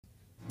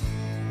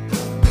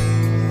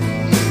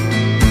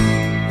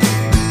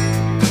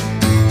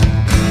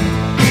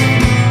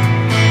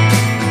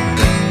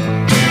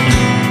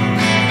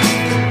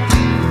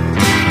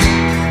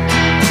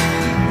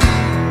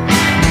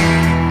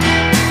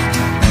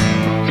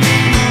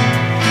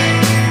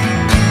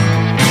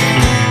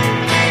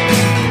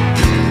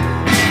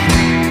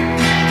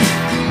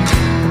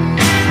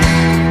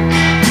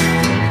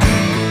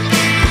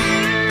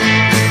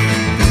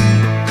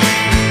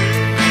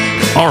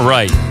All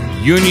right.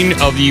 Union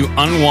of the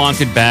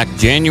Unwanted back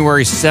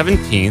January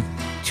 17th,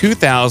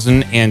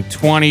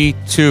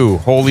 2022.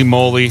 Holy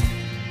moly.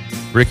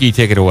 Ricky,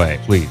 take it away,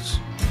 please.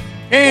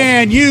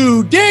 And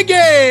you dig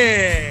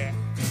it!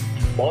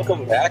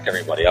 Welcome back,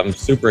 everybody. I'm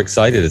super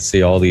excited to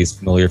see all these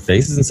familiar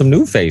faces and some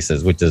new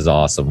faces, which is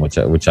awesome,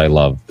 which I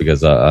love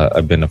because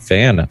I've been a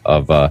fan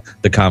of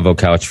the Convo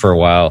Couch for a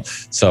while.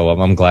 So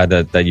I'm glad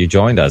that you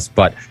joined us.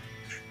 But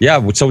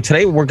yeah, so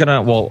today we're going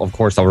to, well, of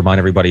course, I'll remind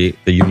everybody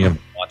the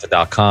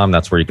unionofwanted.com.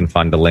 That's where you can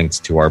find the links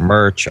to our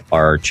merch,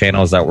 our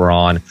channels that we're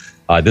on.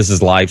 This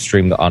is live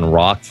streamed on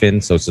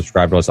Rockfin, so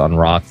subscribe to us on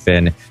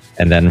Rockfin.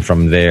 And then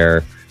from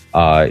there,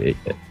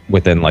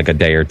 within like a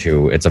day or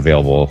two, it's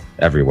available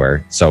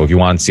everywhere. So if you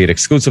want to see it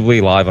exclusively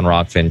live on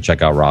Rockfin,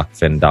 check out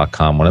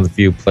rockfin.com. One of the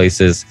few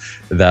places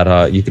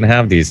that you can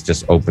have these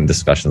just open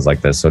discussions like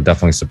this. So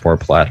definitely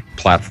support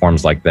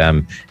platforms like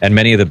them. And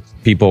many of the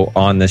people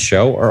on this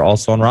show are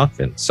also on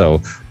Rockfin.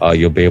 So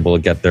you'll be able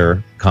to get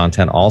their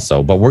content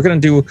also. But we're going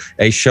to do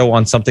a show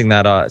on something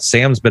that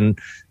Sam's been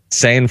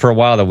saying for a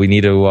while that we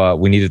need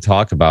to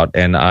talk about,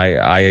 and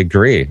I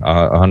agree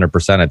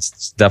 100%.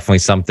 It's definitely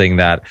something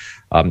that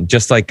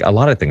just like a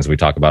lot of things we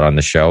talk about on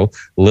the show,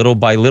 little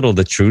by little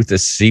the truth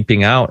is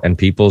seeping out and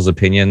people's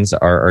opinions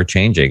are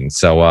changing.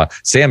 So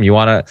Sam, you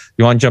want to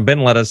jump in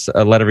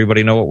and let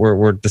everybody know what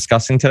we're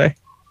discussing today?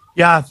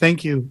 Yeah,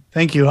 thank you.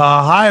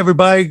 Hi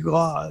everybody.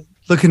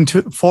 Looking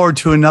forward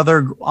to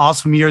another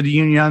awesome year of the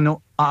Union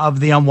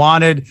of the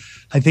Unwanted.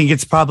 I think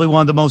it's probably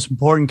one of the most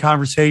important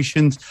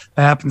conversations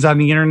that happens on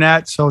the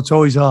internet. So it's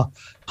always a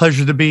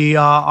pleasure to be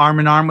arm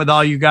in arm with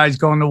all you guys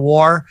going to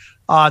war.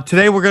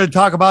 Today we're going to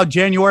talk about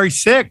January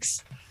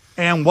 6th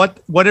and what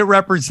it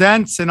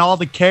represents and all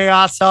the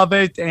chaos of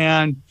it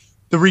and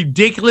the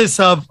ridiculousness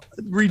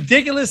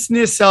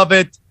of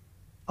it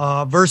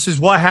versus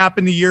what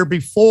happened the year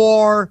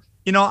before.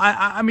 You know,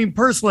 I mean,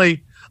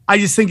 personally, I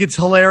just think it's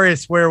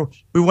hilarious where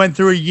we went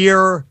through a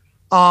year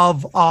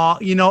of,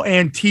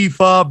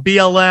 Antifa,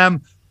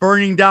 BLM,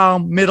 burning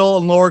down middle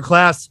and lower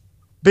class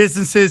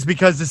businesses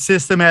because the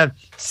system had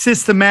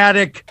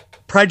systematic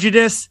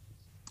prejudice.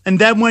 And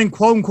then when,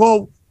 quote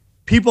unquote,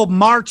 people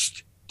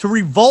marched to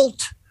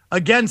revolt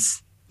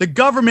against the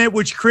government,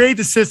 which created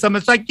the system,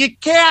 it's like, you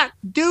can't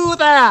do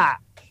that.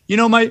 You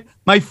know, my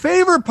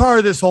favorite part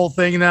of this whole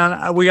thing, and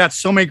then we got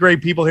so many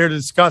great people here to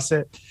discuss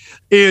it,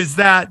 is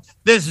that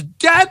this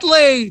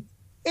deadly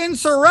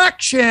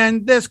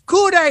insurrection, this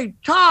coup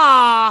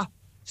d'etat,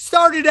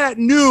 started at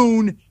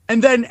noon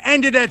and then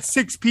ended at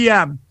 6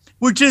 p.m.,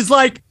 which is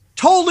like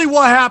totally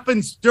what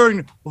happens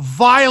during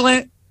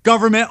violent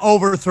government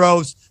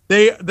overthrows.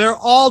 They're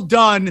all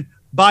done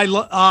by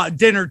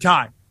dinner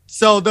time.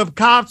 So the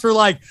cops are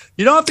like,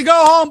 you don't have to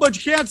go home, but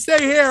you can't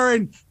stay here.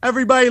 And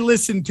everybody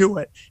listened to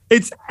it.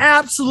 It's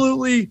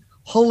absolutely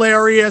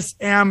hilarious.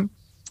 And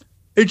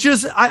it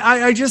just,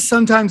 I just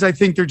sometimes I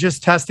think they're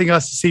just testing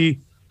us to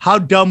see how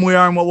dumb we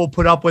are and what we'll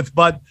put up with.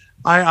 But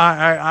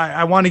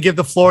I want to give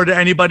the floor to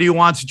anybody who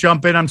wants to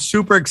jump in. I'm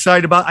super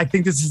excited about it. I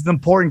think this is an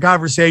important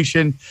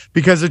conversation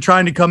because they're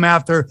trying to come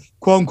after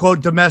quote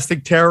unquote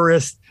domestic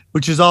terrorists,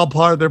 which is all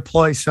part of their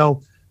play.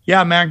 So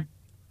yeah, man.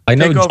 I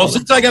know. Well,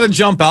 since I got to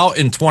jump out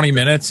in 20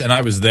 minutes and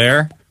I was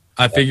there,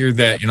 I figured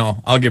that,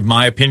 I'll give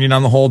my opinion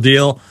on the whole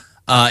deal.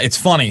 It's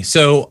funny.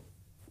 So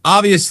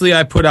obviously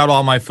I put out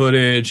all my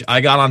footage.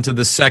 I got onto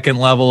the second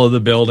level of the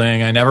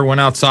building. I never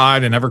went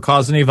outside. I never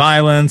caused any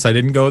violence. I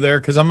didn't go there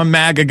because I'm a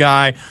MAGA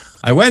guy.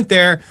 I went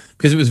there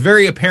because it was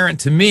very apparent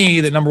to me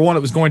that, number one,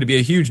 it was going to be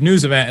a huge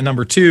news event. And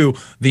number two,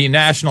 the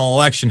national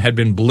election had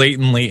been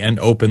blatantly and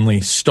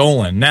openly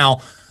stolen.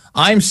 Now,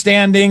 I'm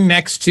standing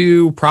next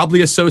to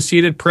probably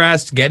Associated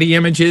Press. Getty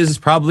Images is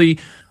probably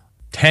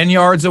 10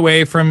 yards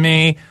away from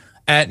me.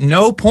 At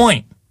no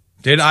point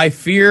did I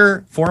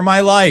fear for my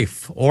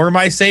life or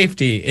my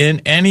safety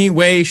in any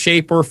way,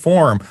 shape, or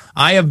form.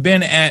 I have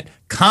been at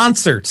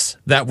concerts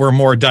that were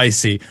more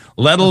dicey,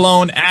 let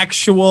alone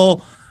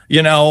actual,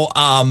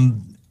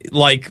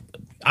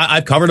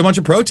 I've covered a bunch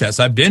of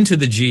protests. I've been to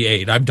the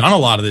G8. I've done a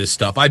lot of this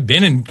stuff. I've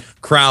been in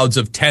crowds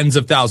of tens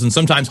of thousands,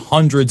 sometimes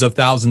hundreds of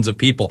thousands of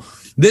people.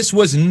 This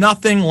was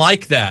nothing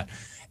like that.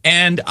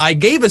 And I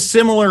gave a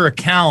similar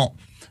account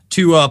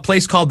to a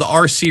place called the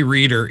RC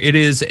Reader. It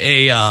is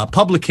a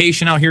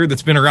publication out here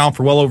that's been around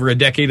for well over a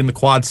decade in the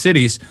Quad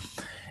Cities.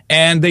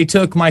 And they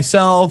took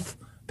myself,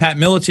 Pat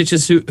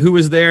Militich's, who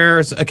was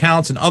there's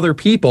accounts, and other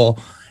people.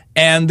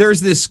 And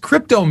there's this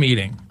crypto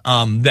meeting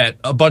that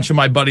a bunch of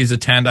my buddies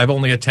attend. I've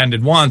only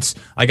attended once.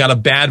 I got a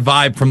bad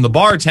vibe from the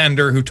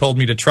bartender who told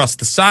me to trust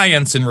the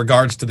science in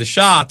regards to the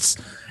shots.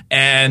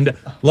 And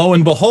lo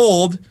and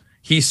behold,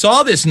 he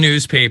saw this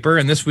newspaper,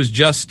 and this was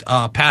just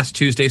past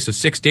Tuesday, so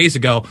 6 days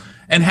ago,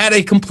 and had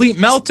a complete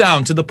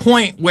meltdown to the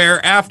point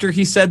where after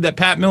he said that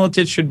Pat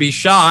Militich should be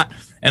shot,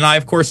 and I,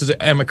 of course,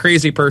 am a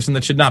crazy person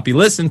that should not be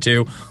listened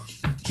to,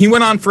 he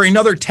went on for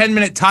another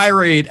 10-minute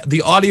tirade,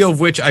 the audio of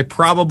which I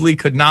probably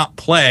could not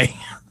play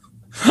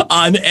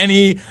on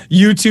any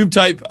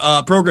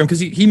YouTube-type program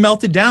because he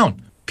melted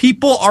down.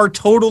 People are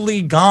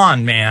totally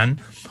gone, man,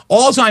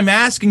 All I'm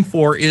asking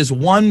for is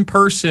one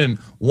person,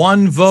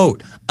 one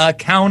vote,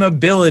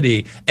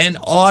 accountability, and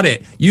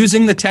audit,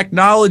 using the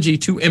technology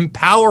to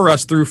empower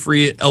us through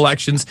free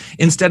elections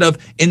instead of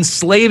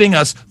enslaving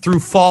us through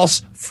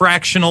false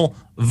fractional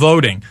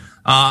voting.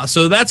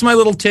 So that's my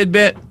little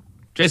tidbit.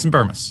 Jason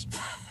Burmis.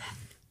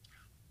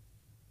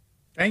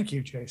 Thank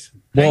you,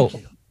 Jason. Well,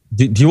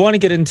 do you want to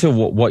get into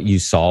what you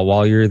saw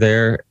while you're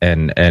there?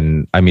 And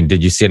I mean,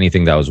 did you see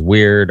anything that was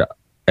weird?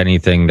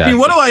 Anything that, I mean,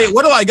 what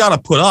do I got to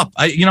put up?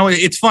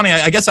 It's funny.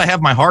 I guess I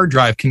have my hard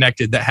drive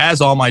connected that has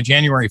all my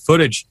January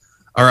footage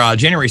or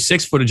January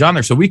 6th footage on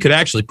there, so we could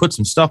actually put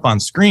some stuff on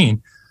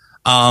screen.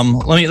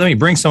 Let me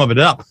bring some of it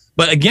up.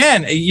 But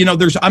again,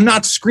 I'm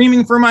not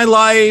screaming for my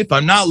life.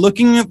 I'm not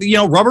looking at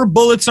rubber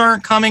bullets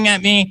aren't coming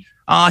at me.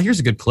 Here's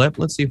a good clip.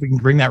 Let's see if we can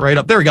bring that right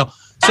up. There we go.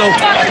 So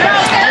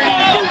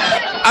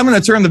I'm going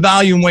to turn the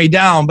volume way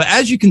down, but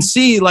as you can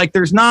see, like,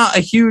 there's not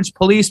a huge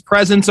police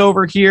presence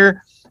over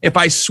here. If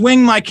I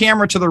swing my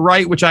camera to the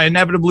right, which I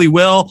inevitably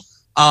will,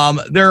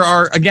 there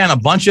are, again, a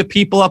bunch of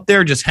people up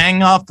there just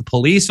hanging off. The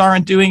police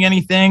aren't doing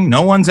anything.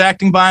 No one's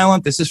acting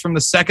violent. This is from the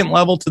second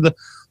level to the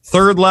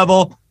third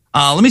level.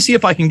 Let me see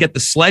if I can get the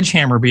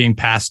sledgehammer being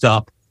passed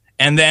up.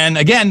 And then,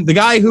 again, the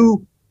guy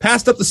who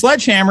passed up the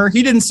sledgehammer,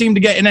 he didn't seem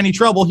to get in any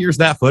trouble. Here's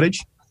that footage.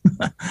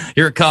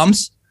 Here it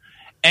comes.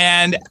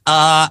 And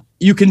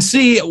you can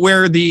see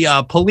where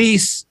the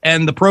police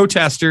and the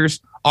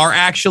protesters are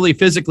actually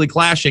physically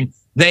clashing.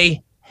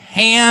 They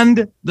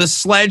hand the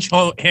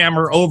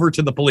sledgehammer over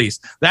to the police.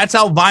 That's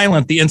how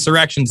violent the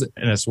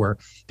insurrectionists were.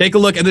 Take a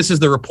look, and this is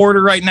the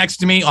reporter right next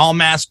to me, all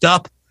masked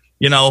up.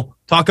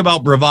 Talk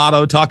about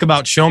bravado, talk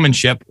about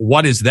showmanship.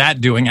 What is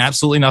that doing?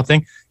 Absolutely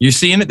nothing. You're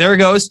seeing it. There it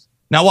goes.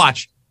 Now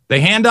watch. They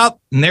hand up,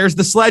 and there's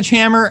the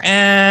sledgehammer,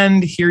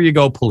 and here you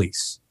go,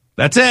 police.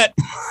 That's it.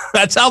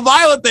 That's how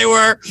violent they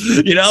were.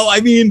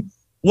 I mean,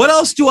 what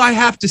else do I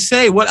have to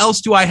say? What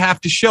else do I have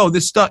to show?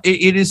 This stuff,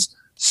 it is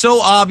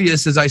so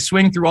obvious as I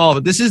swing through all of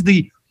it. This is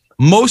the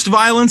most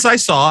violence I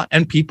saw,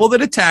 and people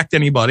that attacked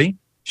anybody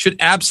should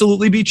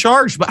absolutely be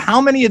charged. But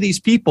how many of these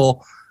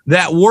people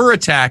that were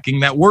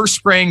attacking, that were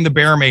spraying the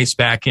bear mace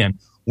back in,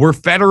 were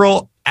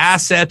federal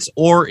assets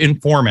or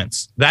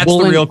informants? That's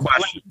the real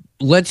question.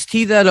 Let's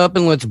tee that up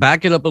and let's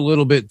back it up a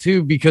little bit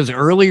too, because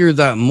earlier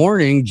that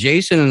morning,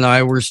 Jason and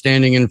I were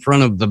standing in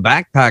front of the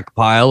backpack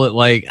pile at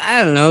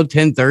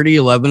 10:30,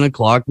 11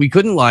 o'clock. We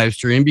couldn't live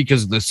stream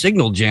because the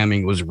signal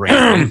jamming was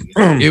rampant.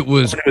 It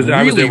was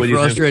really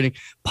frustrating.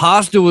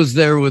 Pasta was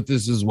there with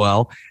us as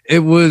well. It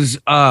was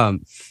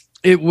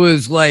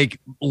like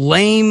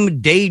lame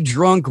day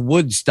drunk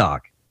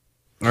Woodstock.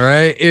 All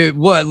right. The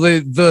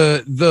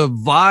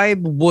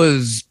vibe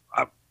was,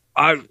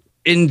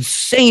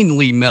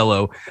 insanely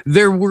mellow.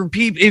 There were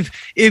people,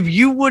 if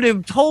you would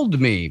have told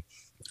me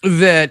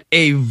that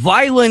a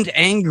violent,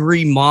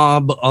 angry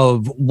mob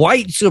of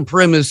white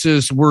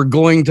supremacists were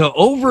going to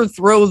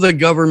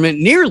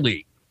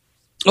nearly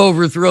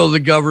overthrow the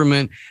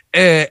government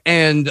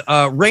and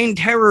rain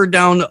terror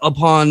down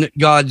upon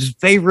God's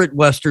favorite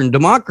Western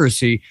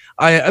democracy,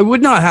 I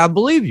would not have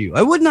believed you.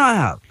 I wouldn't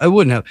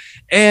have.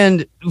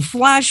 And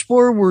flash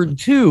forward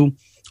to,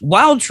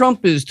 while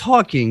Trump is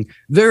talking,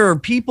 there are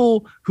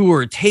people who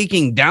are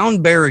taking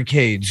down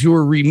barricades, who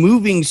are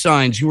removing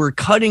signs, who are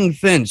cutting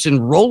fence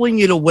and rolling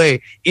it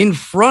away in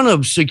front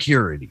of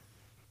security.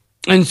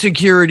 And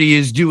security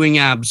is doing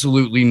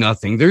absolutely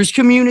nothing. There's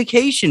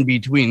communication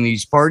between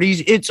these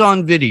parties. It's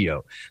on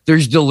video.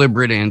 There's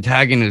deliberate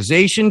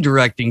antagonization,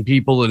 directing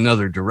people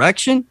another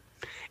direction.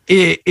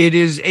 It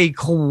is a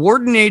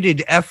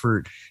coordinated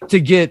effort to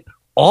get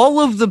all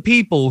of the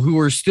people who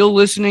are still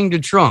listening to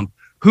Trump,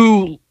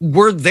 who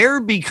were there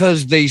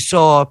because they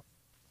saw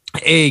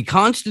a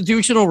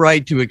constitutional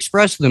right to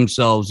express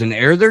themselves and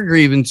air their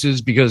grievances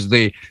because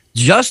they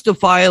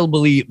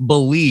justifiably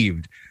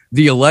believed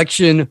the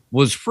election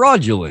was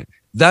fraudulent.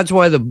 That's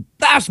why the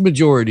vast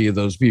majority of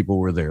those people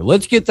were there.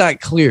 Let's get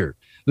that clear.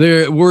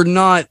 There were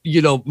not,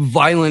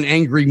 violent,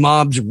 angry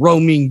mobs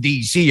roaming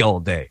D.C. all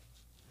day.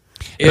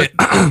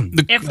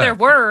 If there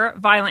were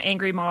violent,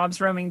 angry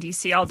mobs roaming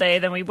DC all day,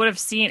 then we would have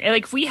seen,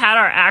 if we had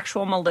our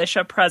actual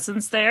militia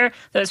presence there,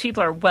 those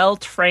people are well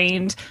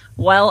trained,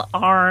 well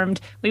armed.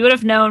 We would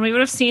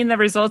have seen the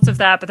results of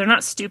that, but they're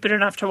not stupid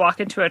enough to walk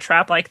into a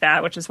trap like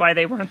that, which is why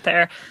they weren't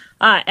there.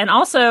 And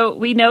also,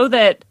 we know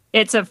that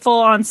it's a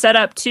full on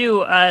setup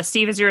too,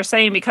 Steve, as you were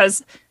saying,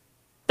 because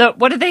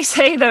what did they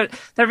say? The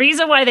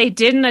reason why they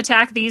didn't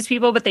attack these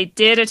people, but they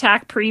did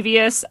attack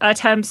previous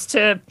attempts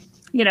to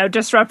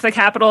disrupt the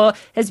Capitol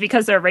is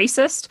because they're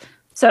racist.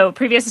 So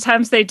previous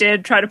attempts they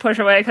did try to push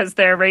away because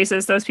they're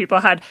racist. Those people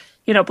had,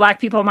 black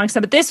people amongst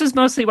them, but this was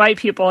mostly white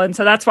people. And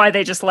so that's why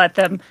they just let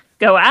them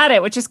go at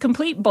it, which is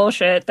complete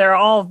bullshit. They're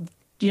all,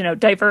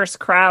 diverse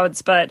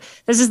crowds, but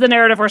this is the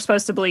narrative we're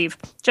supposed to believe.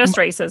 Just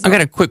racism. I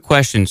got a quick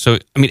question. So,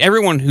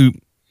 everyone who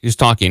is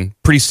talking,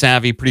 pretty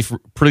savvy,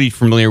 pretty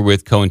familiar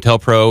with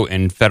COINTELPRO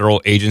and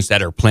federal agents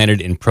that are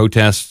planted in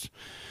protests.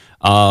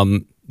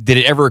 Did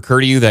it ever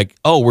occur to you that,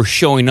 we're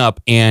showing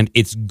up and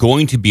it's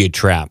going to be a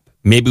trap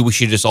maybe we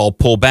should just all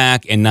pull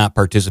back and not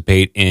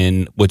participate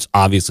in what's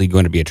obviously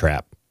going to be a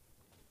trap?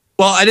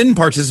 Well, I didn't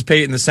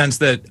participate in the sense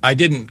that I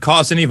didn't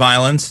cause any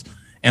violence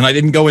and I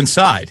didn't go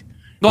inside.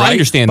 Well, right? I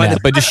understand that,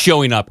 but just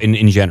showing up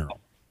in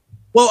general.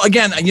 Well,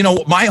 again,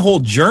 my whole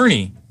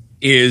journey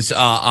is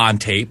on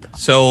tape.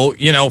 So,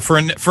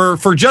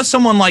 for just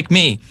someone like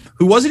me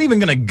who wasn't even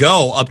going to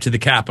go up to the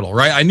Capitol,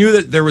 right? I knew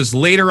that there was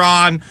later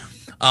on,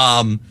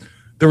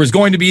 there was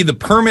going to be the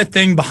permit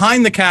thing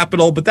behind the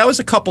Capitol, but that was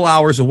a couple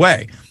hours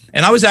away.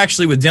 And I was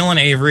actually with Dylan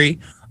Avery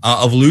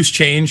of Loose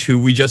Change,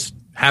 who we just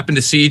happened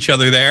to see each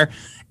other there.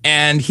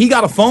 And he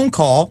got a phone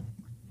call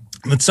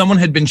that someone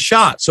had been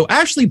shot. So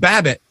Ashley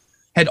Babbitt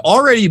had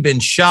already been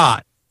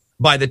shot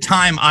by the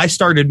time I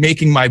started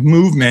making my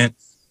movement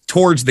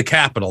towards the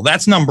Capitol.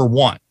 That's number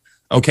one.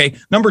 Okay.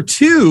 Number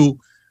two,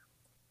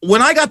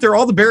 when I got there,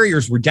 all the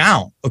barriers were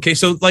down. Okay.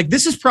 So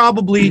this is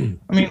probably,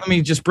 let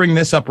me just bring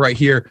this up right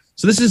here.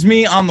 So this is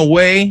me on the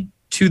way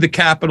to the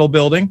Capitol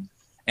building.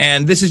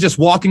 And this is just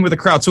walking with a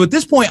crowd. So at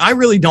this point, I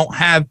really don't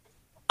have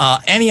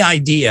any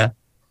idea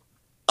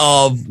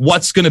of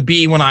what's going to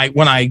be when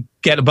I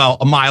get about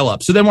a mile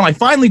up. So then when I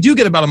finally do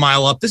get about a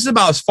mile up, this is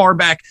about as far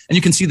back, and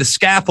you can see the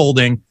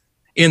scaffolding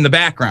in the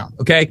background.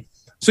 Okay.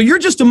 So you're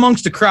just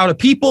amongst a crowd of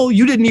people.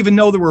 You didn't even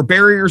know there were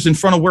barriers in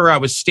front of where I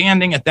was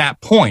standing at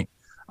that point.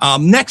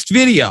 Next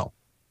video,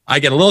 I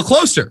get a little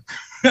closer.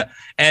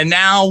 And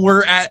now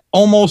we're at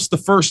almost the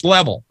first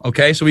level.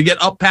 Okay. So we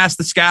get up past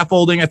the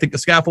scaffolding. I think the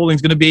scaffolding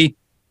is going to be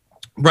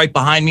right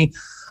behind me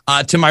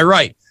to my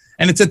right.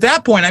 And it's at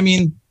that point,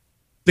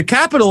 the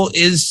Capitol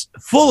is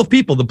full of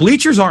people. The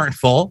bleachers aren't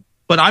full,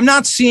 but I'm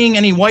not seeing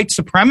any white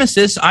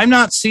supremacists. I'm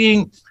not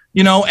seeing,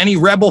 any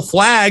rebel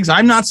flags.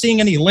 I'm not seeing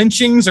any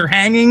lynchings or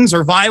hangings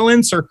or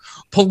violence or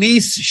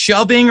police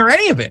shoving or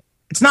any of it.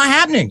 It's not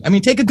happening.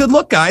 Take a good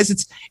look, guys.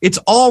 It's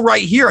all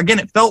right here. Again,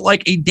 it felt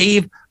like a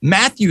Dave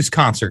Matthews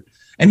concert.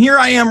 And here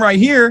I am right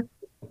here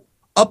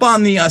up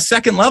on the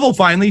second level.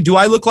 Finally, do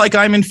I look like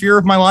I'm in fear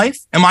of my life?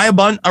 Am I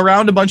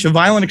around a bunch of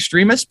violent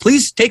extremists?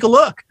 Please take a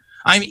look.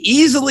 I'm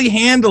easily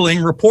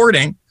handling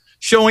reporting,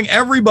 showing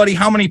everybody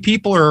how many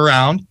people are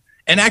around.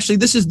 And actually,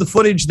 this is the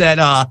footage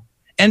that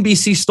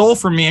NBC stole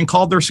from me and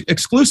called their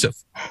exclusive.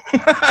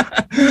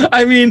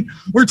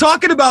 We're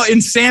talking about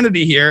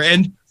insanity here.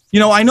 And,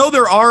 I know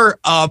there are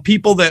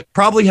people that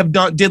probably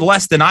did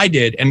less than I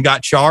did and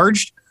got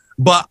charged,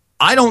 but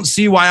I don't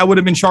see why I would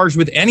have been charged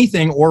with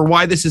anything or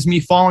why this is me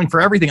falling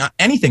for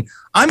anything.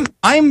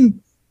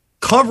 I'm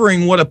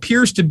covering what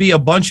appears to be a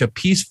bunch of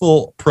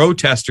peaceful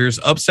protesters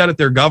upset at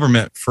their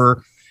government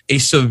for a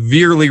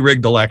severely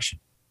rigged election.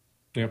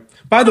 Yeah.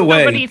 By the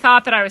way, nobody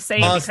thought that I was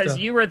saying because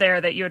you were there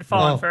that you had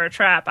fallen for a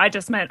trap. I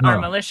just meant our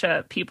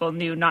militia people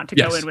knew not to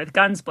go in with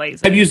guns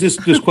blazing. I've used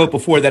this quote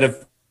before that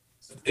if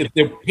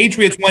the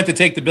Patriots went to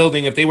take the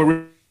building, if they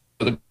were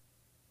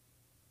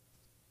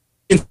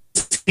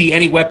see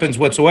any weapons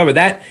whatsoever,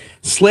 that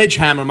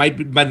sledgehammer might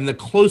be the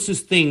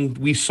closest thing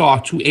we saw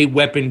to a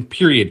weapon,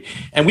 period.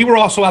 And we were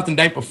also out the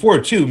night before,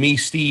 too. Me,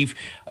 Steve,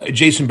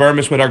 Jason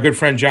Burmis with our good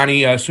friend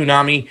Johnny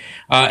Tsunami.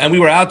 And we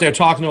were out there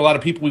talking to a lot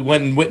of people. We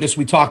went and witnessed.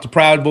 We talked to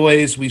Proud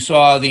Boys. We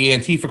saw the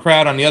Antifa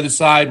crowd on the other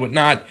side,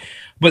 whatnot.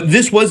 But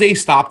this was a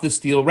Stop the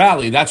Steal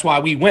rally. That's why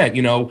we went.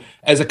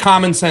 As a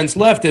common sense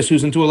leftist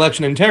who's into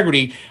election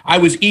integrity, I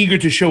was eager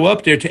to show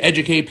up there to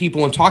educate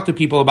people and talk to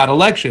people about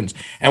elections.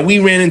 And we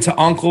ran into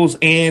uncles,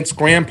 aunts,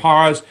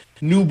 grandpas,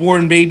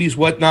 newborn babies,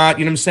 whatnot,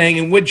 you know what I'm saying?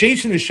 And what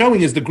Jason is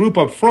showing is the group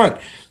up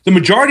front. The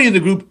majority of the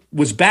group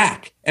was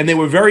back, and they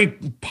were very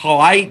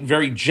polite,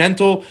 very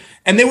gentle,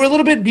 and they were a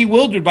little bit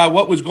bewildered by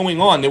what was going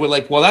on. They were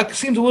like, well, that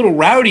seems a little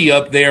rowdy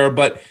up there,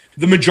 but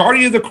the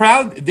majority of the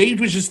crowd, they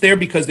was just there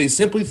because they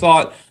simply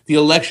thought the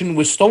election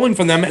was stolen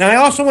from them. And I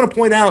also want to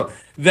point out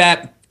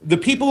that the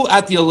people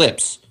at the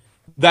Ellipse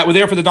that were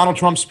there for the Donald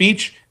Trump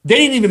speech, they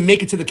didn't even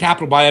make it to the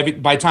Capitol by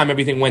the time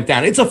everything went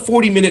down. It's a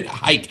 40-minute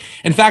hike.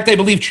 In fact, I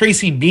believe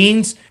Tracy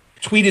Beans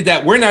tweeted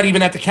that we're not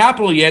even at the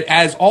Capitol yet,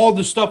 as all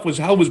the stuff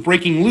was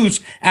breaking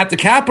loose at the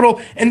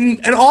Capitol. And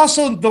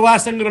also, the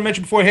last thing I'm going to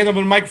mention before I hand over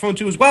the microphone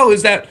to as well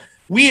is that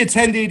we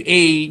attended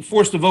a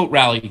Force the Vote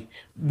rally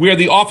where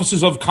the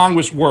officers of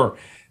Congress were.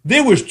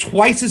 There was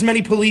twice as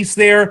many police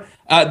there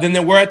than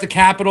there were at the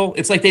Capitol.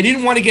 It's like they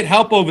didn't want to get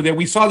help over there.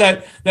 We saw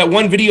that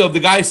one video of the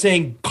guy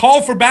saying,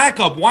 call for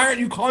backup. Why aren't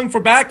you calling for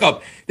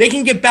backup? They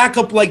can get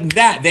backup like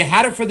that. They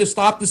had it for the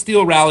Stop the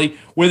Steal rally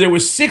where there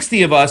was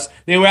 60 of us.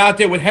 They were out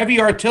there with heavy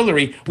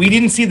artillery. We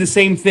didn't see the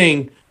same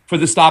thing for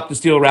the Stop the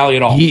Steal rally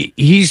at all.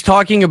 He's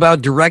talking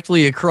about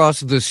directly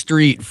across the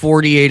street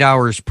 48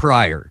 hours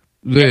prior.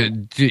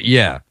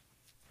 Yeah.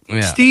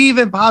 Steve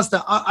and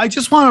Pasta, I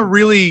just want to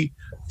really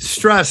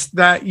stress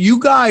that you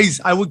guys,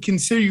 I would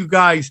consider you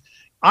guys,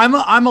 I'm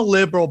a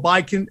liberal,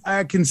 but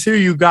I consider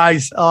you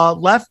guys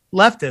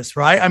leftists,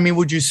 right? I mean,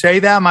 would you say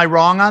that? Am I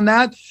wrong on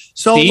that?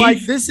 So,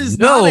 Steve? This is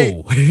no.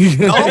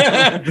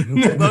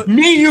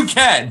 Me, you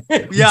can.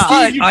 Yeah,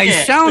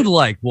 I sound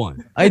like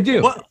one. I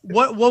do.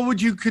 what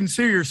would you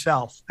consider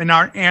yourself? An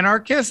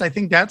anarchist? I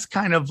think that's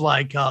kind of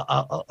like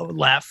a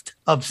left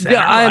of center.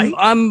 Yeah, right?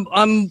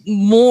 I'm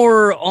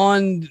more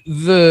on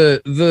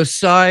the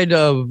side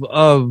of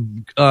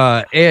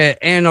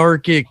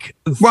anarchic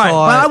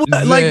thought.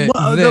 Right,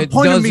 but the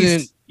point of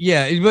me.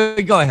 Yeah,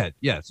 but go ahead.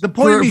 Yes. The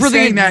point of me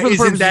saying that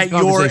isn't that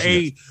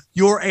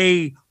you're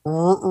a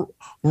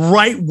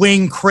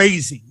right-wing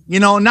crazy.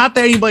 Not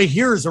that anybody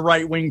here is a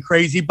right-wing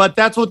crazy, but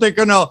that's what they're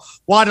going to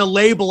want to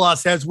label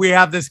us as we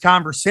have this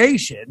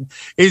conversation,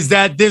 is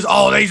that there's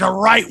a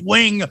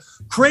right-wing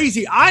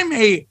crazy. I'm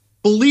a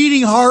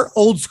bleeding heart,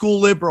 old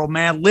school liberal,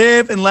 man.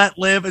 Live and let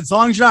live. As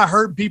long as you're not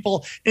hurting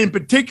people, in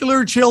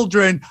particular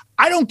children,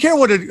 I don't care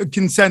what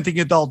consenting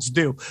adults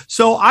do.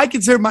 So I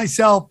consider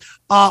myself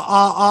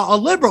a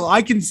liberal.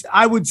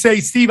 I would say,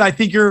 Steve, I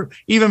think you're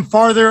even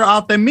farther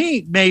out than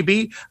me,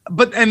 maybe.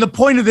 And the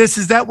point of this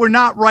is that we're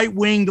not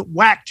right-winged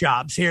whack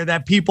jobs here,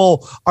 that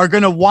people are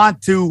going to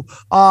want to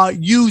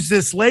use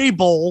this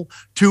label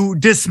to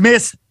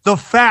dismiss the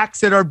facts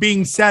that are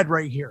being said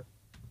right here.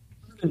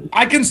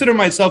 I consider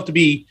myself to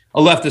be a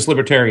leftist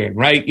libertarian,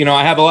 right?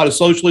 I have a lot of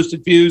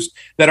socialistic views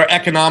that are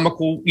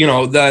economical,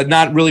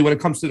 not really when it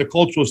comes to the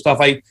cultural stuff.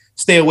 I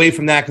stay away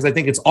from that because I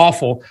think it's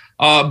awful.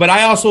 But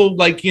I also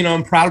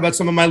I'm proud about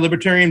some of my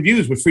libertarian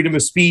views with freedom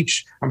of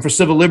speech. I'm for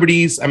civil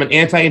liberties. I'm an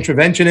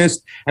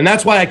anti-interventionist. And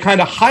that's why I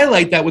kind of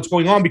highlight that what's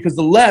going on, because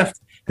the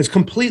left has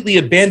completely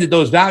abandoned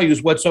those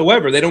values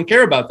whatsoever. They don't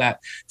care about that.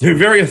 They're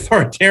very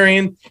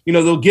authoritarian.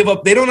 They'll give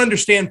up. They don't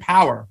understand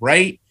power,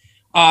 right?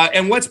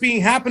 And what's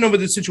being happened over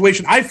this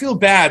situation, I feel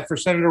bad for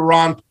Senator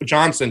Ron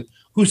Johnson,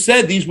 who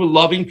said these were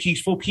loving,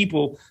 peaceful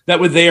people that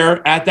were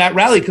there at that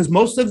rally, because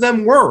most of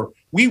them were.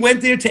 We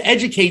went there to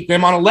educate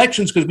them on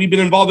elections because we've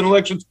been involved in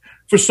elections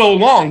for so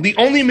long. The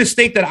only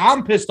mistake that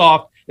I'm pissed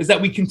off is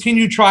that we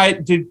continued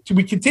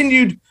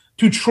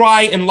to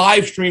try and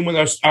live stream when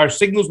our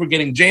signals were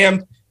getting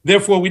jammed.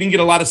 Therefore, we didn't get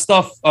a lot of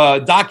stuff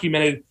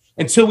documented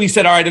until we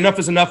said, all right, enough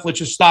is enough. Let's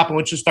just stop and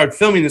let's just start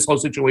filming this whole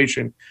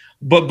situation.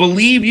 But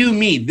believe you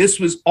me, this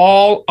was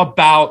all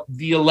about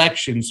the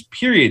elections,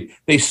 period.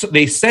 They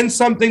sent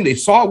something. They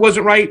saw it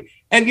wasn't right.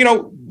 And,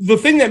 the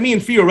thing that me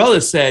and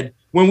Fiorella said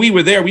when we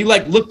were there, we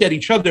looked at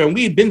each other, and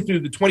we had been through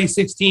the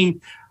 2016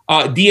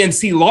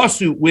 DNC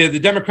lawsuit where the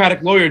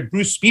Democratic lawyer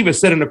Bruce Spiva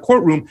said in a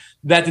courtroom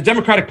that the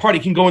Democratic Party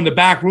can go in the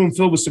back room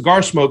filled with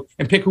cigar smoke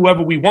and pick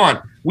whoever we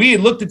want. We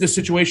had looked at this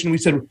situation and we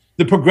said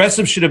the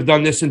progressives should have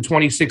done this in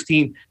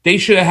 2016. They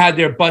should have had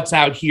their butts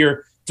out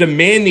here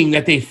demanding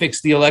that they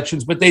fix the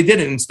elections, but they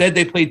didn't. Instead,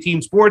 they played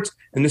team sports,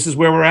 and this is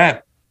where we're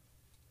at.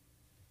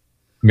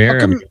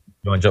 Miriam, you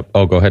want to jump?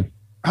 Oh, go ahead.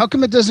 How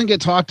come it doesn't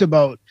get talked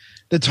about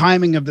the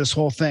timing of this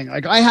whole thing?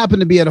 Like, I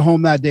happened to be at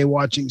home that day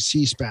watching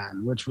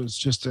C-SPAN, which was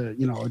just a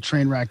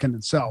train wreck in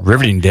itself.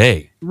 Riveting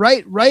day.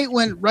 Right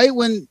when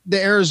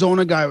the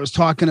Arizona guy was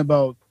talking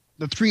about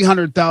the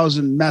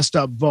 300,000 messed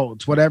up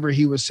votes, whatever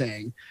he was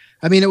saying.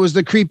 I mean, it was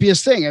the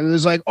creepiest thing. And it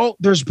was like, oh,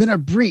 there's been a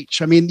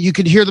breach. I mean, you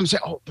could hear them say,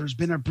 oh, there's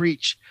been a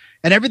breach,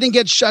 and everything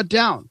gets shut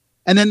down.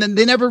 And then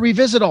they never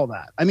revisit all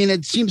that. I mean,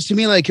 it seems to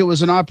me like it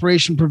was an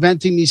operation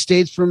preventing these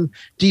states from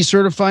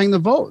decertifying the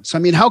votes. I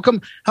mean, how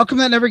come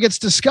that never gets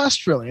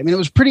discussed, really? I mean, it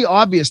was pretty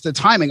obvious, the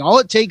timing. All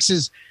it takes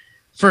is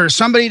for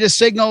somebody to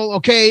signal,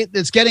 okay,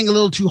 it's getting a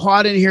little too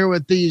hot in here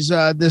with this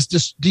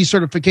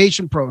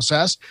decertification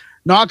process.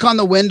 Knock on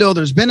the window.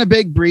 There's been a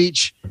big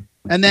breach.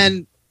 And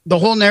then the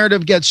whole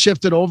narrative gets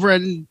shifted over,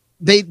 and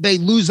they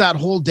lose that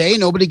whole day.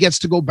 Nobody gets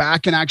to go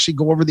back and actually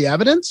go over the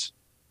evidence.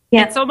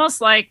 Yeah, it's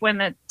almost like when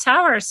the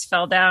towers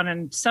fell down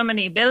and so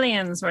many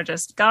billions were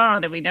just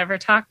gone and we never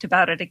talked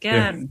about it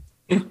again.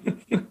 Yeah.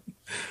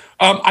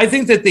 I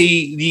think that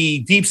the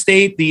deep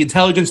state, the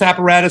intelligence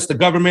apparatus, the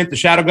government, the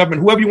shadow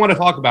government, whoever you want to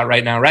talk about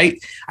right now,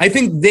 right? I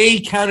think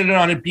they counted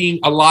on it being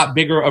a lot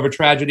bigger of a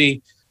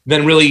tragedy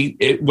than really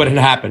what had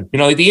happened.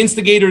 The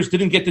instigators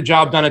didn't get the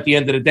job done at the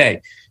end of the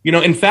day.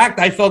 In fact,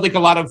 I felt like a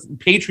lot of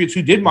patriots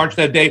who did march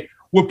that day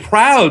were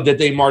proud that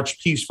they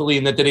marched peacefully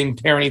and that they didn't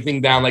tear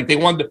anything down. Like, they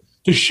wanted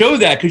to show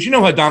that, because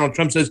how Donald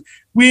Trump says,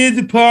 we're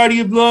the party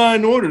of law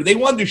and order. They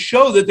wanted to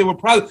show that they were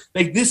proud.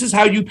 Like, this is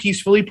how you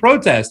peacefully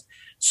protest.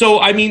 So,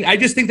 I mean, I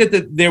just think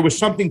that there was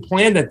something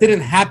planned that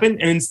didn't happen.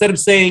 And instead of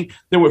saying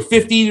there were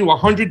 50 to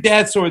 100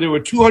 deaths or there were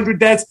 200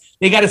 deaths,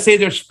 they got to say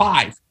there's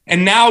 5.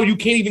 And now you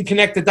can't even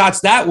connect the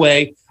dots that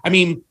way. I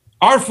mean,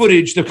 our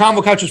footage, the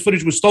Convo Couch's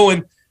footage, was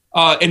stolen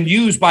and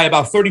used by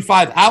about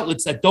 35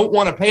 outlets that don't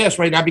want to pay us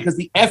right now because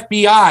the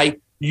FBI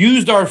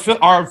used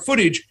our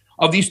footage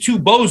of these 2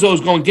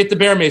 bozos going, get the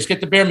bear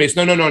mace.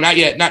 No, not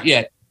yet. You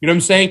know what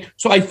I'm saying?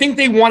 So I think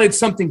they wanted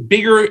something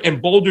bigger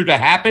and bolder to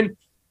happen,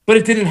 but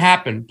it didn't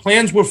happen.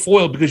 Plans were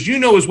foiled because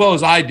as well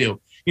as I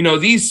do,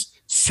 these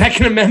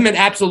Second Amendment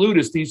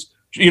absolutists, these,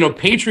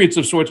 patriots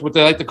of sorts, what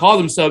they like to call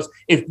themselves,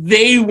 if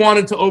they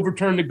wanted to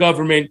overturn the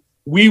government,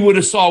 we would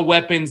have saw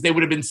weapons. They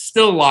would have been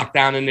still locked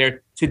down in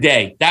there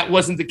today. That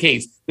wasn't the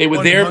case. They were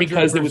 100%. There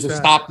because there was a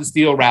Stop the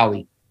Steal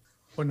rally.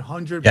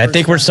 100%. Yeah, I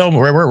think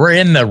we're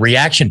in the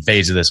reaction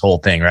phase of this whole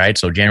thing, right?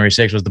 So January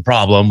 6th was the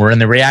problem. We're in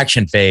the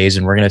reaction phase,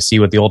 and we're going to see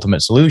what the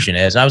ultimate solution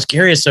is. I was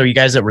curious, so you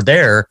guys that were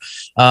there,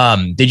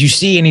 did you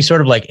see any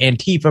sort of like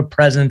Antifa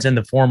presence in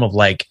the form of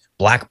like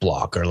Black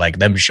Bloc or like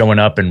them showing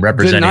up and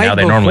representing how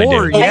they normally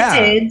do?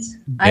 Yeah.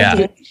 I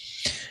did.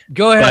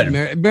 Go ahead,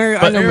 Mary.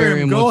 I know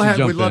Miriam. Go wants ahead.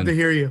 to We'd jump love in. to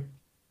hear you.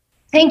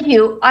 Thank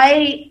you.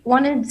 I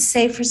wanted to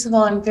say, first of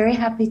all, I'm very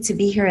happy to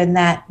be here in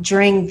that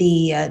during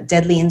the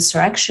Deadly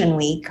Insurrection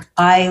Week,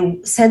 I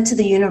said to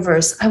the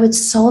universe, I would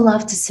so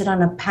love to sit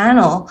on a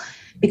panel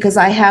because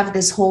I have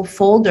this whole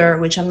folder,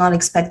 which I'm not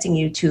expecting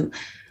you to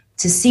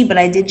see, but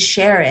I did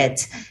share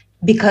it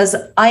because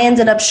I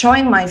ended up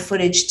showing my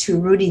footage to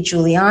Rudy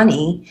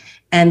Giuliani.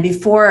 And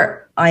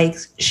before I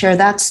share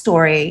that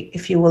story,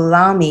 if you will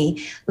allow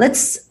me,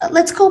 let's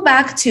go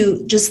back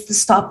to just the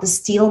Stop the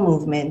Steal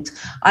movement.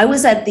 I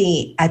was at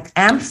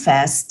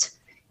AmpFest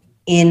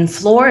in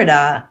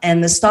Florida,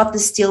 and the Stop the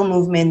Steal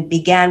movement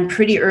began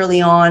pretty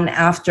early on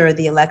after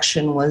the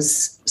election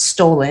was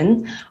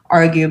stolen,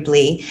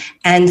 arguably.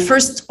 And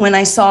first, when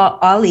I saw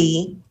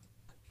Ali,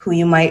 who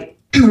you might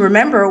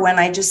remember when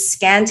I just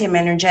scanned him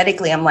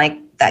energetically, I'm like,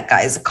 that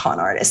guy is a con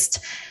artist.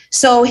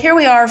 So here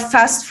we are,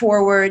 fast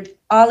forward.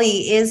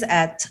 Ali is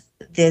at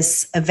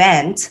this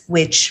event,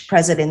 which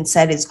President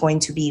said is going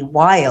to be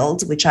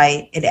wild, which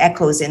it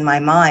echoes in my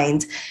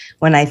mind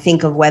when I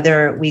think of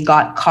whether we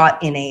got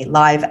caught in a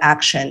live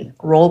action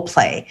role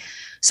play.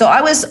 So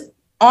I was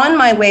on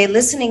my way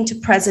listening to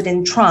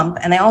President Trump,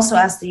 and I also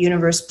asked the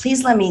universe,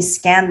 please let me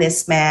scan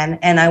this man.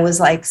 And I was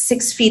like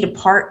 6 feet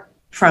apart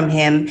from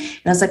him.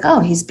 And I was like, oh,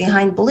 he's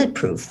behind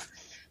bulletproof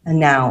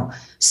now.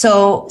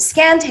 So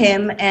scanned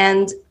him,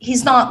 and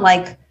he's not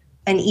like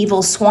an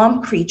evil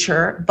swamp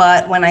creature,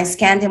 but when I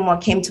scanned him,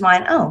 what came to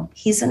mind? Oh,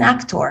 he's an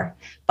actor,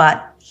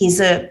 but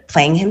he's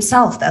playing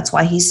himself. That's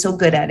why he's so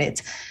good at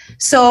it.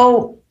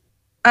 So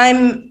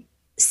I'm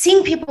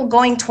seeing people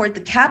going toward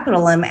the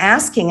Capitol. I'm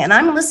asking, and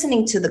I'm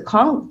listening to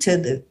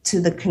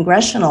the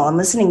congressional. I'm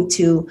listening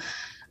to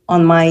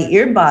on my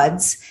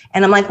earbuds,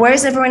 and I'm like, where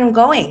is everyone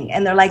going?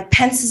 And they're like,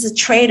 Pence is a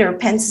traitor.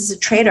 Pence is a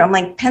traitor. I'm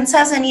like, Pence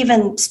hasn't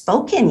even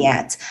spoken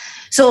yet.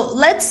 So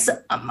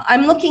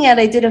I'm looking at,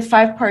 I did a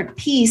 5-part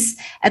piece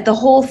at the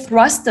whole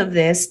thrust of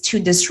this to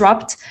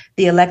disrupt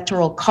the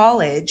Electoral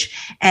College.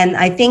 And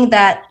I think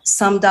that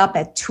summed up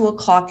at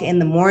 2:00 in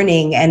the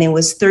morning, and it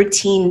was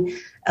 13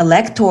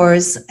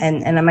 electors,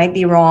 and I might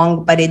be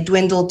wrong, but it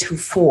dwindled to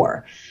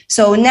 4.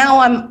 So now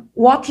I'm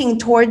walking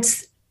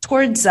towards,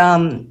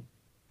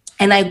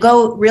 and I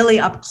go really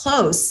up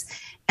close,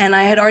 and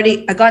I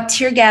got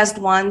tear gassed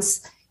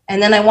once,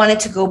 and then I wanted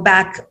to go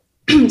back.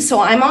 So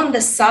I'm on the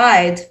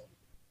side,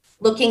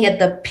 looking at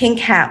the pink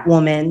hat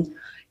woman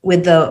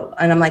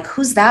and I'm like,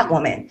 who's that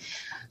woman?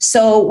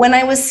 So when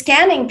I was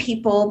scanning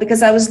people,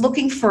 because I was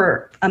looking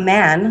for a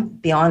man,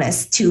 be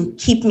honest, to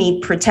keep me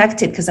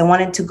protected, because I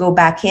wanted to go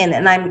back in,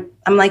 and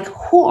I'm like,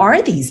 who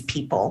are these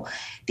people?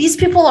 These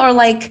people are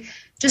like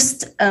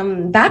just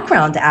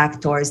background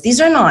actors. These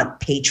are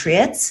not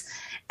patriots.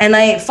 And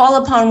I fall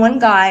upon one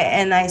guy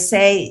and I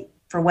say,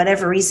 for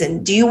whatever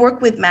reason, do you work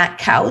with Matt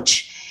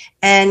Couch?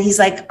 And he's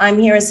like, I'm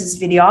here as his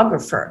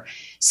videographer.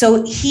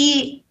 So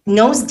he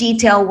knows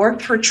detail,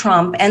 worked for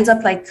Trump, ends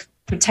up like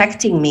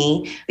protecting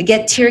me. We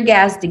get tear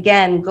gassed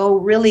again, go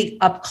really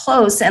up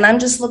close, and I'm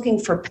just looking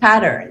for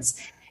patterns.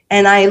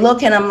 And I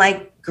look and I'm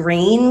like,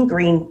 green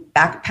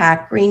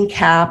backpack, green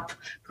cap,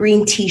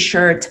 green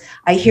t-shirt.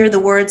 I hear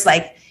the words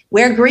like,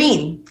 wear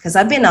green, because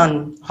I've been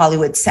on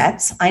Hollywood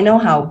sets. I know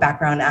how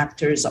background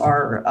actors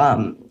are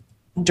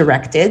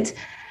directed.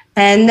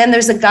 And then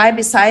there's a guy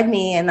beside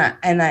me, and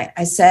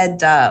I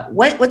said,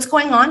 what's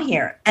going on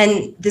here?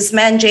 And this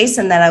man,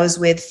 Jason, that I was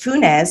with,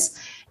 Funes,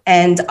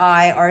 and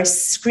I are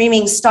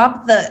screaming,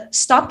 stop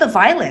the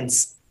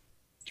violence.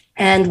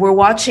 And we're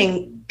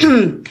watching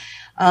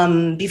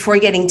before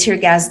getting tear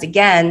gassed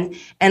again.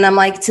 And I'm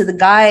like, to the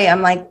guy,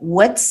 I'm like,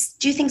 what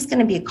do you think is going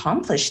to be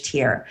accomplished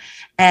here?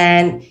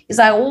 And he's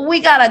like, well,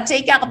 we got to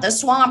take out the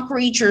swamp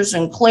creatures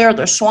and clear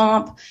the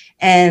swamp.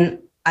 And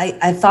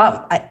I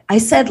thought, I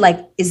said, like,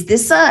 is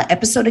this a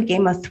episode of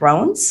Game of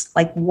Thrones?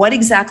 Like, what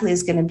exactly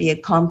is going to be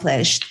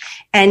accomplished?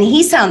 And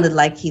he sounded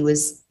like he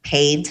was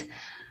paid.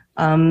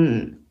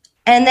 And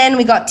then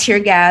we got tear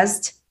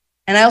gassed.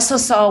 And I also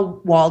saw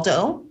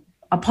Waldo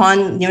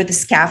near the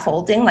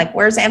scaffolding, like,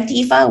 where's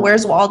Antifa?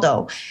 Where's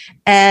Waldo?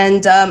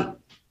 And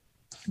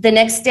the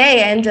next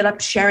day I ended up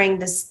sharing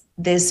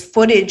this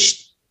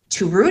footage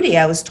to Rudy.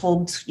 I was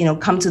told,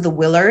 come to the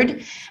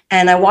Willard.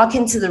 And I walk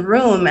into the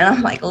room and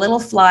I'm like a little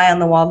fly on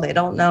the wall. They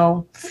don't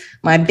know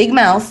my big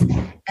mouth.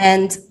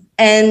 And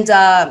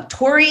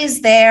Tori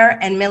is there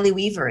and Millie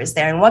Weaver is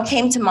there. And what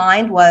came to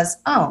mind was,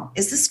 oh,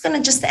 is this going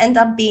to just end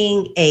up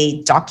being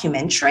a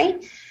documentary?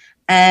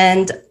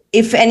 And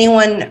if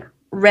anyone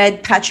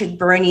read Patrick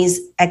Burney's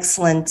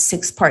excellent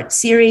 6-part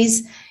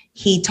series,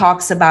 he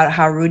talks about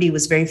how Rudy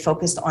was very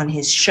focused on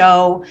his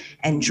show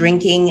and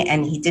drinking.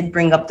 And he did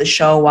bring up the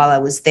show while I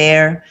was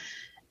there.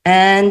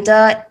 And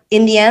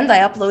in the end,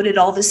 I uploaded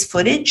all this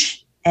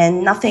footage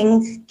and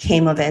nothing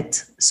came of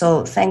it.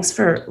 So thanks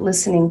for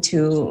listening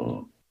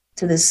to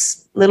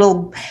this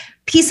little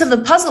piece of the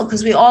puzzle,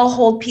 because we all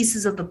hold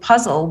pieces of the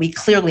puzzle. We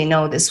clearly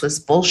know this was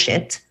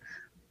bullshit.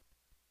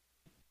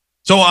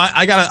 So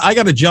I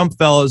gotta jump,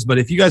 fellas. But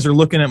if you guys are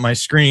looking at my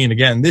screen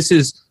again, this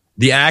is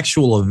the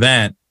actual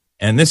event,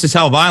 and this is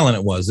how violent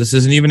it was. This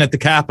isn't even at the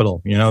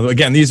Capitol. You know,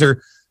 again, these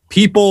are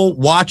people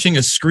watching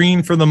a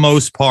screen for the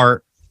most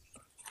part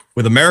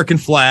with American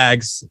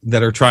flags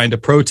that are trying to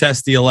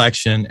protest the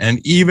election. And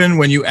even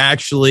when you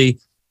actually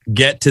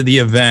get to the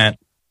event,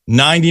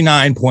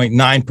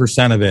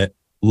 99.9% of it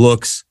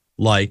looks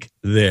like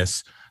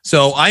this.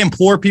 So I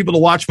implore people to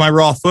watch my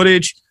raw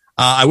footage.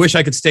 I wish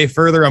I could stay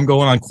further. I'm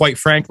going on, quite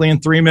frankly, in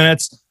 3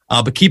 minutes.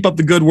 But keep up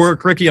the good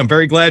work, Ricky. I'm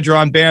very glad you're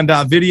on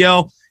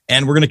Band.video,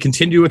 and we're going to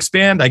continue to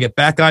expand. I get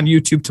back on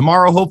YouTube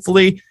tomorrow,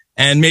 hopefully,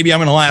 and maybe I'm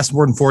going to last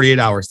more than 48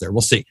 hours there.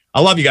 We'll see.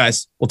 I love you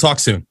guys. We'll talk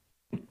soon.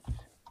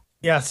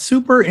 Yeah,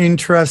 super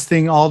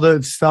interesting, all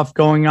the stuff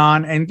going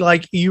on. And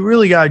like, you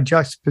really got to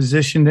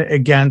juxtaposition it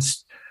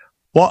against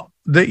what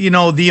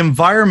the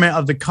environment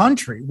of the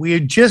country. We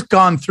had just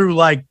gone through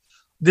like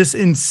this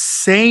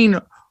insane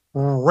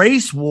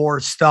race war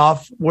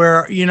stuff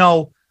where,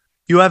 you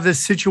have this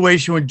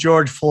situation with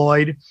George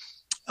Floyd.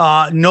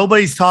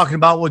 Nobody's talking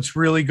about what's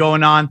really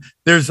going on.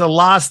 There's a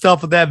lot of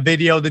stuff with that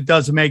video that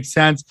doesn't make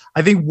sense.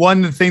 I think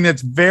one of the things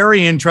that's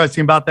very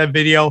interesting about that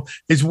video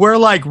is we're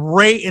like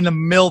right in the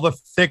middle of the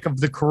thick of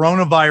the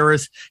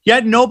coronavirus,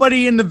 yet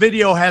nobody in the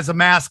video has a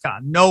mask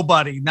on.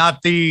 Nobody,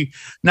 not the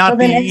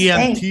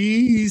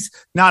EMTs,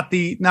 not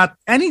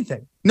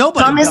anything.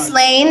 Nobody.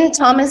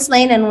 Thomas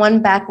Lane, and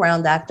one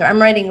background actor.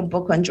 I'm writing a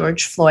book on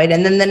George Floyd.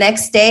 And then the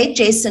next day,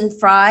 Jason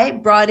Fry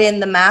brought in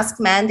the mask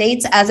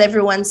mandates as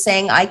everyone's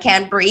saying, I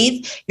can't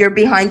breathe. You're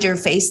behind your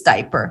face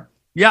diaper.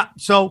 Yeah.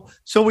 So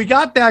we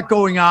got that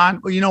going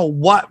on. You know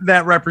what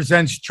that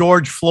represents?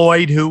 George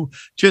Floyd, who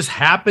just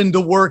happened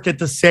to work at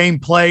the same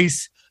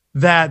place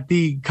that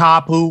the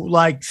cop who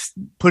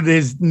put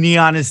his knee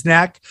on his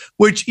neck,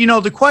 which,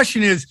 the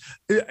question is,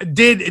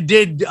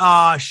 did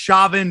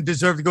Chauvin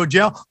deserve to go to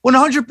jail?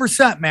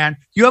 100%, man.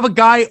 You have a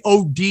guy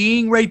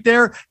ODing right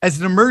there as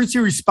an emergency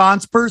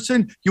response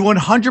person. You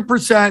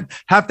 100%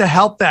 have to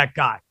help that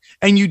guy.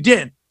 And you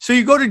did. So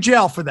you go to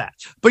jail for that.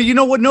 But you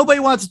know what nobody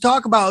wants to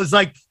talk about is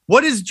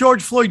what is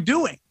George Floyd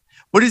doing?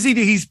 What does he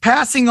do? He's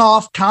passing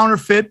off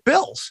counterfeit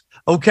bills.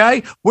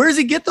 Okay. Where does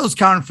he get those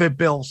counterfeit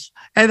bills?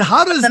 And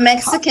how does the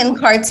Mexican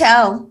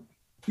cartel?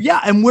 Yeah.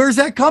 And where's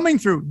that coming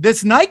through?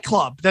 This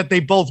nightclub that they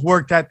both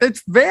worked at.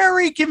 That's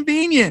very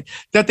convenient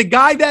that the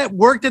guy that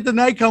worked at the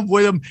nightclub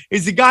with him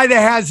is the guy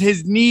that has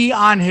his knee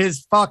on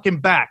his fucking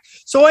back.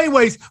 So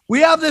anyways,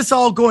 we have this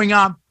all going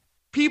on.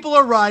 People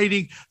are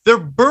rioting. They're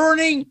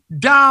burning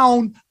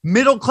down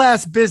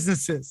middle-class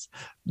businesses.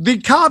 The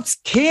cops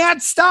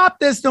can't stop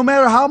this no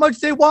matter how much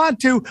they want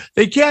to.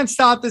 They can't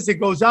stop this.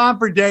 It goes on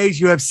for days.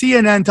 You have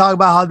CNN talk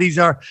about how these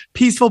are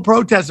peaceful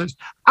protesters.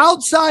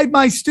 Outside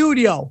my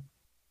studio,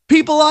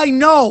 people I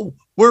know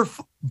were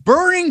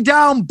burning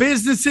down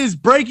businesses,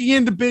 breaking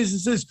into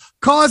businesses,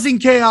 causing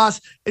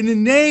chaos in the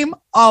name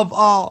of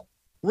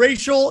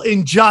racial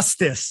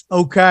injustice,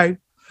 okay?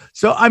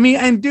 So, I mean,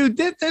 and dude,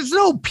 there's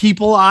no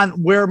people on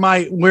where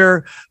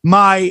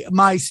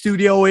my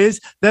studio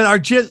is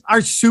that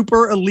are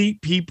super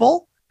elite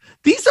people.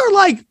 These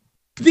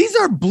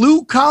are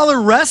blue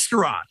collar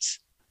restaurants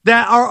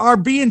that are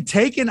being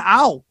taken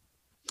out.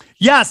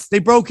 Yes, they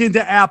broke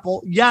into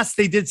Apple. Yes,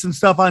 they did some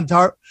stuff on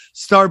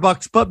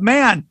Starbucks, but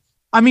man,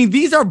 I mean,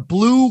 these are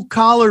blue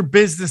collar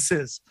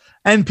businesses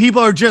and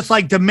people are just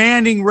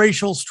demanding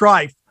racial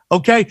strife.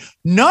 Okay,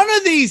 none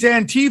of these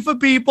Antifa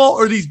people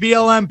or these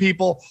BLM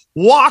people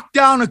walk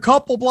down a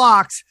couple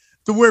blocks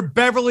to where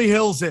Beverly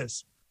Hills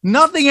is.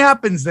 Nothing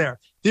happens there.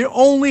 They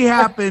only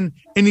happen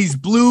in these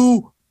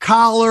blue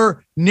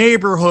collar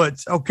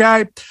neighborhoods.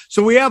 Okay,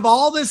 so we have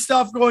all this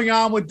stuff going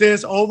on with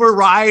this over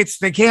riots.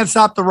 They can't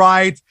stop the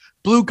riots.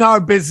 Blue collar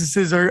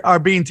businesses are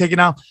being taken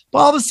out. But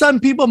all of a sudden,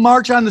 people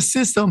march on the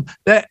system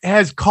that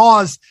has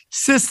caused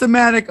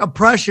systematic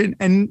oppression.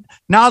 And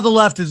now the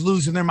left is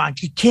losing their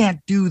mind. You can't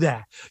do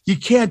that. You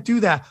can't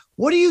do that.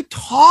 What are you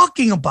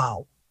talking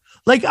about?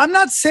 I'm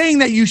not saying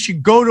that you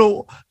should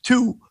go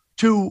to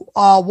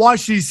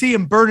Washington, D.C.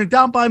 and burn it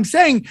down. But I'm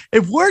saying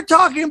if we're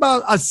talking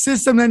about a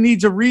system that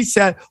needs a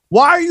reset,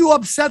 why are you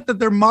upset that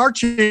they're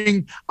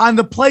marching on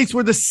the place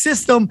where the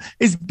system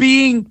is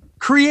being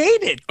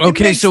created?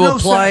 Okay, so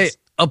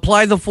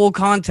apply the full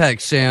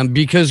context, Sam,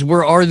 because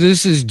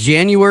this is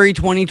January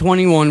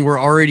 2021. We're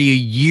already a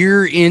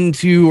year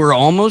into, or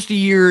almost a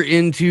year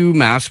into,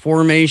 mass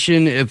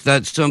formation. If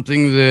that's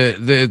something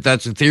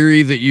that's a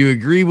theory that you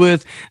agree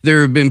with,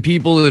 there have been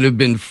people that have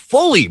been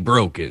fully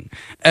broken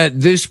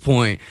at this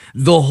point.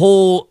 The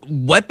whole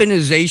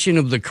weaponization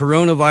of the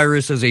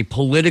coronavirus as a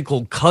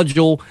political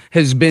cudgel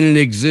has been in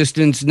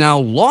existence now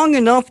long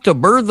enough to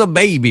birth a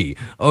baby.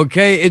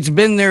 Okay, it's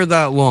been there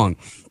that long.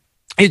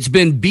 It's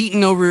been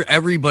beaten over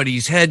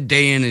everybody's head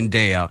day in and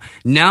day out.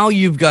 Now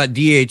you've got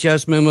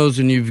DHS memos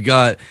and you've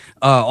got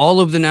all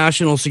of the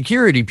national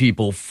security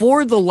people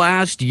for the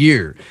last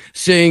year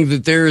saying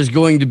that there is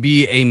going to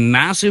be a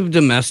massive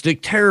domestic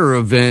terror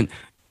event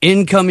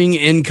incoming,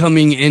 any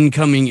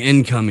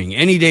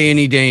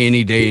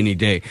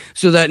day.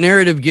 So that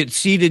narrative gets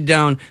seeded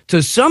down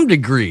to some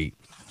degree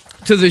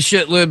to the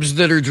shit libs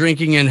that are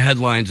drinking in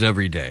headlines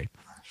every day.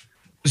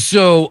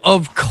 So,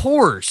 of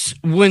course,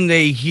 when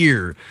they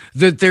hear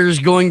that there's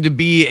going to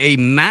be a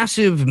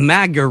massive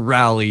MAGA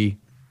rally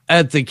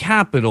at the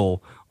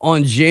Capitol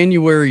on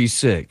January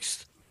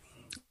 6th,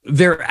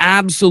 they're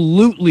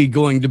absolutely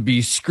going to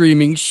be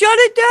screaming, shut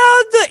it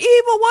down, the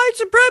evil white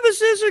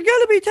supremacists are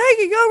going to be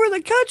taking over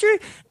the country.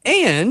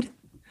 And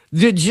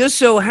it just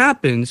so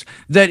happens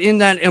that in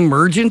that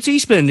emergency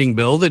spending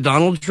bill that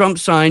Donald Trump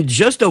signed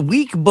just a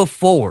week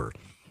before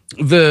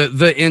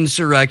the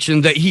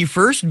insurrection, that he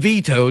first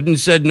vetoed and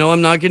said, no,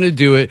 I'm not going to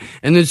do it.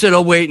 And then said,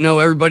 oh, wait, no,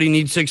 everybody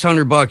needs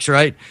 $600,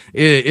 right?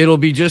 It'll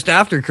be just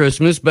after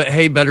Christmas, but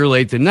hey, better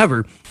late than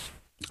never.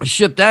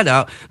 Ship that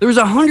out. There was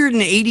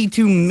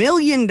 $182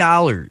 million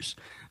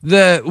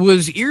that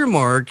was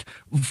earmarked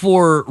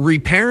for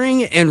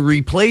repairing and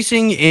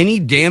replacing any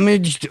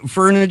damaged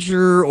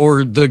furniture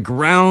or the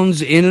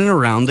grounds in and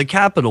around the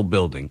Capitol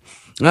building.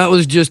 That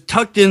was just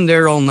tucked in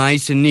there all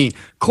nice and neat.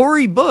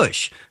 Cori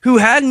Bush, who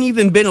hadn't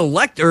even been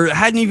elected or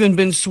hadn't even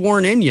been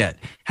sworn in yet,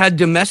 had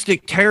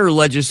domestic terror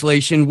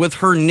legislation with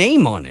her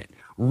name on it,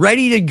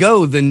 ready to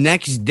go the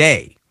next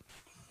day.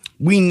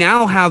 We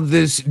now have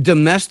this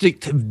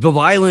domestic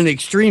violent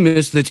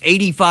extremist that's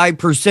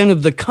 85%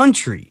 of the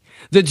country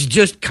that's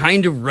just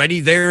kind of ready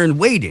there and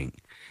waiting.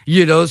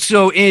 You know,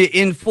 so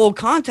in full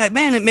contact,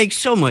 man, it makes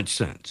so much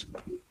sense.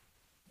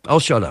 I'll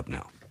shut up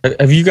now.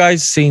 Have you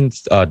guys seen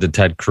the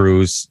Ted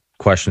Cruz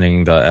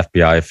questioning the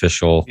FBI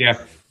official? Yeah.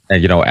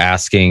 And,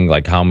 asking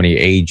like how many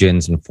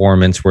agents,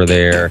 informants were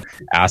there,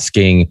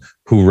 asking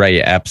who Ray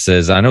Epps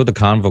is. I know the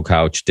Convo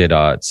Couch did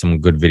some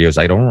good videos.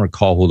 I don't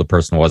recall who the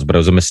person was, but it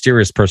was a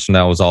mysterious person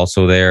that was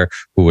also there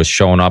who was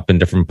showing up in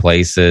different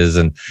places.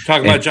 And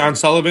talking about John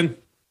Sullivan?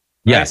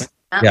 Yes.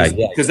 Right?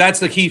 Yeah. Because that's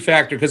the key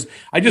factor. Because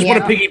I just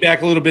want to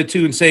piggyback a little bit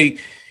too and say,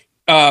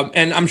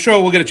 and I'm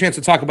sure we'll get a chance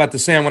to talk about the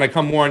Sam when I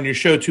come more on your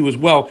show too as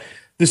well.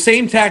 The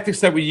same tactics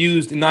that were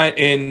used in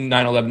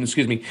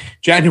 9/11,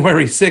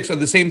 January 6th are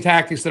the same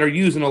tactics that are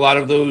used in a lot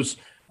of those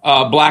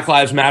Black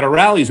Lives Matter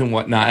rallies and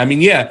whatnot. I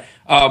mean,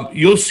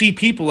 you'll see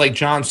people like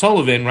John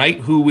Sullivan, right,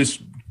 who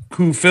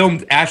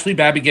filmed Ashley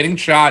Babbitt getting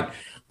shot,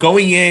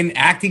 going in,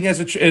 acting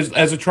as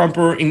a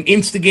Trumper and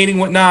instigating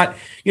whatnot.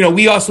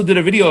 We also did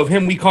a video of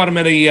him. We caught him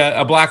at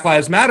a Black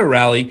Lives Matter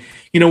rally,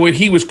 where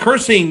he was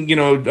cursing,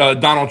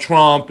 Donald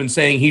Trump and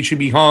saying he should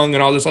be hung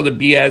and all this other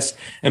BS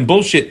and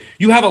bullshit.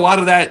 You have a lot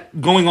of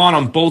that going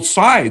on both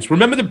sides.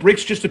 Remember the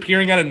bricks just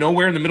appearing out of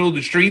nowhere in the middle of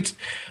the streets?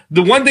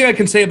 The one thing I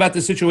can say about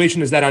this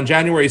situation is that on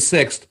January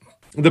 6th,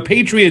 the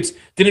Patriots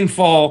didn't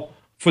fall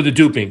for the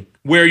duping,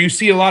 where you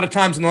see a lot of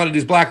times in a lot of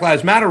these Black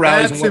Lives Matter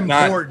rallies and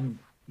whatnot. Important.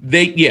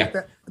 They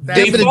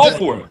fall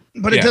for it.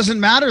 But it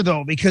doesn't matter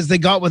though, because they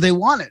got what they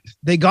wanted.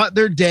 They got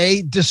their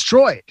day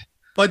destroyed.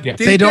 But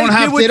they don't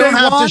have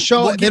to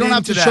show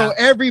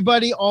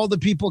everybody, all the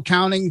people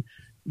counting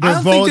their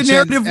votes. I don't think the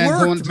narrative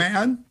worked,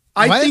 man.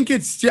 I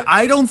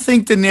don't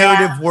think the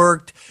narrative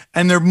worked,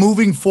 and they're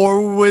moving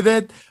forward with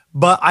it.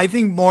 But I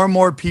think more and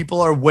more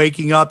people are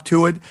waking up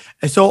to it.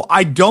 And so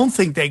I don't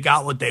think they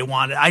got what they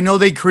wanted. I know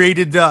they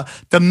created the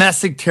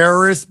domestic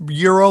terrorist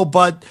bureau,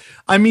 but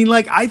I mean,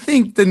 I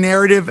think the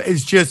narrative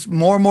is just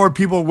more and more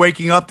people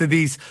waking up to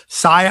these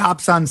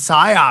psyops on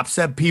psyops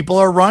that people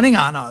are running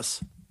on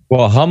us.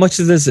 Well, how much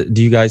of this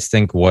do you guys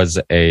think was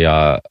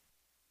a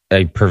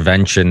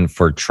prevention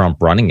for Trump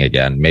running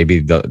again?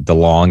 Maybe the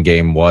long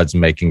game was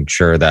making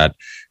sure that,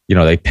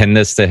 they pin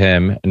this to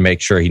him and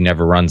make sure he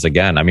never runs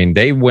again. I mean,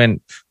 they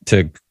went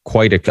to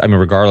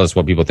regardless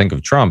what people think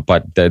of Trump,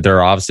 but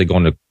they're obviously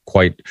going to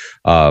quite,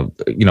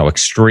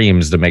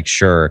 extremes to make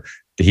sure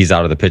that he's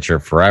out of the picture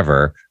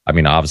forever. I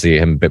mean, obviously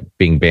him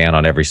being banned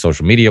on every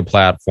social media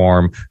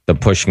platform, the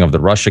pushing of the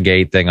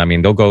Russiagate thing. I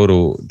mean, they'll go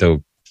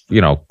to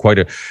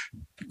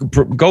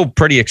go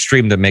pretty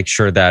extreme to make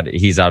sure that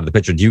he's out of the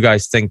picture. Do you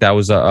guys think that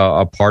was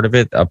a part of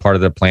it, a part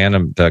of the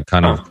plan, to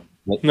kind of?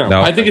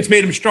 No, I think it's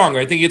made him stronger.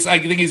 I think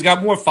he's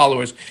got more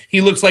followers.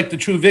 He looks like the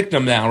true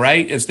victim now,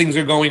 right? As things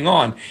are going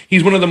on,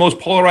 he's one of the most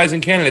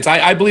polarizing candidates.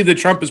 I believe that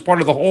Trump is part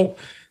of the whole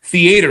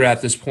theater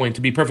at this point,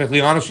 to be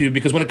perfectly honest with you,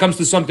 because when it comes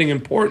to something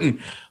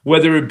important,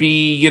 whether it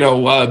be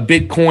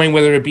Bitcoin,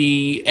 whether it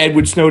be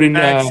Edward Snowden,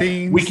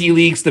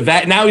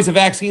 WikiLeaks, now he's a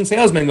vaccine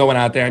salesman going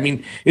out there. I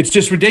mean, it's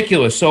just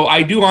ridiculous. So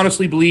I do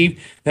honestly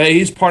believe that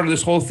he's part of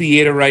this whole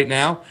theater right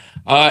now.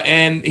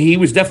 And he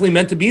was definitely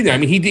meant to be there. I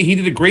mean, he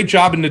did a great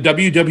job in the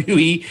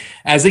WWE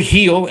as a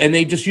heel, and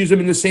they just use him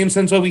in the same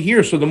sense over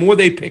here. So the more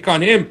they pick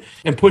on him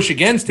and push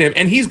against him,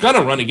 and he's going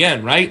to run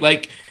again, right?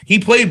 Like, he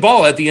played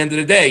ball at the end of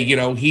the day. You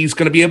know, he's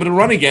going to be able to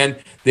run again.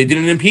 They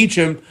didn't impeach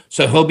him,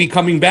 so he'll be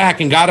coming back.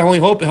 And God only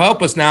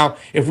help us now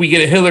if we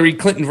get a Hillary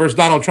Clinton versus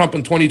Donald Trump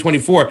in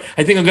 2024.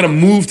 I think I'm going to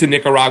move to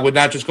Nicaragua,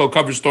 not just go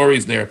cover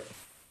stories there.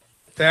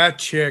 That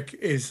chick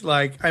is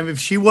like, I mean, if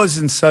she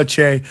wasn't such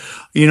a,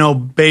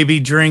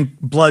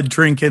 blood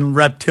drinking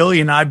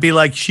reptilian, I'd be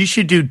like, she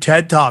should do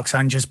TED Talks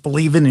on just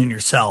believing in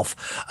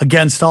yourself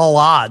against all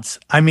odds.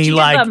 I mean, she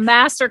like has a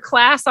master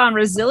class on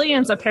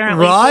resilience,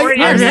 apparently. Right?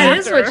 That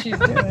is what she's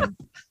doing.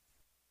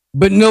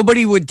 But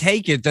nobody would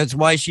take it. That's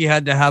why she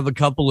had to have a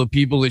couple of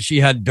people that she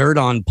had dirt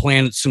on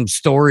plant some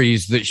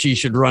stories that she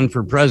should run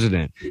for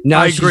president.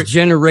 Now she's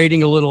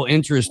generating a little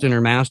interest in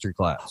her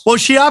masterclass. Well,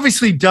 she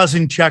obviously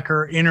doesn't check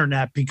her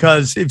internet,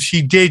 because if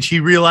she did, she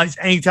realized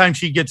anytime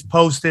she gets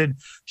posted,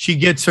 she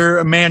gets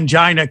her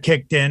mangina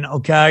kicked in.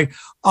 Okay.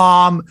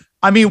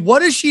 I mean,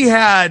 what if she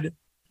had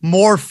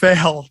more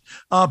failed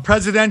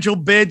presidential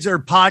bids or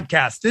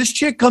podcasts? This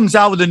chick comes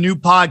out with a new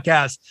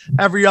podcast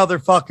every other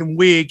fucking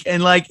week,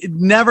 and like it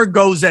never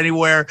goes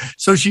anywhere,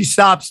 so she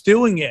stops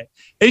doing it.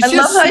 I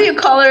love how you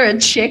call her a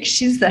chick.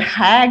 She's the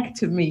hag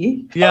to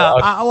me. Yeah.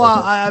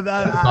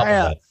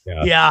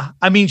 Yeah.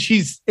 I mean,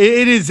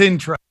 it is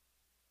interesting.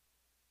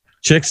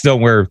 Chicks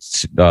don't wear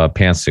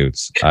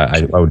pantsuits,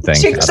 I would think.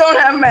 Chicks don't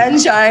have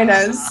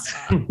manginas.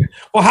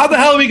 Well, how the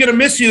hell are we going to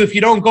miss you if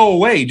you don't go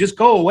away? Just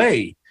go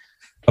away.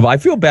 I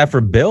feel bad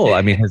for Bill.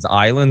 I mean, his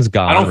island's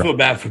gone. I don't feel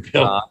bad for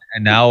Bill.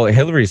 And now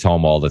Hillary's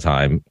home all the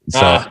time.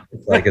 So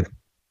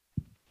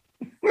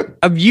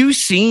have you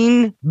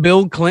seen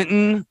Bill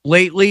Clinton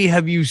lately?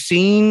 Have you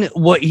seen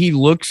what he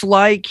looks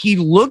like? He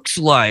looks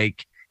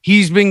like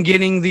he's been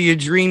getting the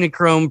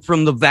adrenochrome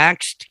from the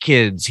vaxxed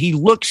kids. He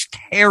looks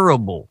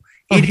terrible.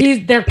 They're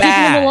keeping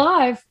him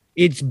alive.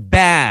 It's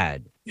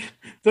bad.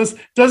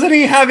 Doesn't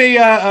he have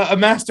a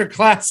master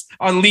class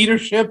on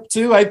leadership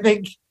too? I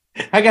think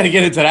I got to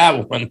get into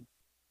that one.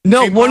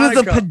 No, Hey, one of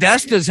the Monica.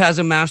 Podestas has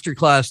a master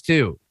class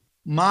too.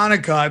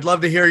 Monica, I'd love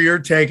to hear your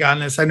take on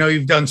this. I know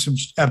you've done some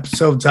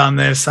episodes on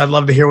this. I'd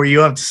love to hear what you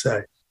have to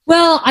say.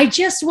 Well,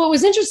 what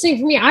was interesting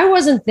for me, I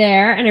wasn't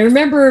there. And I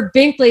remember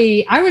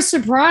Binkley, I was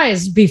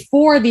surprised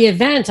before the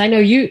event. I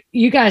know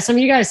some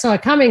of you guys saw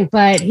it coming,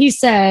 but he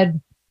said,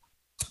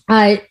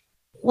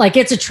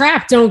 it's a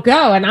trap, don't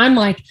go. And I'm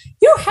like,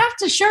 you have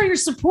to show your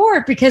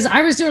support, because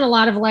I was doing a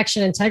lot of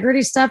election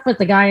integrity stuff with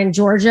the guy in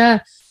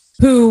Georgia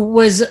who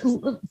was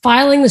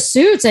filing the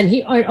suits, and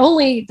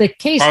the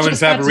case. Garland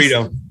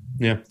Favorito.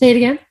 Yeah. Say it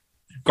again.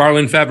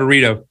 Garland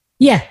Favorito.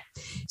 Yeah.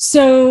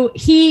 So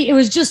it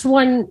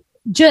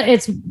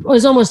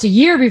was almost a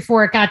year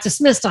before it got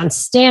dismissed on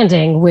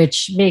standing,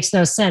 which makes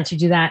no sense. You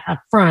do that up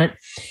front.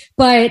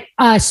 But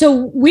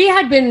so we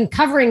had been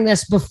covering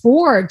this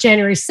before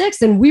January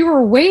 6th, and we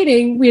were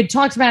waiting. We had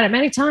talked about it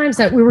many times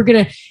that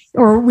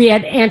we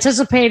had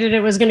anticipated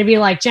it was going to be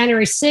like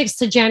January 6th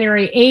to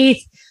January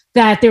 8th,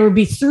 that there would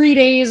be 3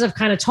 days of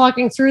kind of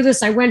talking through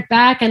this. I went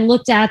back and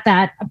looked at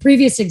a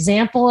previous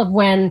example of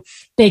when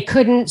they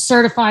couldn't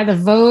certify the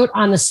vote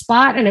on the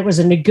spot, and it was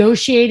a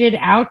negotiated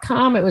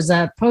outcome. It was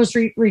a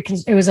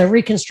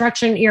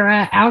Reconstruction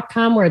era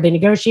outcome where they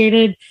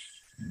negotiated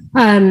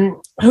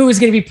who was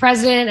going to be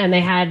president, and they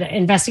had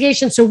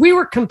investigations. So we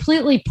were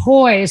completely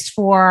poised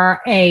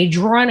for a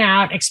drawn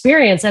out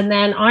experience. And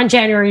then on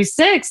January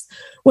 6th,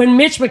 when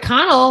Mitch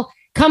McConnell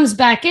comes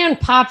back in,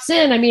 pops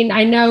in. I mean,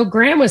 I know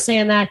Graham was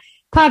saying that,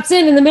 pops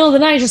in the middle of the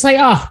night, just like,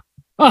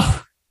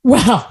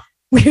 well,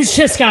 we've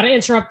just got to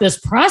interrupt this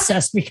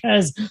process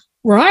because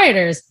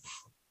rioters.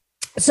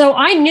 So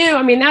I knew,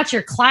 I mean, that's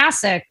your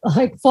classic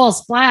like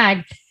false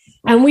flag.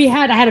 And I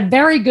had a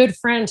very good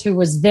friend who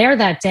was there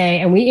that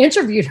day, and we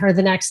interviewed her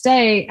the next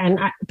day, and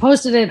I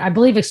posted it, I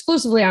believe,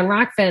 exclusively on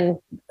Rockfin,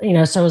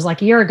 so it was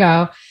like a year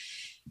ago.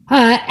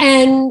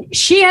 And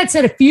she had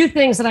said a few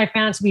things that I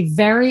found to be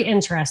very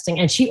interesting.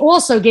 And she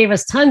also gave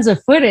us tons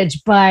of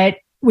footage, but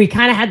we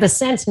kind of had the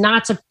sense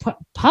not to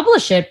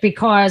publish it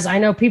because I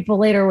know people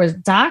later was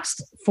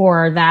doxxed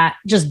for that,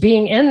 just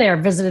being in there,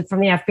 visited from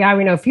the FBI.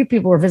 We know a few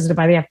people were visited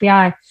by the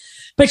FBI.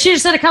 But she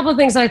just said a couple of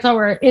things that I thought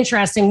were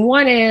interesting.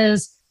 One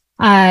is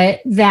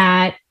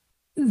that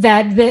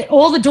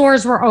all the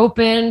doors were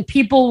open,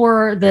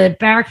 the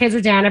barricades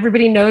were down,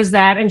 everybody knows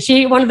that. And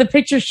one of the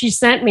pictures she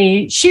sent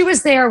me, she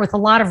was there with a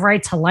lot of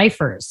right to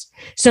lifers.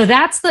 So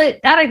that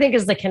I think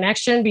is the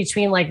connection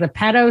between like the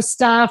pedo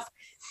stuff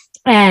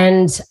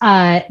and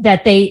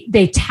that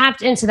they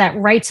tapped into that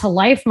right to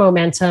life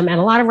momentum. And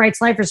a lot of right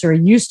to lifers who are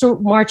used to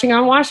marching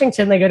on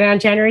Washington, they go down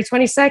January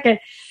 22nd.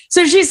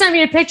 So she sent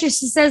me a picture.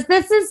 She says,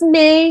 "This is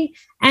me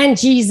and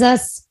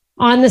Jesus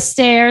on the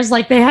stairs."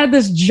 Like they had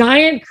this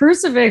giant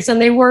crucifix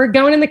and they were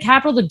going in the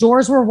Capitol. The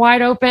doors were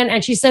wide open.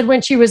 And she said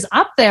when she was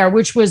up there,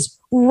 which was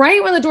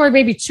right when the door,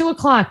 maybe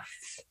 2:00,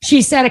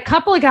 she said a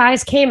couple of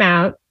guys came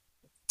out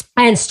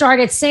and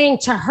started saying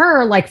to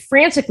her, like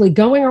frantically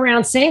going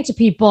around saying to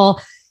people,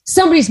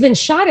 somebody's been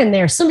shot in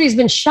there. Somebody's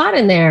been shot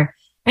in there.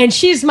 And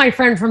she's my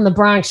friend from the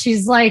Bronx.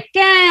 She's like,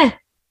 I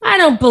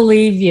don't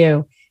believe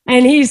you.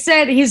 And she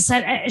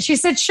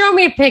said, show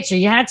me a picture.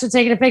 You had to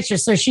take a picture.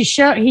 So he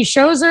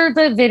shows her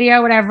the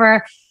video,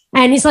 whatever.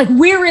 And he's like,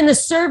 we're in the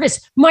service.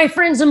 My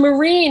friend's a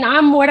Marine.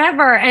 I'm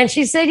whatever. And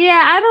she said,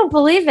 yeah, I don't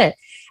believe it.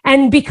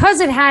 And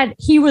because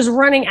he was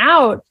running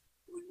out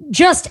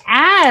just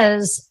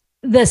as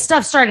the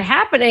stuff started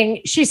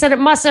happening, she said it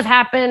must have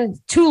happened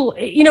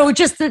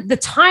just the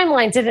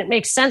timeline didn't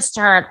make sense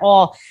to her at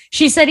all.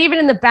 She said even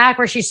in the back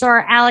where she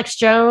saw Alex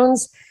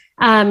Jones,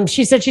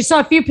 she said she saw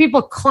a few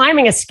people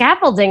climbing a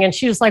scaffolding, and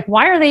she was like,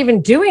 why are they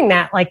even doing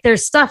that? Like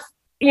there's stuff,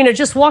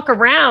 just walk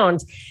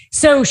around.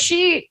 So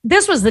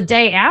this was the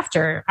day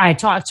after we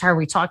talked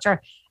to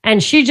her,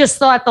 and she just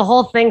thought the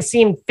whole thing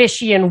seemed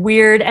fishy and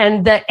weird.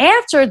 And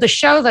after the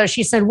show, though,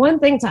 she said one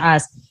thing to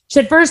us. She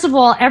said, first of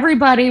all,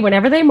 everybody,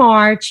 whenever they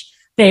march,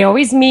 they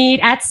always meet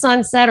at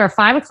sunset or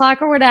 5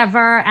 o'clock or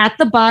whatever at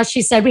the bus.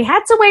 She said, we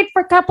had to wait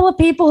for a couple of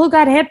people who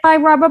got hit by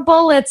rubber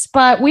bullets,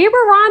 but we were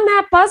on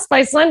that bus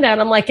by sundown.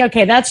 I'm like,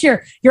 okay, that's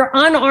your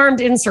unarmed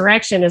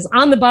insurrection is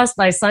on the bus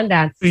by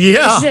sundown.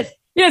 Yeah. She said,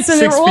 yeah. So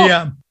 6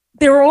 p.m.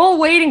 They were all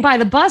waiting by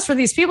the bus for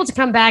these people to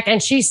come back.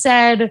 And she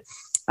said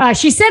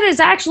it's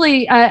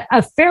actually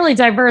a fairly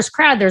diverse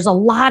crowd. There's a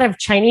lot of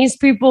Chinese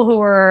people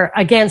who are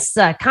against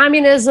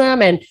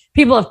communism and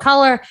people of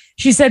color.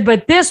 She said,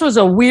 but this was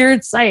a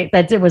weird sight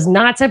that it was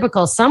not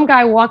typical. Some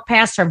guy walked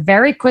past her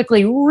very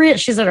quickly.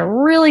 She said a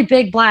really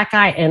big black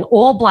guy in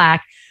all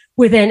black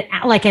with an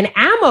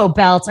ammo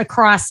belt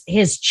across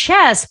his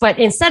chest. But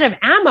instead of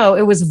ammo,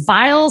 it was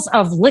vials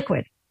of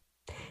liquid.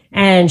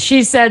 And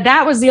she said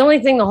that was the only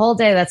thing the whole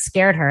day that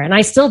scared her. And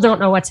I still don't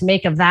know what to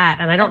make of that.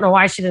 And I don't know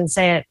why she didn't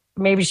say it.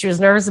 Maybe she was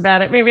nervous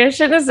about it. Maybe I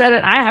shouldn't have said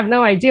it. I have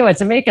no idea what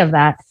to make of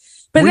that.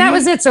 But that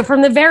was it. So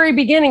from the very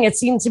beginning, it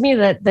seemed to me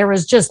that there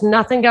was just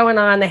nothing going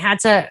on. They had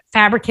to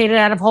fabricate it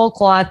out of whole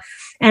cloth.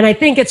 And I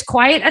think it's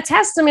quite a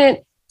testament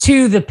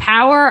to the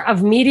power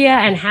of media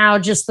and how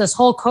just this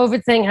whole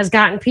COVID thing has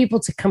gotten people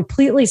to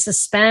completely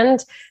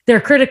suspend their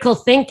critical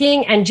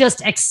thinking and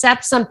just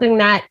accept something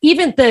that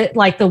even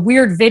the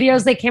weird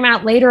videos that came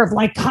out later of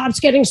like cops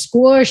getting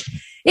squished.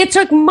 It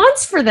took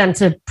months for them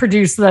to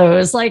produce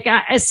those.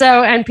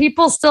 And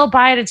people still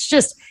buy it.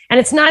 And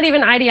it's not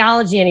even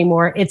ideology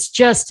anymore. It's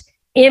just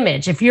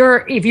image. If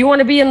you want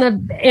to be in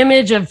the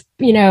image of,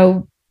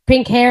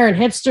 pink hair and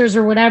hipsters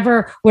or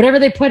whatever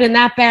they put in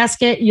that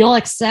basket, you'll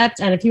accept.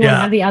 And if you want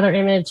to have the other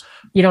image,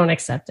 you don't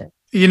accept it.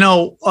 You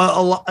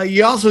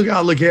also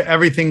got to look at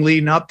everything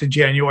leading up to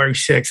January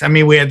 6th. I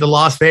mean, we had the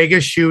Las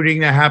Vegas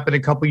shooting that happened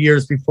a couple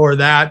years before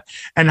that,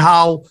 and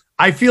how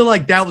I feel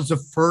like that was the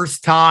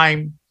first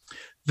time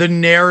the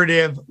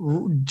narrative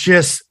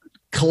just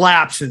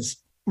collapses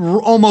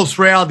almost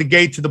right out of the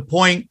gate to the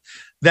point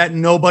that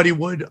nobody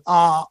would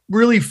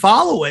really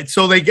follow it.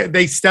 So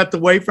they stepped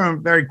away from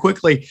it very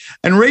quickly.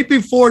 And right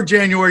before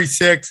January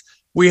 6th,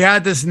 we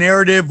had this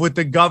narrative with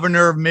the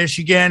governor of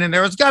Michigan, and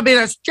there was going to be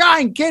this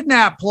giant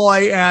kidnap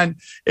ploy. And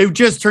it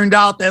just turned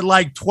out that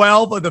like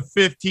 12 of the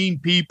 15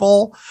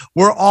 people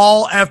were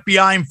all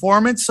FBI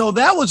informants. So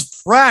that was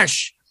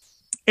fresh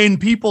in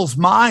people's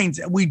minds.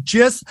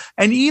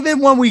 And even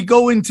when we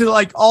go into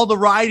like all the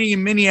rioting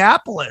in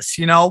Minneapolis,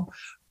 you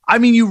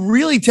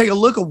really take a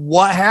look at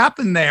what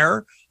happened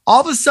there.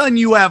 All of a sudden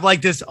you have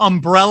like this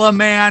umbrella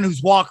man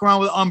who's walking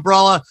around with an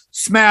umbrella,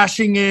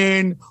 smashing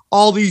in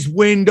all these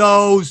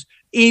windows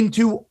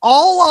into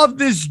all of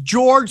this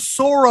George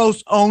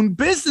Soros owned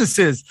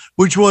businesses,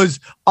 which was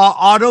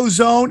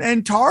AutoZone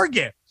and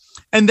Target.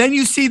 And then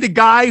you see the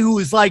guy who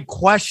is like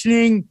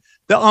questioning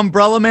the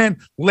umbrella man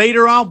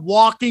later on,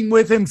 walking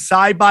with him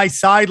side by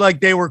side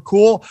like they were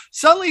cool.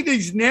 Suddenly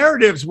these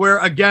narratives where,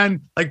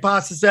 again, like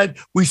Pasta said,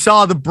 we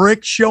saw the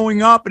bricks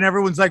showing up and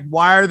everyone's like,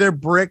 why are there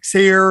bricks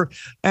here?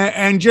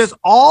 And just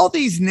all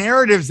these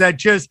narratives that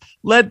just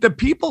led the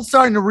people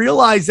starting to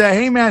realize that,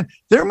 hey, man,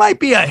 there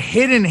might be a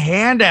hidden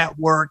hand at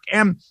work.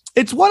 And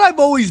it's what I've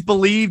always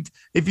believed.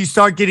 If you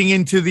start getting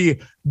into the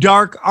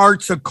dark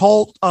arts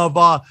occult of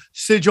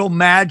sigil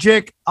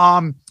magic,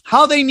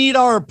 how they need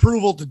our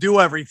approval to do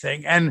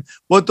everything. And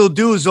what they'll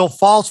do is they'll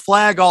false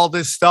flag all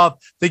this stuff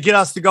to get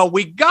us to go,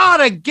 we got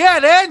to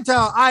get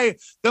into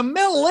the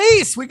Middle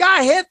East. We got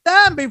to hit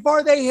them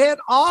before they hit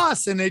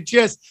us. And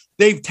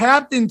they've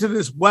tapped into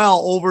this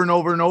well over and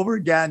over and over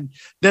again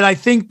that I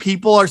think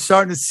people are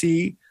starting to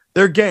see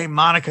their game.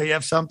 Monica, you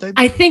have something?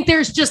 I think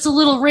there's just a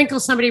little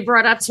wrinkle somebody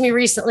brought up to me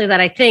recently that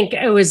I think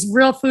it was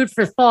real food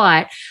for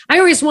thought. I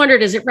always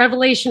wondered, is it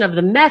revelation of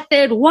the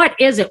method? What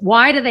is it?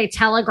 Why do they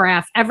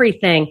telegraph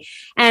everything?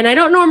 And I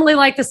don't normally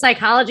like the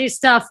psychology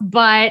stuff,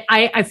 but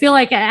I feel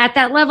like at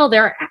that level,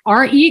 there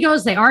are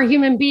egos. They are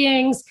human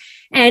beings.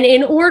 And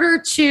in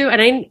order to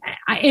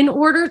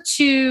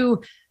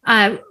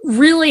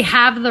really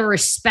have the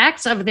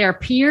respect of their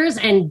peers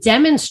and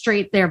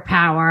demonstrate their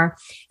power,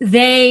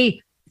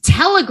 they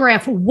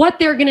telegraph what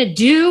they're going to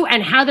do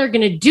and how they're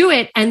going to do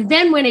it. And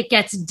then when it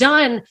gets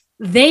done,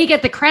 they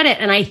get the credit.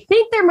 And I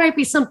think there might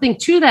be something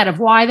to that of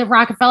why the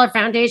Rockefeller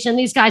Foundation,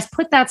 these guys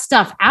put that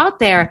stuff out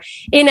there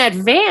in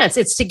advance.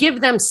 It's to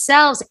give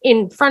themselves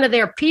in front of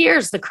their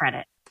peers the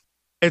credit.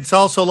 It's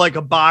also like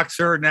a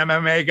boxer, an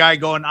MMA guy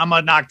going, I'm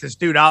going to knock this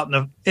dude out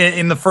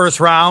in the first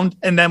round.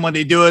 And then when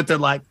they do it, they're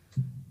like,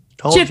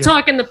 shit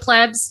talking the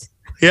plebs.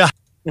 Yeah.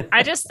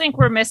 I just think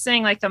we're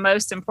missing like the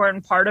most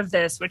important part of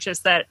this, which is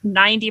that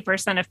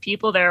 90% of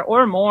people there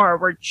or more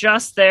were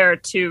just there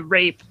to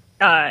rape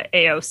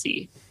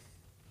AOC.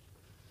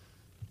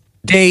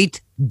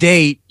 Date.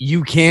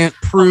 You can't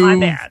prove. Oh, my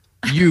bad.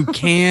 You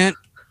can't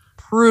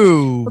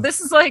prove. Well,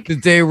 this is like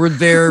that they were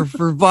there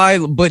for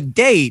violence, but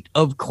date.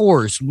 Of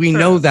course, we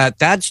know that.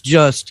 That's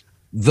just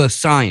the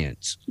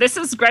science. This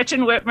is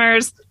Gretchen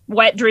Whitmer's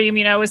wet dream,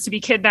 was to be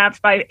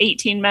kidnapped by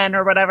 18 men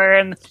or whatever,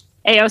 and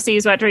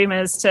AOC's wet dream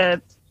is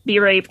to be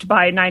raped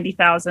by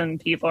 90,000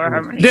 people or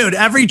however many. Dude,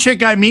 every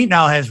chick I meet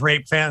now has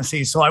rape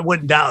fantasies, so I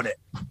wouldn't doubt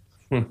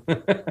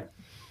it.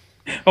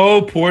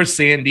 Oh, poor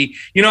Sandy.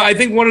 I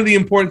think one of the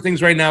important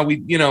things right now,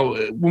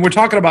 when we're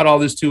talking about all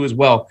this too as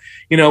well,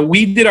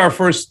 we did our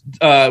first,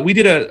 we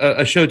did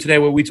a show today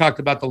where we talked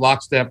about the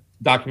lockstep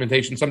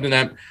documentation, something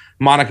that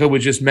Monica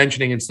was just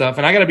mentioning and stuff.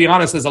 And I got to be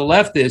honest, as a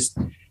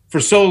leftist, for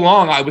so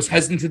long, I was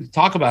hesitant to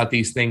talk about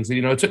these things.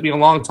 It took me a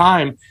long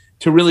time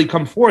to really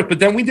come forth. But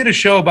then we did a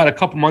show about a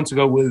couple months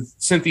ago with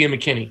Cynthia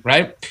McKinney,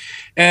 right?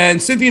 And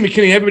Cynthia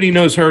McKinney, everybody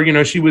knows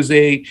her. She was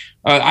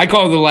I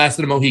call her the last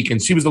of the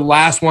Mohicans. She was the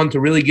last one to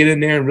really get in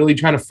there and really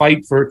trying to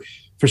fight for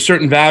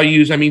certain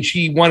values. I mean,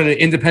 she wanted an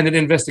independent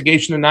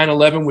investigation of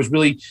 9/11, was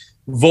really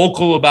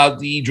vocal about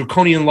the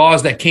draconian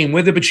laws that came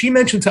with it. But she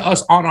mentioned to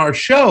us on our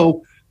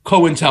show,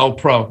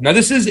 COINTELPRO. Now,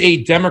 this is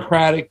a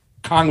Democratic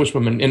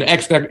congresswoman, an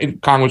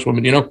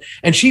ex-congresswoman,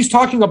 and she's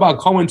talking about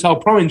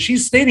COINTELPRO, and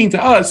she's stating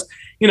to us,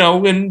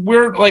 and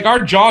we're like, our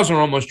jaws are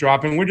almost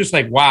dropping. We're just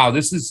like, wow,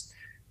 this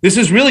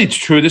is really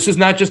true. This is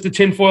not just the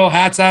tinfoil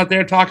hats out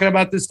there talking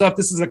about this stuff.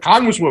 This is a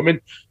congresswoman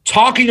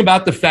talking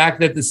about the fact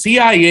that the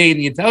CIA and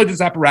the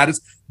intelligence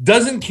apparatus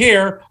doesn't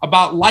care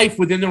about life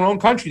within their own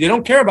country. They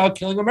don't care about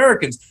killing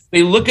Americans.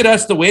 They look at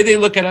us the way they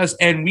look at us,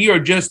 and we are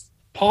just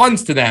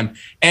pawns to them.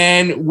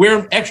 And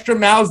we're extra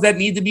mouths that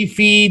need to be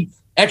fed,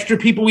 extra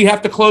people we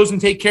have to close and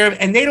take care of,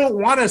 and they don't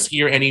want us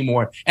here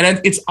anymore. And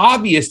it's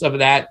obvious of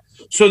that.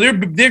 So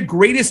their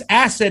greatest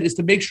asset is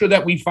to make sure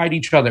that we fight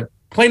each other.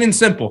 Plain and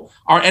simple.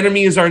 Our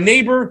enemy is our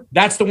neighbor.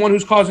 That's the one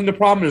who's causing the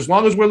problem. As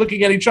long as we're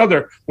looking at each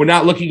other, we're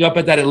not looking up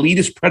at that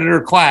elitist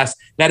predator class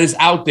that is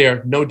out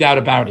there, no doubt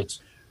about it.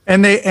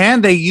 And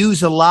they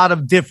use a lot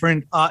of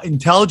different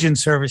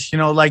intelligence service,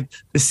 like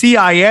the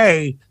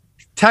CIA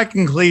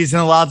technically isn't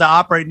allowed to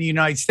operate in the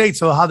United States.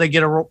 So how they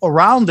get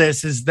around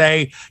this is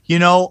they,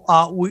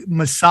 Mossad,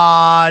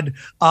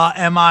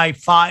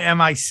 MI5,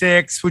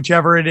 MI6,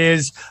 whichever it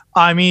is.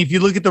 I mean, if you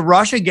look at the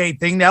Russiagate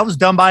thing, that was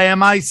done by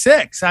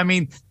MI6. I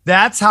mean,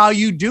 that's how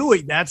you do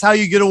it. That's how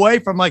you get away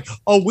from like,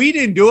 oh, we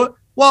didn't do it.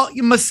 Well,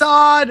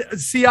 Mossad,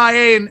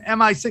 CIA, and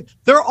MI6,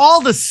 they're all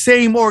the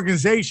same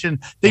organization.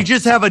 They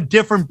just have a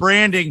different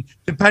branding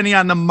depending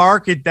on the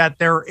market that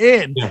they're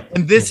in. Yeah.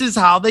 And this is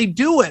how they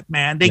do it,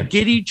 man. They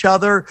get each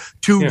other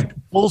to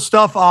pull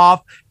stuff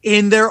off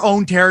in their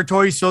own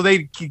territory so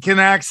they can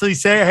actually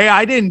say, hey,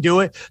 I didn't do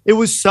it. It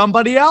was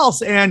somebody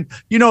else. And,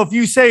 if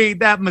you say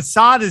that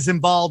Mossad is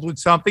involved with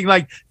something,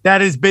 like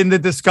that has been the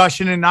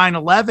discussion in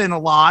 9/11 a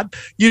lot,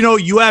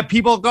 you have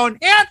people going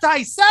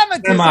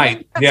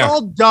anti-Semitism. That's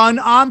all done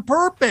on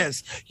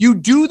purpose. You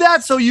do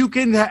that so you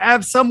can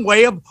have some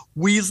way of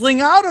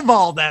weaseling out of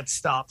all that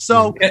stuff.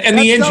 So, and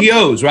the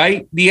NGOs,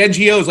 right? The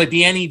NGOs like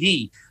the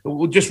NED,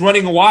 just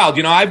running wild.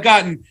 I've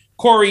gotten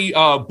Cory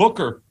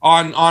Booker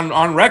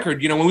on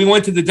record. When we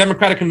went to the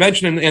Democratic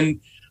Convention in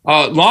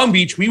Long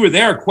Beach, we were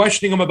there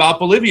questioning him about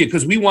Bolivia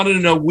because we wanted to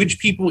know which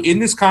people in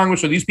this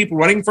Congress or these people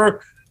running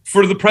for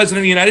the president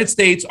of the United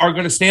States are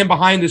going to stand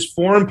behind this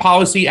foreign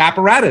policy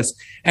apparatus.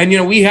 And,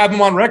 we have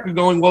him on record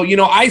going, well,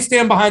 I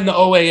stand behind the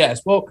OAS.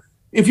 Well,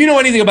 if you know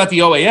anything about the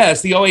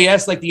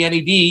OAS, like the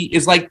NED,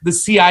 is like the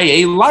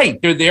CIA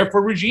light. They're there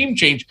for regime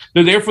change.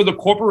 They're there for the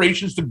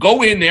corporations to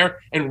go in there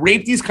and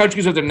rape these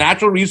countries of their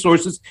natural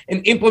resources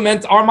and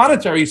implement our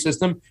monetary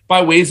system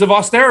by ways of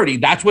austerity.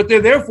 That's what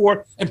they're there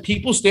for, and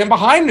people stand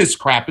behind this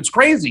crap. It's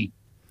crazy.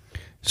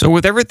 So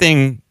with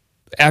everything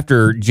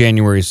after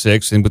January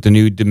 6th and with the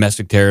new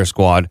domestic terror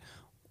squad,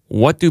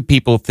 what do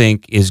people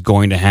think is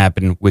going to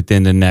happen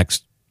within the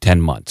next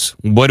 10 months?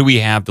 What do we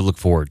have to look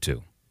forward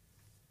to?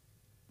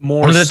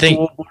 More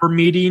school board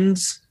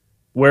meetings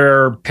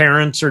where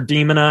parents are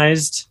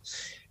demonized,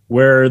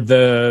 where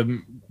they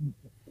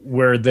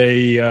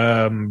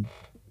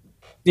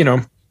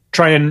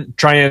try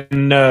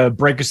and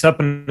break us up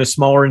into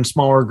smaller and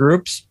smaller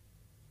groups.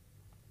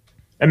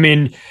 I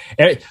mean,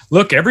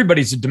 look,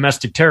 everybody's a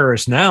domestic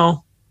terrorist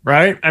now,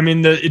 right? I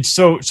mean, it's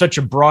such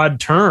a broad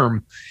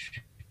term,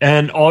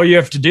 and all you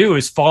have to do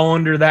is fall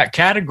under that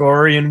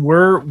category. And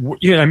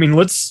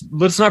let's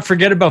not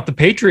forget about the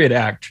Patriot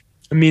Act.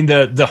 I mean,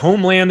 the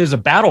homeland is a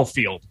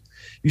battlefield.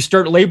 You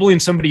start labeling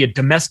somebody a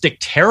domestic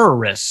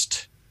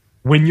terrorist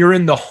when you're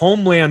in the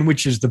homeland,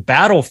 which is the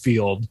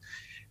battlefield,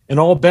 and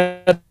all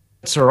bets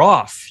are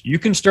off. You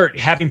can start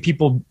having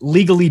people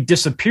legally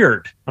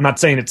disappeared. I'm not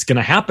saying it's going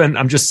to happen.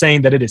 I'm just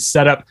saying that it is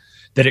set up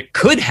that it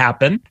could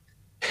happen.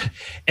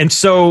 And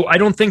so I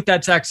don't think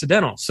that's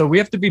accidental. So we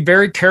have to be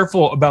very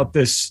careful about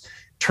this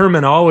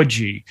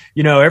terminology.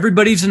 You know,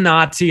 everybody's a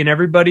Nazi and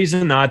everybody's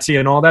a Nazi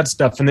and all that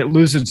stuff, and it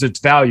loses its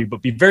value.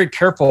 But be very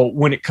careful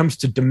when it comes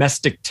to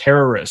domestic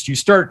terrorists.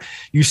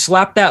 You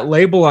slap that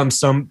label on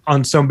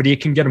somebody,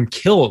 it can get them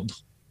killed.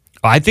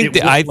 I think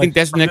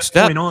that's the next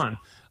step.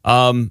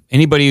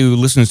 Anybody who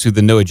listens to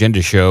the No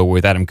Agenda show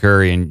with Adam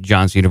Curry and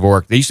John C.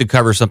 Dvorak, they used to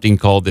cover something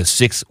called the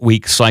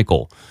 6-week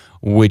cycle,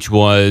 which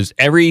was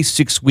every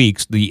 6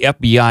 weeks the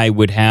FBI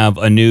would have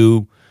a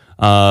new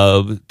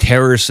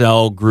terror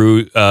cell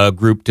group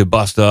to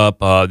bust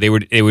up. They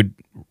would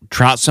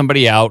trot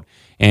somebody out,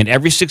 and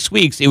every 6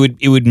 weeks it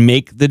would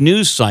make the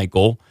news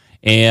cycle,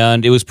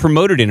 and it was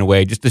promoted in a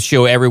way just to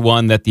show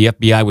everyone that the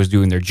FBI was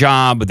doing their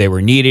job, they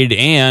were needed,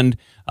 and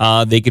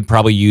they could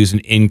probably use an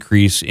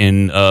increase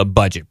in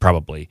budget,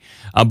 probably.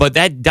 But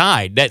that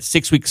died. That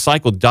 6-week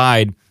cycle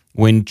died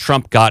when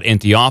Trump got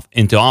into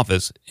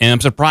office, and I'm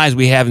surprised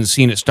we haven't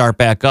seen it start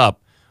back up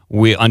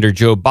under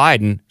Joe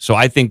Biden. So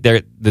I think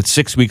the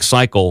 6-week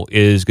cycle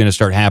is going to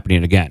start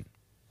happening again.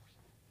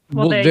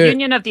 Well, the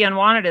Union of the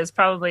Unwanted is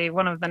probably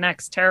one of the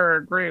next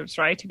terror groups,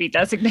 right, to be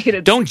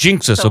designated. Don't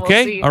jinx us,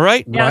 okay? All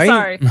right? Yeah, right?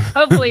 Sorry.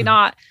 Hopefully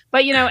not.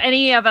 But, you know,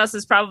 any of us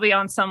is probably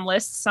on some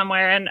list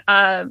somewhere.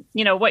 And,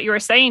 you know, what you were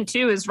saying,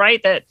 too, is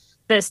right, that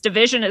this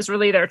division is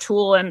really their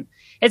tool. And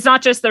it's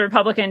not just the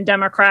Republican,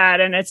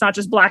 Democrat, and it's not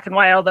just black and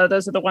white, although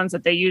those are the ones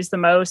that they use the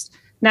most.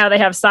 Now they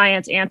have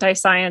science,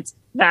 anti-science,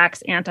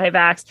 vax,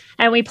 anti-vax.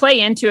 And we play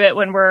into it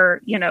when we're,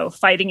 you know,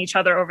 fighting each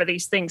other over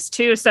these things,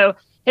 too. So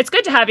it's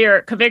good to have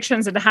your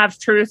convictions and to have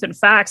truth and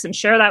facts and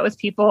share that with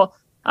people.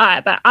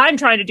 But I'm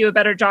trying to do a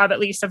better job, at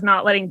least, of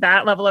not letting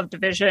that level of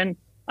division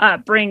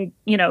bring,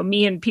 you know,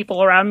 me and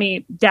people around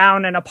me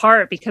down and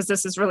apart, because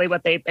this is really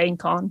what they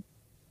bank on.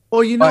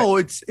 Well, you know,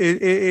 it's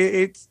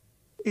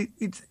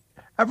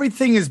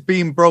everything is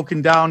being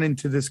broken down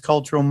into this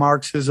cultural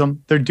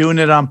Marxism. They're doing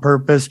it on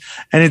purpose.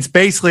 And it's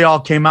basically all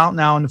came out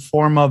now in the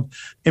form of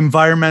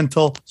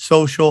environmental,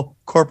 social,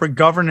 corporate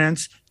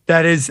governance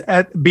that is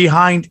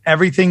behind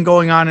everything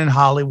going on in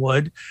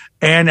Hollywood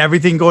and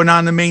everything going on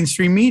in the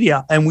mainstream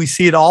media. And we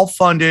see it all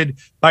funded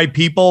by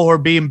people who are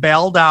being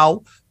bailed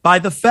out by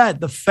the Fed.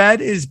 The Fed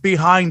is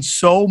behind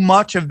so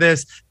much of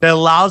this that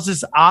allows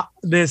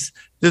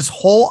this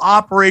whole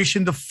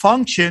operation to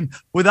function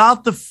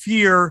without the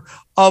fear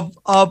of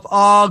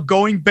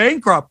going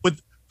bankrupt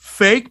with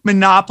fake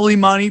monopoly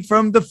money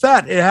from the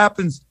Fed. It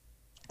happens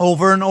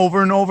over and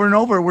over and over and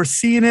over. We're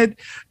seeing it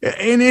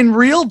in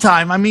real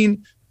time. I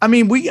mean,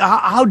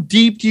 how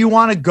deep do you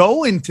want to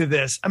go into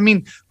this? I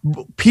mean,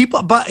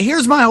 people, but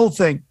here's my whole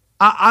thing.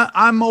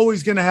 I'm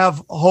always going to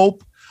have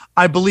hope.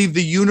 I believe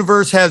the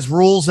universe has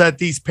rules that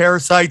these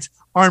parasites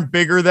aren't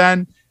bigger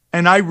than.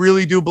 And I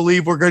really do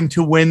believe we're going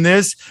to win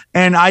this.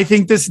 And I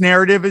think this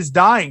narrative is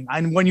dying.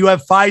 And when you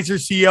have Pfizer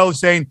CEO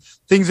saying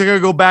things are going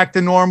to go back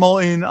to normal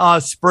in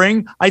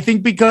spring, I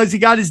think because he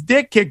got his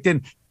dick kicked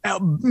in,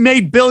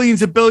 made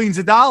billions of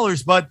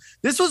dollars. But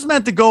this was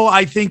meant to go,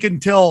 I think,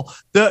 until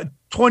the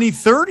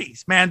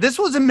 2030s, man. This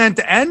wasn't meant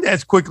to end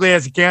as quickly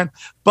as it can.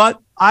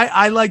 But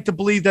I like to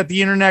believe that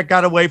the internet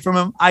got away from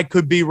him. I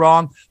could be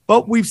wrong.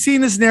 But we've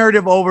seen this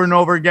narrative over and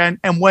over again.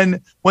 And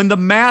when the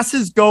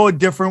masses go a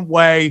different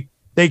way,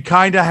 they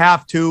kind of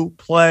have to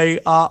play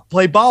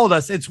ball with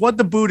us. It's what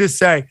the Buddhists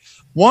say.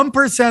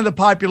 1% of the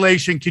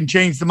population can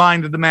change the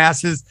mind of the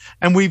masses.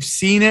 And we've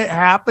seen it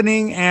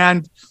happening.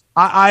 And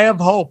I have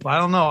hope. I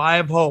don't know. I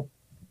have hope.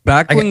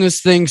 Back when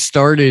this thing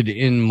started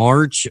in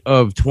March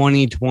of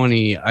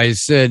 2020, I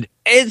said,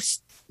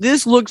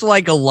 this looks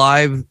like a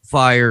live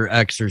fire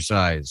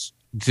exercise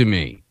to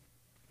me.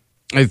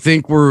 I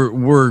think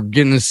we're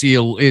going to see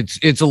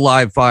it's a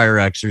live fire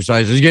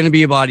exercise. There's going to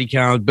be a body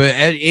count, but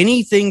at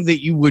anything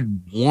that you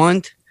would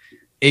want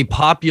a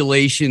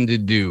population to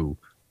do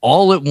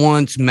all at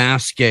once,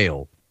 mass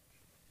scale,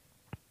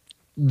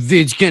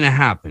 it's going to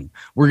happen.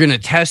 We're going to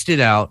test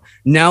it out.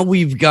 Now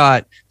we've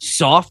got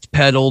soft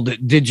pedaled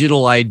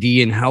digital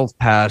ID and health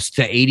pass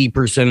to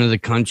 80% of the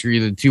country.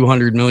 The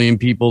 200 million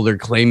people they're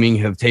claiming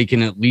have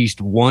taken at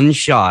least one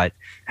shot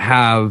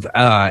have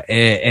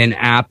an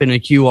app and a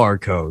QR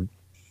code.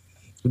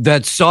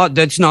 That's not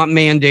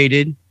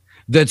mandated.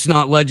 That's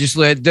not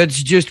legislated.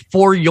 That's just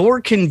for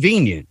your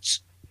convenience.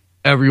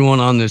 Everyone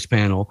on this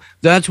panel.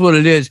 That's what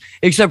it is.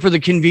 Except for the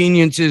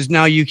conveniences.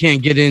 Now you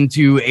can't get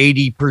into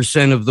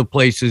 80% of the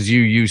places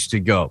you used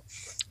to go.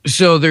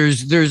 So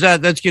there's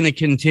that. That's going to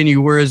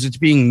continue, whereas it's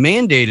being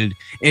mandated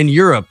in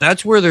Europe.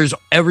 That's where there's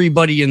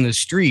everybody in the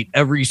street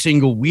every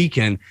single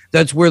weekend.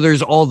 That's where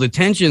there's all the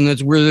tension.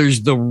 That's where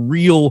there's the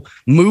real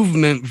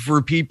movement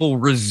for people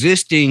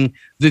resisting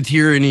the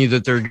tyranny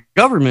that their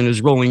government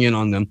is rolling in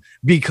on them,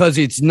 because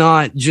it's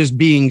not just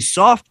being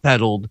soft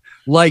pedaled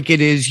like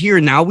it is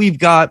here. Now we've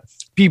got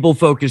people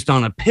focused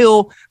on a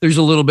pill. There's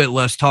a little bit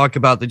less talk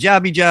about the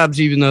jabby jabs,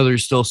 even though they're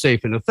still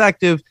safe and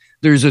effective.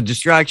 There's a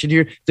distraction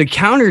here. The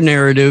counter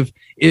narrative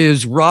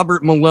is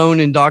Robert Malone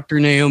and Dr.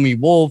 Naomi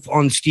Wolf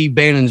on Steve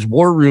Bannon's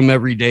War Room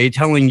every day,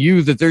 telling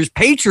you that there's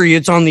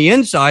patriots on the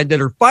inside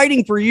that are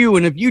fighting for you.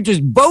 And if you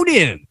just vote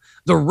in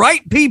the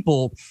right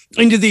people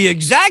into the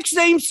exact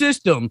same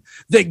system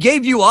that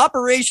gave you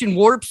Operation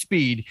Warp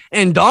Speed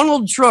and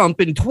Donald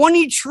Trump and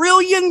 $20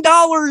 trillion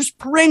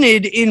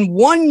printed in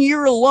 1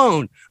 year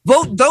alone,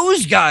 vote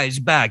those guys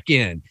back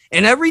in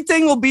and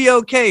everything will be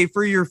okay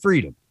for your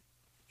freedom.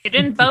 You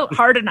didn't vote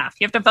hard enough.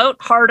 You have to vote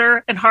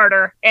harder and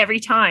harder every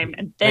time.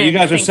 And then you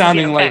guys are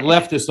sounding like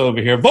leftists over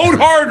here. Vote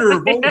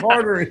harder, vote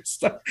harder. And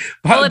stuff.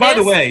 By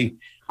the way,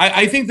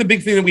 I think the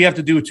big thing that we have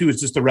to do too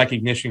is just the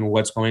recognition of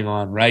what's going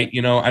on, right?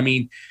 You know, I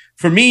mean,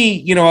 for me,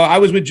 you know, I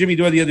was with Jimmy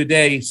Dore the other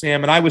day,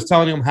 Sam, and I was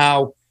telling him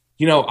how,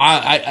 you know,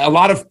 a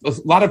lot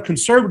of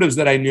conservatives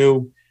that I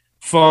knew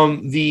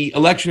from the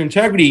election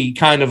integrity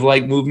kind of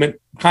like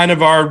movement kind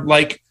of are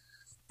like,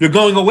 they're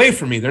going away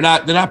from me. They're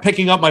not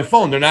picking up my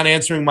phone. They're not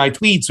answering my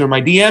tweets or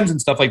my DMs and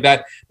stuff like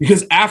that.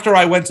 Because after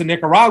I went to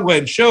Nicaragua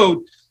and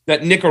showed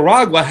that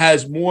Nicaragua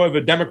has more of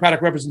a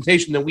democratic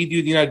representation than we do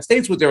in the United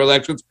States with their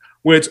elections,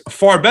 where it's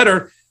far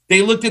better,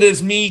 they looked at it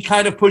as me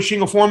kind of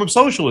pushing a form of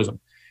socialism.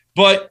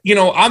 But, you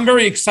know, I'm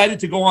very excited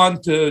to go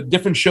on to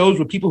different shows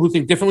with people who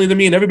think differently than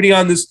me. And everybody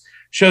on this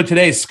show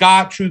today,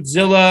 Scott,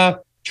 Truthzilla,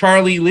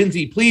 Charlie,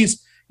 Lindsay,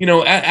 please, you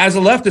know, as a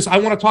leftist, I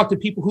want to talk to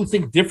people who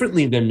think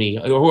differently than me,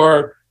 who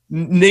are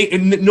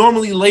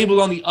normally labeled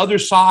on the other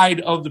side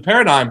of the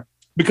paradigm,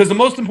 because the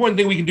most important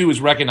thing we can do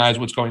is recognize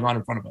what's going on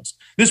in front of us.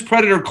 This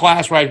predator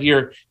class right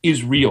here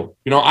is real.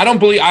 You know, I don't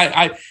believe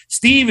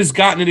Steve has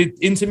gotten it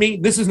into me.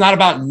 This is not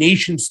about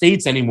nation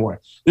states anymore.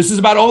 This is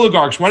about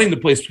oligarchs running the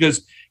place,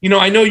 because, you know,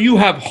 I know you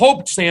have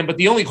hope, Sam, but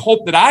the only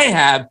hope that I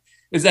have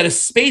is that a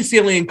space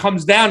alien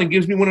comes down and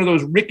gives me one of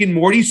those Rick and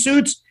Morty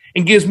suits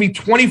and gives me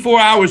 24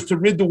 hours to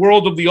rid the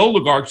world of the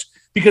oligarchs,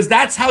 because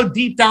that's how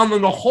deep down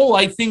in the hole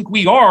I think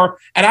we are.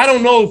 And I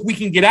don't know if we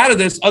can get out of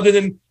this other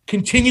than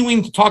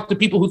continuing to talk to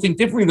people who think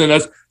differently than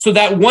us, so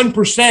that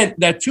 1%,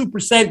 that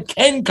 2%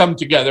 can come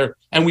together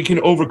and we can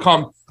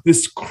overcome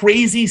this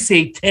crazy,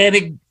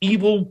 satanic,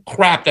 evil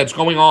crap that's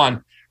going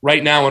on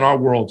right now in our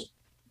world.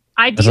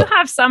 I do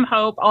have some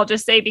hope, I'll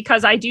just say,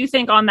 because I do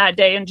think on that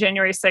day on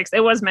January 6th, it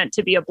was meant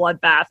to be a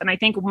bloodbath. And I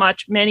think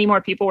many more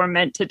people were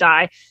meant to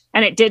die.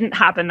 And it didn't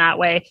happen that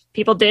way.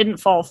 People didn't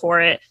fall for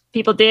it.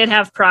 People did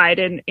have pride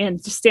in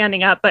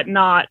standing up, but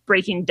not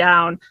breaking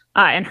down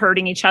and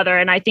hurting each other.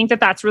 And I think that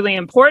that's really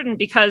important,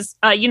 because,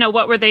 you know,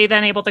 what were they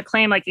then able to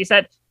claim? Like you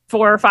said,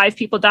 4 or 5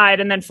 people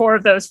died, and then 4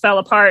 of those fell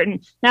apart.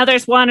 And now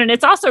there's one, and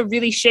it's also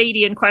really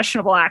shady and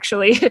questionable,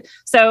 actually.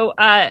 So,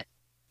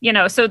 you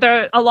know, so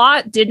a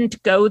lot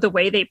didn't go the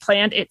way they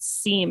planned, it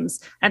seems.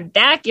 And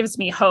that gives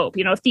me hope.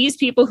 You know, if these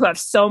people who have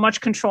so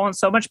much control and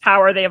so much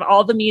power, they have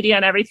all the media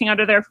and everything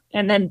under their,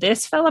 and then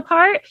this fell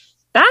apart,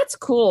 that's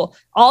cool.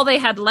 All they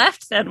had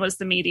left then was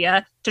the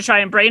media to try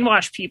and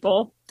brainwash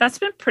people. That's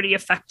been pretty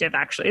effective,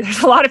 actually.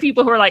 There's a lot of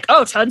people who are like,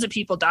 oh, tons of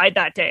people died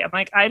that day. I'm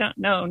like, I don't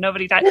know.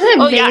 Nobody died.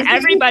 Oh, yeah,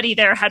 everybody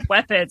there had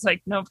weapons.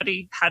 Like,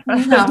 nobody had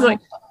weapons. No. Like,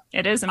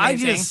 it is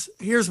amazing.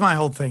 Here's my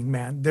whole thing,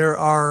 man. There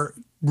are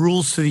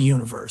rules to the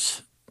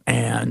universe,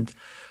 and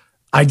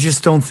I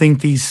just don't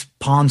think these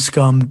pawn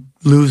scum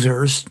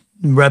losers,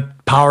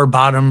 power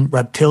bottom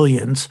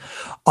reptilians,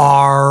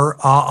 are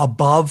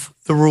above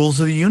the rules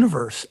of the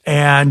universe.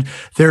 And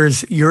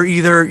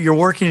you're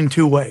working in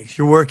 2 ways.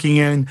 You're working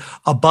in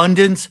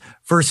abundance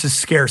versus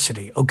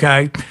scarcity.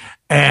 Okay.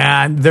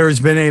 And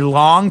there's been a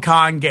long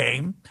con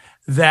game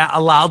that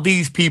allowed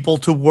these people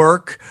to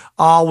work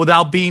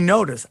without being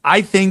noticed.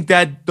 I think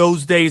that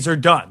those days are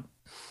done.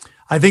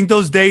 I think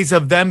those days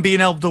of them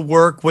being able to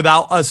work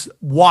without us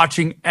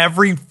watching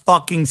every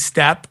fucking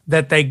step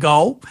that they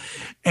go.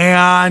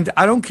 And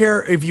I don't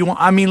care if you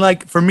want, I mean,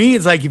 like, for me,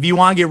 it's like, if you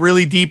want to get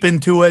really deep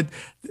into it,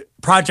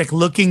 Project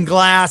Looking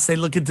Glass, they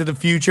look into the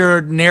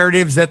future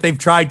narratives that they've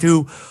tried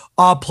to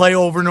play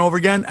over and over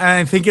again. And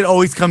I think it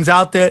always comes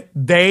out that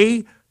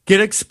they get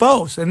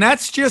exposed. And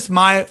that's just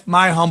my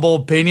humble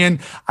opinion.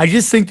 I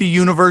just think the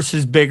universe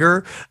is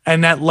bigger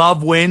and that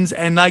love wins.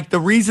 And like, the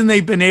reason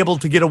they've been able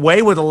to get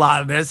away with a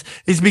lot of this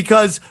is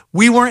because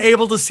we weren't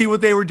able to see what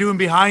they were doing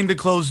behind the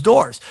closed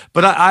doors.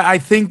 But I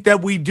think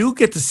that we do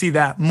get to see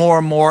that more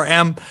and more.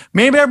 And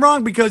maybe I'm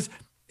wrong, because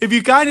if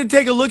you kind of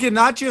take a look at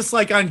not just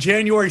like on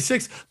January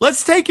 6th,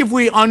 let's take, if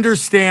we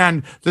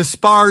understand the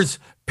SPARS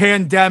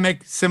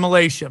pandemic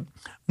simulation.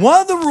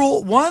 One of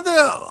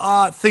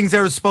the things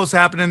that was supposed to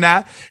happen in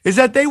that is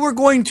that they were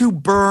going to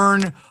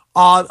burn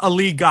a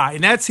lead guy,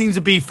 and that seems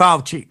to be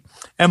Fauci.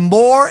 And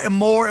more and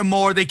more and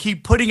more, they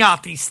keep putting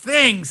out these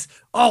things.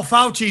 Oh,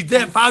 Fauci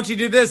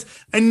did this.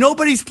 And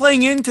nobody's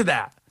playing into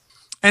that.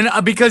 And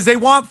because they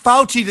want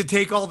Fauci to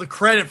take all the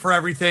credit for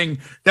everything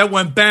that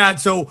went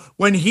bad. So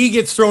when he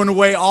gets thrown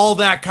away, all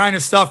that kind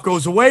of stuff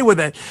goes away with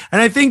it.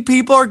 And I think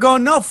people are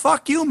going, no,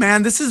 fuck you,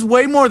 man. This is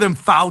way more than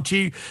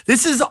Fauci.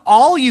 This is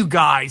all you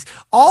guys,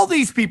 all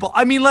these people.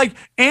 I mean, like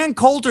Ann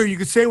Coulter, you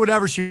could say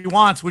whatever she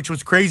wants, which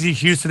was crazy.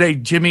 She used to say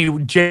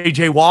Jimmy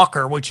J.J.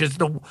 Walker, which is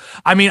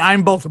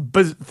I'm both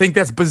think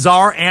that's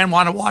bizarre and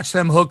want to watch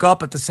them hook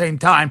up at the same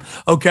time.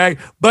 Okay.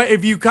 But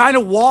if you kind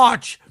of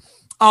watch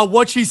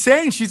what she's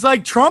saying, she's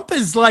like, Trump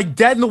is like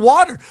dead in the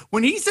water.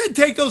 When he said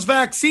take those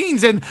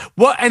vaccines and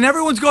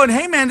everyone's going,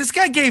 hey man, this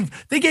guy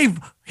he gave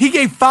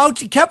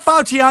Fauci, kept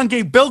Fauci on,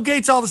 gave Bill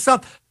Gates all the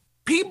stuff.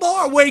 People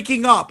are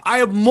waking up. I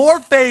have more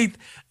faith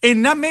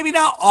in maybe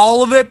not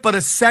all of it, but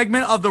a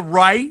segment of the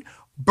right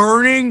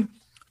burning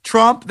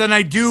Trump than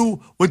I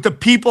do with the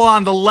people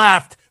on the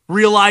left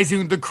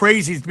realizing the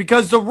crazies,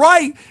 because the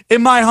right,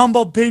 in my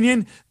humble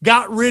opinion,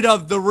 got rid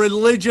of the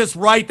religious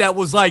right that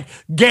was like,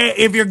 gay,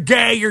 if you're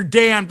gay, you're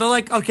damned. They're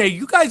like, okay,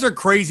 you guys are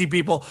crazy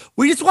people.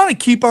 We just want to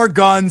keep our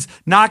guns,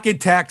 not get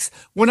taxed.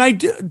 When I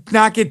do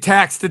not get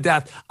taxed to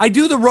death, I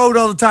do the road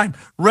all the time.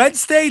 Red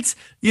states,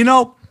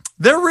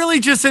 they're really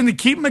just into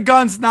keeping the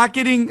guns, not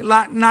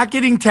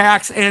getting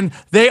taxed, and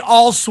they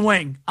all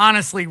swing.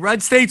 Honestly,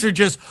 red states are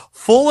just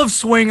full of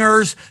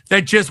swingers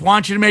that just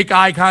want you to make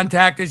eye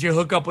contact as you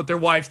hook up with their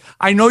wives.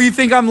 I know you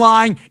think I'm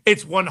lying.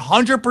 It's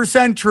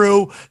 100%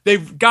 true.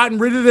 They've gotten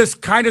rid of this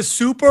kind of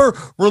super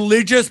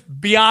religious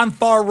beyond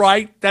far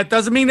right. That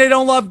doesn't mean they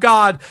don't love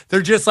God.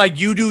 They're just like,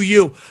 you do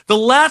you. The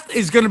left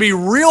is going to be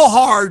real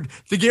hard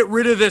to get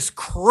rid of this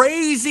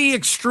crazy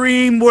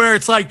extreme where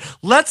it's like,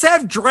 let's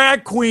have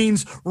drag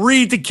queens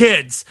read to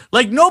kids.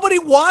 Like, nobody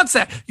wants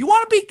that. You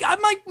want to be,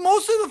 I'm like,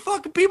 most of the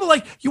fucking people,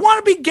 like, you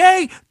want to be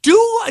gay?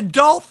 Do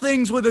adult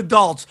things with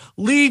adults.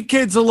 Leave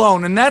kids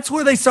alone. And that's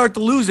where they start to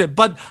lose it.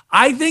 But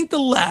I think the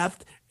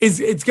left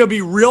it's going to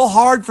be real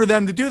hard for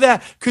them to do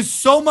that, because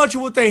so much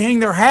of what they hang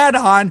their hat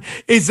on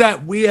is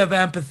that we have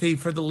empathy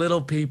for the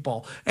little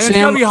people. And Sam, it's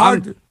going to be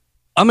hard.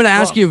 I'm going to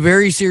ask you a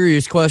very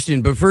serious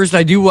question, but first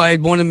I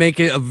want to make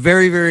it a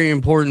very, very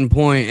important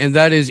point, and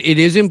that is, it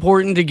is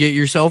important to get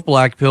yourself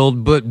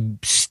black-pilled, but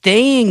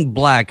staying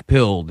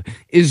black-pilled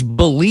is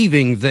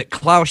believing that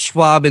Klaus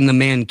Schwab and the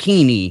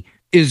Mankini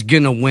is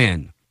going to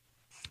win.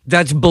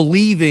 That's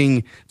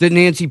believing that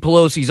Nancy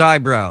Pelosi's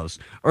eyebrows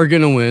are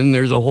going to win.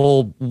 There's a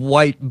whole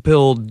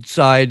white-pilled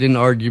side and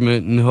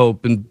argument and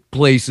hope and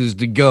places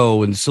to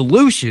go and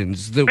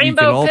solutions that we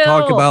can all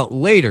talk about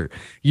later,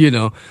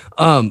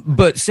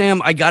 But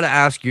Sam, I got to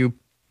ask you,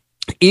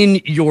 in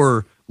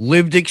your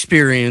lived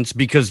experience,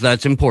 because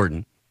that's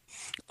important,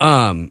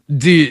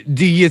 do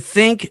you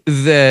think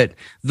that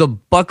the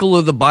buckle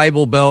of the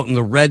Bible Belt and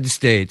the red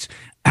states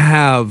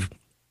have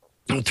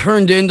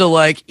turned into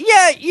like,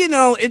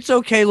 it's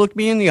okay, look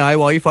me in the eye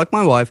while you fuck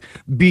my wife,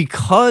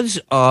 because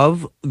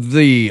of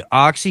the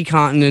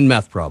OxyContin and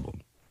meth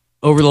problem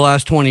over the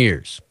last 20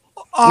 years?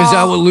 Is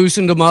that what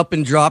loosened them up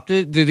and dropped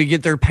it? Did they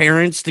get their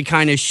parents to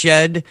kind of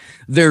shed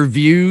their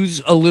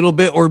views a little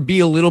bit or be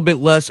a little bit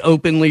less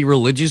openly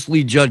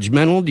religiously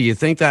judgmental? Do you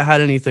think that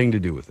had anything to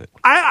do with it?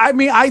 I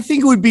mean, I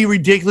think it would be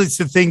ridiculous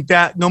to think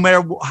that no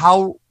matter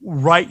how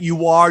right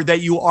you are,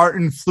 that you are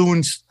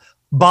influenced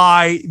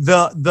by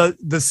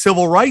the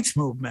civil rights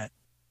movement,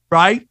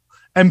 right?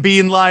 And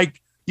being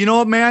like, you know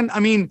what, man? I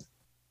mean,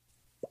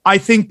 I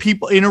think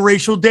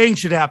interracial dating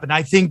should happen.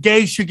 I think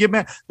gays should get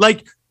married.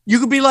 Like, you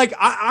could be like,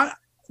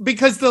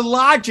 because the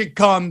logic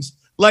comes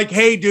like,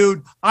 hey,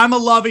 dude, I'm a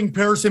loving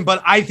person,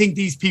 but I think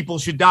these people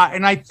should die.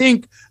 And I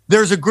think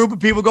there's a group of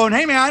people going,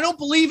 hey, man, I don't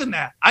believe in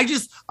that. I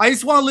just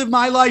want to live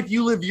my life.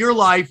 You live your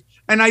life.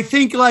 And I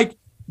think like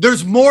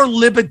there's more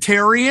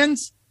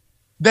libertarians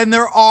than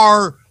there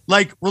are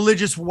like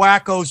religious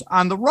wackos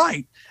on the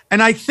right.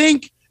 And I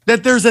think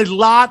that there's a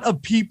lot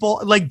of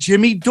people like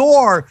Jimmy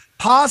Dore,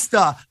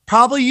 Pasta,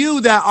 probably you,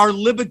 that are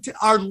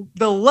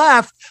the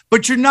left,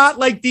 but you're not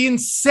like the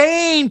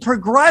insane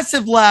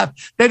progressive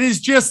left that is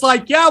just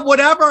like, yeah,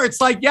 whatever. It's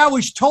like, yeah,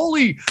 we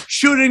totally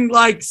shouldn't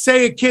like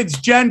say a kid's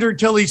gender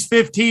till he's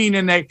 15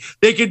 and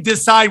they could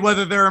decide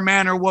whether they're a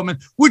man or woman,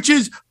 which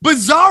is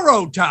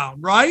bizarro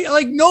town, right?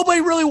 Like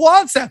nobody really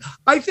wants that.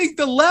 I think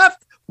the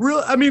left,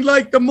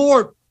 like the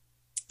more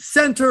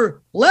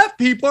center left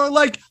people are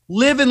like,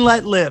 live and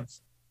let live.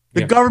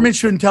 The government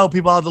shouldn't tell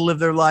people how to live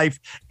their life.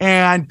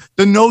 And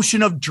the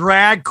notion of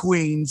drag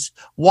queens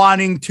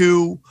wanting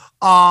to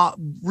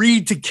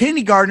read to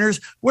kindergartners,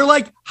 we're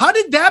like, how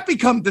did that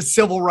become the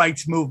civil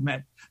rights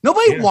movement?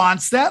 Nobody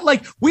wants that.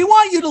 Like, we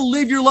want you to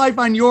live your life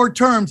on your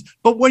terms.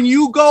 But when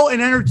you go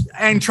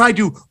and try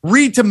to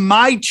read to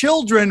my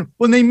children,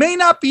 when they may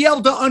not be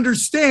able to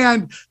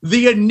understand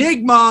the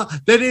enigma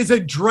that is a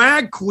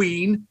drag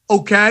queen,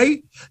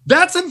 okay,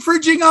 that's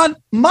infringing on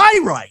my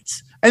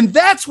rights. And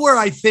that's where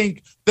I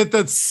think that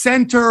the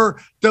center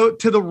to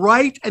the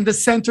right and the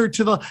center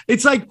to the,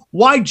 it's like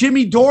why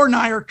Jimmy Dore and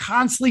I are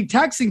constantly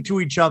texting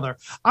to each other.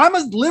 I'm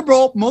a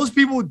liberal. Most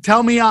people would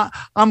tell me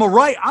I'm a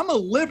right. I'm a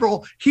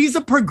liberal. He's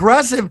a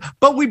progressive,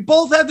 but we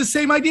both have the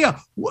same idea.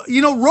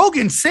 You know,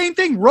 Rogan, same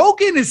thing.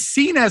 Rogan is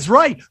seen as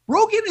right.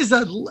 Rogan is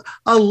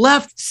a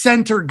left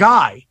center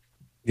guy.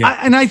 Yeah.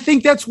 And I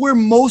think that's where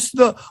most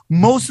of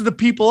the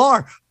people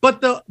are.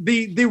 But the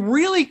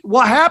really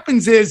what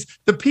happens is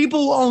the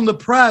people who own the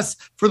press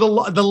for the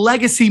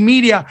legacy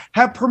media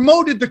have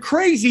promoted the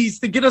crazies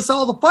to get us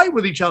all to fight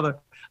with each other.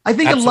 I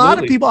think a lot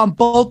of people on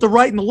both the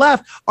right and the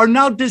left are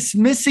now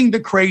dismissing the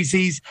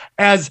crazies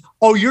as,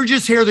 oh, you're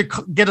just here to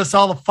get us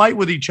all to fight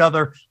with each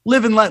other.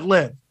 Live and let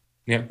live.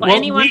 Yeah. Well,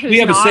 anyone who's we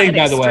have not a saying, an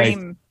by the way.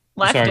 extreme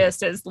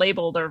leftist is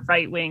labeled a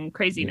right-wing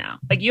crazy now.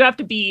 Like you have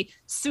to be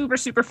super,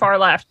 super far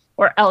left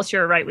or else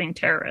you're a right-wing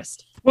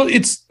terrorist. Well,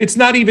 it's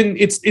not even,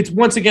 it's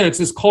once again, it's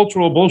this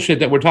cultural bullshit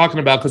that we're talking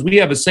about because we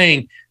have a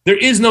saying, there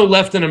is no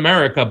left in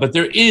America, but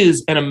there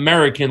is an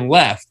American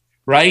left,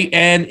 right?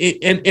 And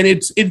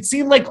it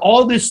seemed like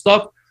all this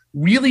stuff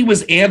really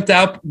was amped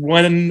up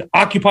when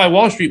Occupy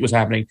Wall Street was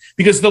happening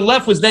because the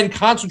left was then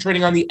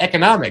concentrating on the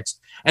economics.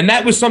 And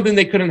that was something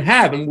they couldn't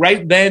have. And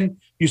right then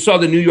you saw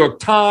the New York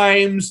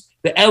Times,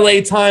 the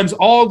LA Times,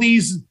 all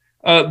these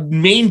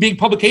main big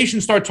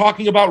publications start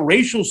talking about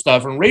racial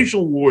stuff and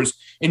racial wars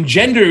and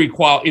gender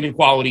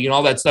inequality and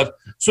all that stuff.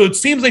 So it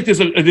seems like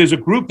there's a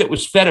group that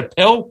was fed a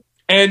pill.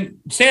 And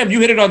Sam, you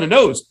hit it on the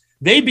nose.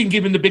 They've been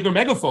given the bigger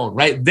megaphone,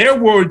 right? Their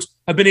words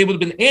have been able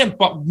to be amped.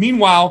 But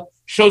meanwhile,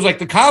 shows like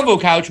the Convo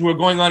Couch, who are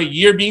going on a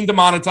year being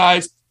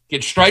demonetized,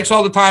 get strikes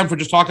all the time for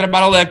just talking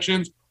about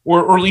elections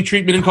or early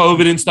treatment in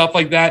COVID and stuff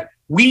like that.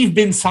 We've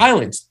been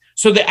silenced.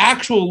 So the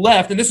actual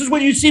left, and this is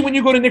what you see when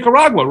you go to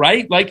Nicaragua,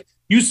 right? Like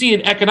you see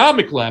an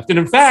economic left. And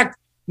in fact,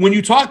 when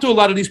you talk to a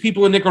lot of these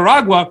people in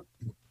Nicaragua,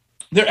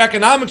 their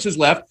economics is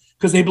left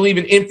because they believe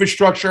in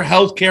infrastructure,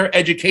 healthcare,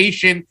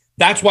 education.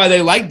 That's why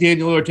they like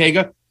Daniel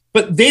Ortega.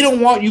 But they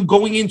don't want you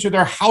going into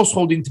their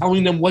household and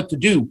telling them what to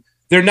do.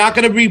 They're not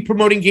going to be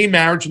promoting gay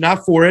marriage,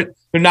 not for it.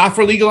 They're not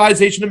for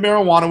legalization of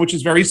marijuana, which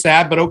is very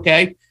sad, but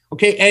okay.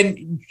 Okay,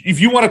 and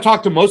if you want to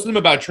talk to most of them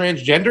about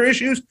transgender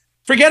issues,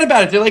 forget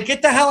about it. They're like,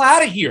 get the hell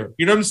out of here.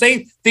 You know what I'm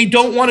saying? They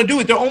don't want to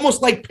do it. They're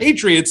almost like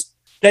patriots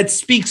that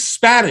speak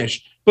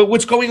Spanish. But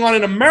what's going on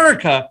in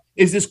America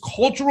is this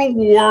cultural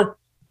war,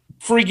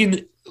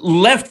 friggin'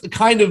 left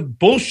kind of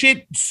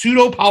bullshit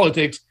pseudo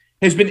politics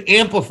has been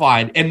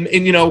amplified. And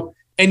you know,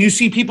 and you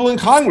see people in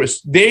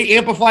Congress, they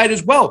amplify it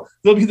as well.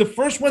 They'll be the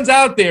first ones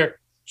out there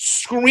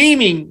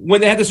screaming when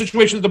they had the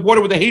situation at the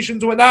border with the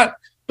Haitians and whatnot,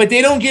 but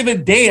they don't give a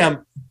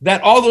damn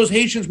that all those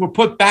Haitians were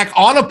put back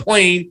on a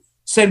plane,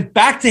 sent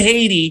back to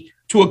Haiti,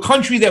 to a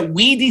country that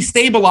we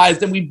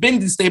destabilized, and we've been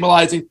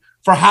destabilizing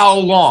for how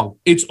long?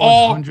 It's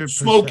all 100%.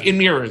 Smoke and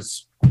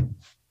mirrors.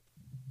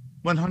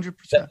 100%.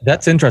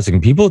 That's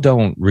interesting. People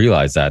don't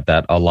realize that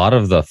a lot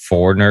of the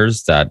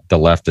foreigners that the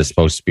left is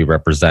supposed to be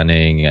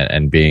representing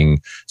and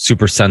being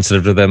super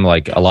sensitive to them,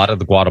 like a lot of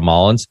the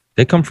Guatemalans,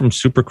 they come from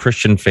super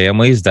Christian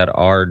families that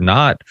are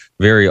not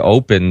very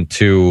open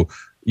to,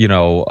 you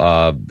know,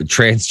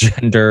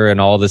 transgender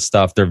and all this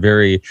stuff. They're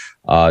very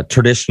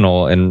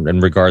traditional in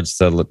regards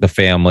to the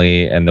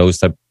family and those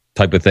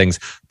type of things.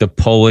 The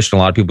Polish and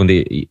a lot of people in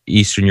the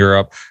Eastern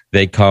Europe,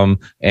 they come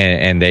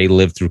and they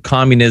live through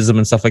communism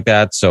and stuff like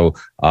that. So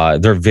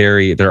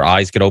their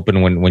eyes get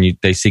open when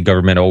they see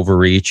government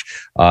overreach.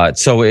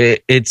 So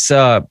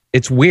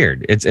it's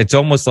weird. It's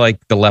almost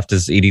like the left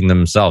is eating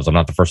themselves. I'm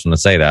not the first one to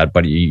say that,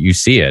 but you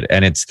see it.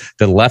 And it's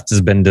the left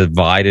has been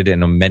divided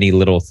into many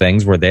little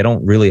things where they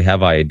don't really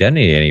have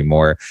identity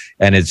anymore.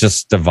 And it's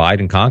just divide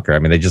and conquer. I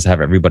mean, they just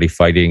have everybody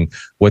fighting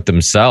with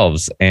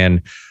themselves.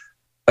 And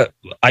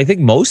I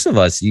think most of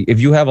us, if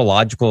you have a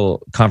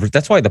logical conversation,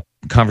 that's why the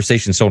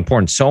conversation is so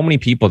important. So many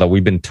people that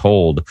we've been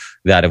told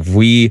that if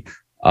we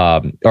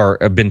or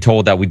have been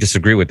told that we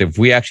disagree with, if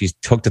we actually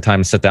took the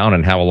time to sit down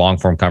and have a long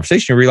form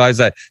conversation, you realize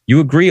that you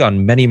agree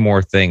on many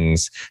more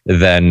things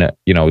than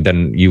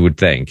you would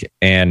think.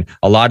 And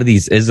a lot of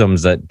these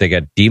isms that they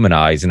get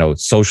demonized,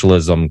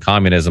 socialism,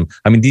 communism.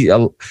 I mean,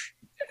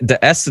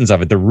 the essence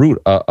of it, the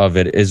root of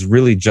it is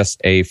really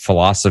just a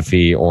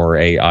philosophy or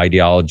a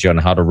ideology on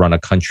how to run a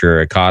country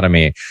or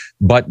economy,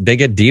 but they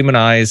get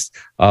demonized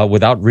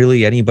without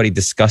really anybody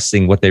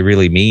discussing what they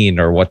really mean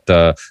or what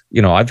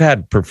I've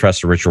had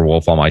Professor Richard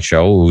Wolff on my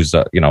show, who's,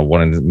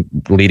 one of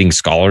the leading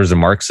scholars in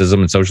Marxism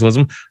and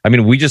socialism. I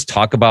mean, we just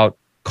talk about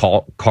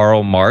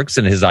Karl Marx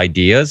and his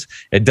ideas.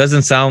 It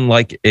doesn't sound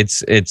like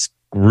it's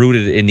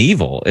rooted in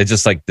evil. It's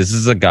just like, this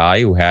is a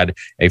guy who had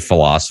a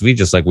philosophy,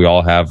 just like we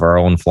all have our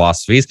own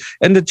philosophies.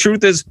 And the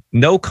truth is,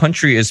 no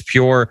country is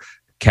pure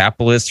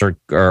capitalist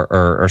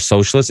or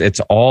socialist. It's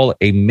all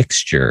a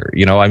mixture.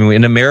 I mean,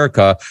 in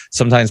America,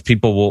 sometimes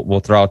people will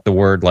throw out the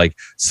word like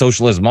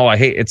socialism. Oh, I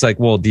hate. It's like,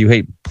 well, do you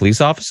hate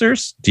police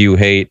officers? Do you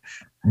hate?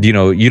 You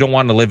don't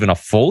want to live in a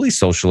fully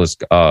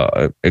socialist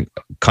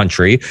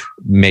country,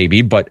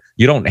 maybe, but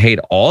you don't hate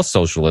all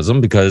socialism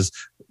because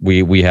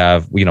we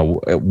have,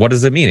 what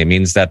does it mean? It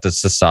means that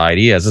as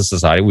a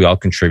society, we all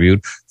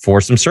contribute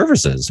for some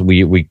services.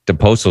 The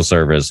postal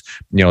service,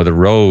 the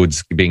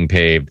roads being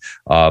paved,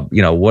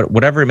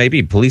 whatever it may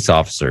be, police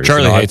officers.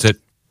 Charlie hates it.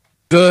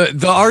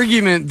 The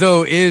argument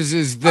though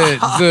is that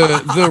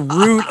the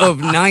root of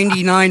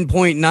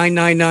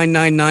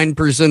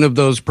 99.99999% of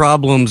those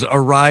problems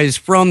arise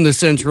from the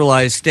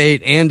centralized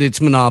state and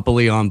its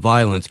monopoly on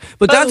violence.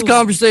 But that's a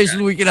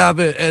conversation we could have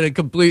at a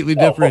completely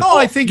different. No,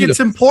 I think it's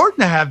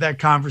important to have that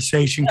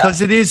conversation because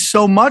it is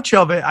so much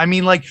of it. I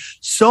mean, like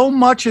so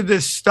much of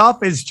this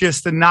stuff is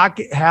just to not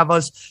have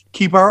us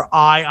keep our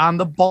eye on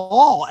the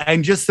ball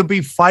and just to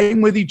be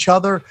fighting with each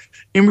other.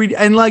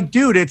 And like,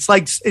 dude, it's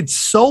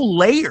so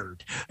layered.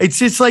 It's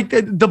just like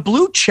the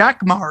blue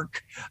check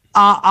mark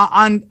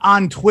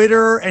on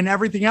Twitter and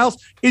everything else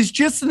is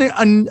just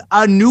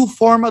a new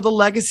form of the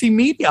legacy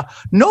media.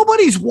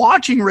 Nobody's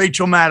watching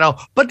Rachel Maddow,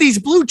 but these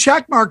blue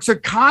check marks are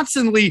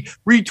constantly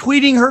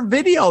retweeting her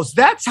videos.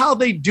 That's how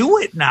they do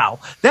it now.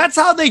 That's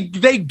how they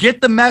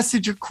get the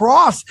message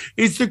across,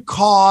 is to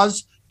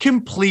cause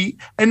complete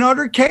and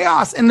utter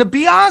chaos. And to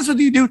be honest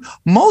with you, dude,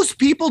 most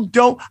people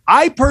don't.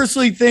 I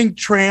personally think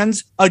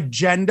trans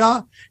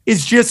agenda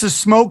is just a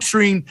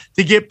smokescreen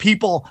to get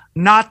people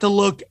not to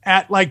look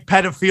at like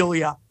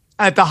pedophilia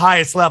at the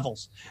highest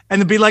levels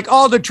and to be like,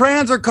 oh, the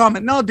trans are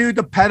coming. No, dude,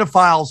 the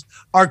pedophiles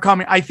are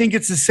coming. I think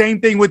it's the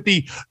same thing with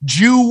the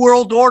Jew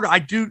world order. I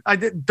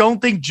don't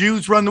think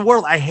Jews run the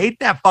world. I hate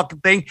that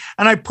fucking thing.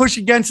 And I push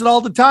against it all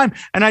the time.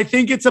 And I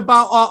think it's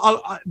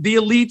about the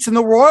elites and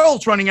the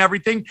royals running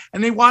everything.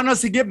 And they want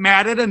us to get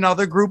mad at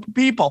another group of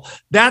people.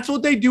 That's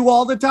what they do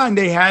all the time.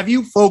 They have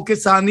you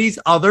focus on these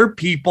other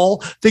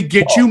people to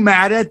get you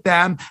mad at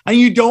them. And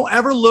you don't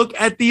ever look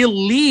at the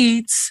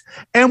elites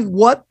and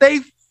what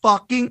they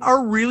fucking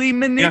are really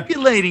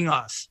manipulating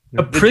us.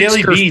 The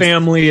Pritzker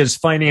family is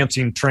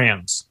financing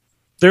trans.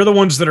 They're the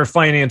ones that are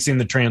financing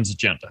the trans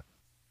agenda.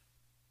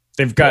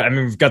 We've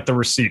got the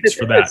receipts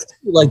for that.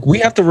 Like, we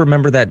have to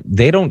remember that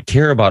they don't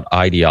care about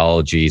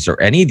ideologies or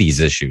any of these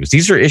issues.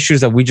 These are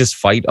issues that we just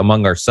fight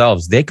among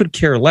ourselves. They could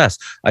care less.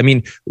 I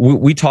mean,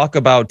 we talk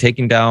about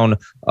taking down,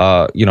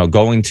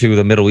 going to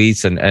the Middle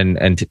East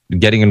and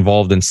getting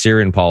involved in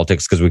Syrian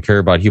politics because we care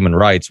about human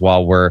rights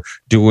while we're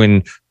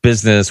doing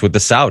business with the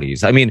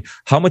Saudis. I mean,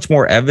 how much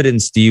more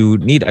evidence do you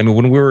need? I mean,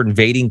 when we were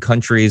invading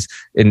countries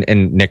in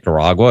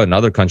Nicaragua and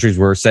other countries,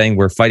 we were saying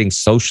we're fighting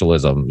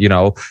socialism.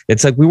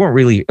 It's like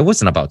it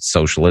wasn't about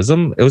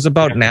socialism. It was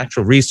about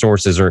natural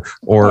resources or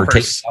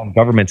taking down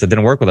governments that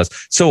didn't work with us.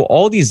 So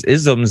all these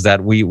isms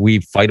that we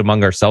fight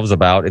among ourselves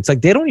about, it's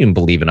like they don't even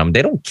believe in them.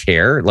 They don't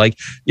care. Like,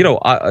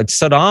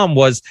 Saddam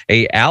was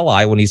a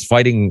ally when he's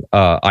fighting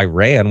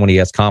Iran, when he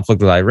has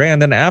conflict with Iran.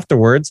 Then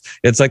afterwards,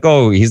 it's like,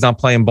 oh, he's not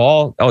playing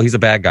ball. Oh, he's a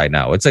bad guy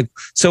now. It's like,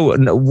 so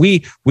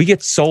we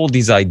get sold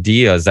these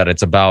ideas that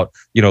it's about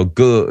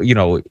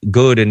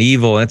good and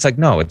evil, and it's like,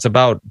 no, it's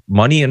about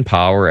money and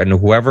power, and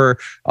whoever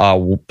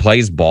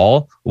plays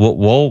ball, we're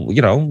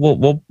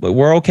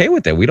okay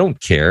with it. We don't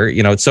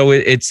care, so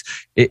it's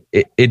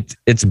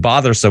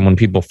bothersome when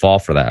people fall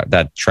for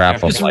that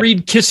trap. Just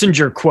read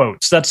Kissinger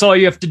quotes. That's all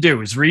you have to do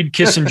is read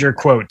Kissinger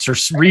quotes or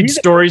read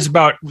stories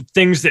about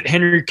things that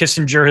Henry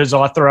Kissinger has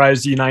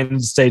authorized the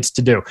United States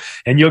to do,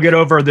 and you'll get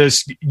over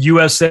this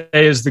USA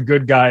is the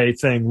good guy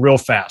thing real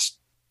fast.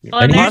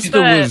 Well, and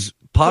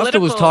Pasta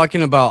was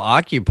talking about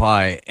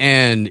Occupy,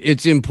 and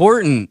it's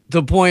important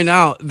to point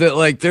out that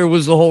like there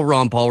was the whole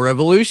Ron Paul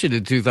revolution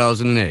in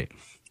 2008,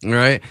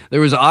 right? There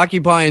was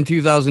Occupy in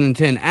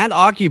 2010. At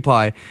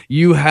Occupy,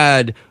 you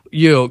had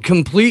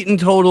complete and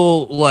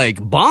total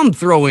like bomb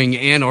throwing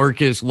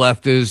anarchist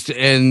leftists,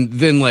 and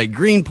then like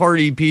Green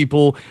Party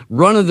people,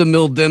 run of the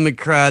mill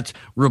Democrats,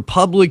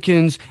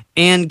 Republicans,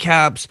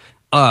 ANCAPs,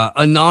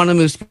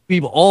 anonymous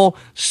people, all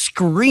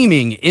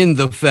screaming in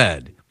the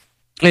Fed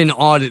and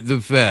audit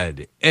the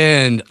Fed.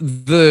 And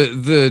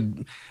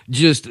the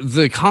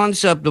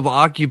concept of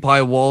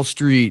Occupy Wall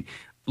Street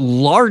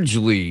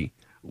largely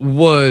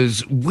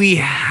was, we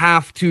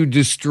have to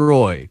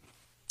destroy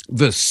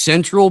the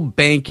central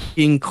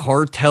banking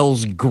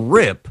cartel's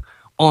grip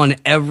on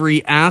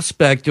every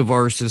aspect of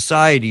our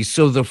society.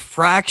 So the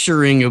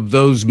fracturing of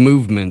those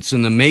movements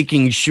and the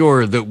making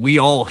sure that we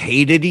all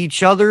hated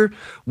each other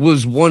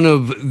was one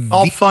of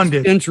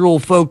the central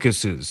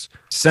focuses.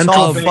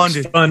 Central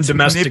fund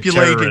domestic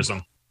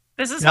terrorism.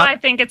 This is why I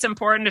think it's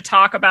important to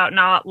talk about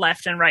not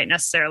left and right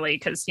necessarily,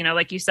 because,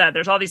 like you said,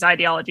 there's all these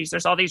ideologies,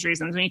 there's all these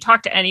reasons. When you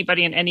talk to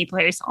anybody in any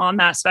place on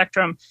that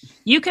spectrum,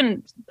 you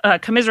can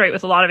commiserate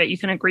with a lot of it. You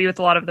can agree with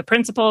a lot of the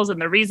principles and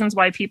the reasons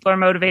why people are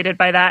motivated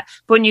by that.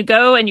 But when you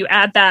go and you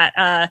add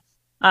that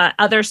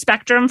other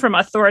spectrum from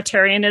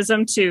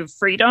authoritarianism to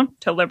freedom,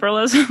 to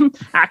liberalism,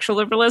 actual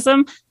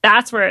liberalism,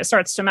 that's where it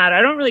starts to matter.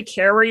 I don't really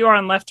care where you are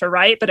on left or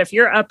right, but if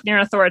you're up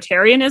near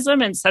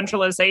authoritarianism and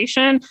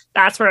centralization,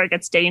 that's where it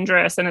gets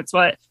dangerous. And it's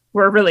what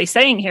we're really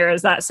saying here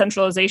is that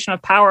centralization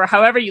of power,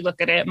 however you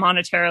look at it,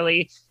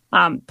 monetarily,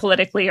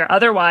 politically or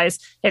otherwise.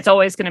 It's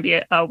always going to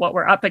be what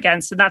we're up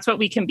against. And that's what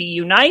we can be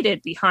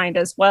united behind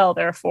as well,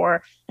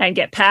 therefore, and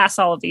get past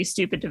all of these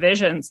stupid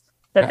divisions.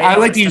 I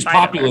like to use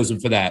populism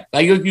for that.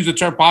 I like to use the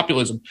term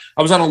populism.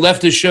 I was on a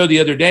leftist show the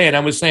other day, and I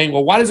was saying,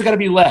 well, why does it got to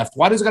be left?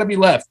 Why does it got to be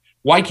left?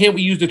 Why can't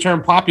we use the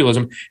term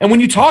populism? And when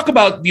you talk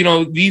about,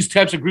 these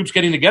types of groups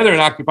getting together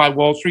and Occupy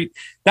Wall Street,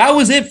 that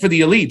was it for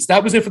the elites.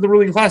 That was it for the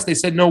ruling class. They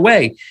said, no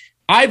way.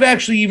 I've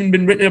actually even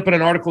been written up in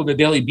an article in the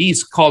Daily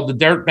Beast called The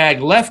Dirtbag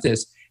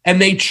Leftist,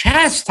 and they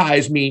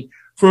chastised me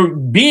for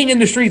being in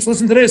the streets.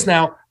 Listen to this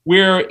now,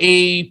 where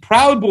a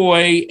Proud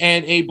Boy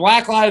and a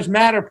Black Lives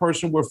Matter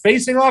person were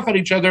facing off at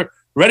each other,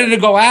 ready to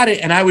go at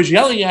it. And I was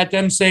yelling at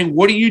them saying,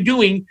 what are you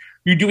doing?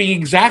 You're doing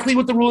exactly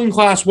what the ruling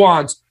class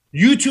wants.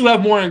 You two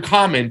have more in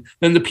common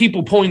than the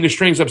people pulling the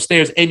strings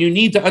upstairs. And you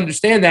need to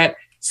understand that.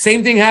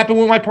 Same thing happened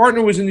when my partner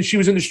she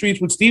was in the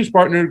streets with Steve's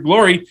partner,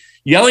 Glory,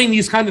 yelling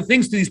these kind of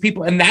things to these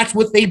people. And that's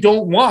what they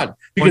don't want.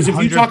 Because 100%.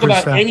 If you talk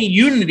about any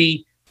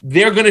unity,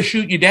 they're going to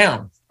shoot you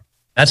down.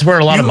 That's where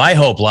a lot of my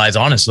hope lies,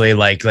 honestly.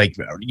 Like,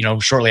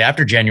 shortly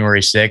after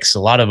January 6th, a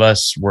lot of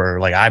us were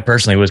I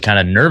personally was kind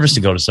of nervous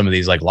to go to some of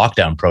these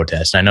lockdown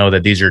protests. I know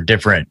that these are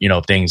different,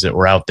 things that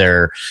we're out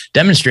there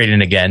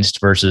demonstrating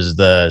against versus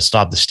the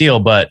Stop the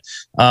Steal. But,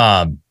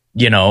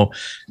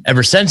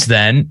 ever since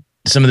then,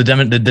 some of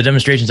the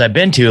demonstrations I've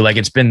been to,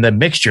 it's been the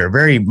mixture,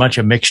 very much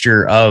a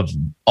mixture of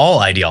all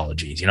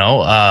ideologies.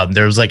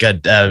 There was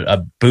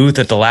a booth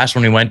at the last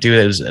one we went to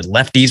that was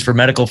Lefties for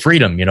Medical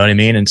Freedom. You know what I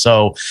mean? And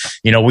so,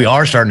 we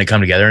are starting to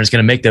come together, and it's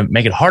going to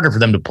make it harder for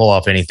them to pull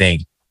off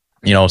anything,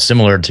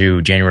 similar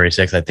to January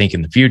 6th, I think,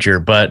 in the future.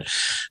 But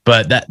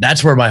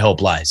that's where my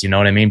hope lies. You know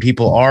what I mean?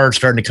 People are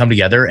starting to come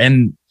together,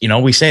 and,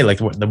 we say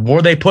the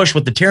more they push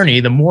with the tyranny,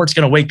 the more it's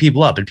going to wake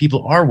people up, and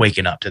people are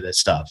waking up to this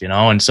stuff,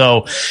 and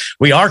so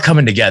we are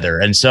coming together.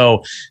 And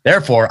so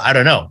therefore, I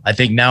don't know. I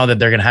think now that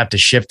they're going to have to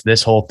shift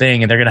this whole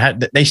thing,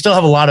 and they still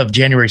have a lot of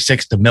January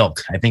 6th to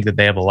milk. I think that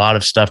they have a lot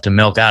of stuff to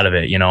milk out of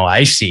it.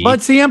 I see. But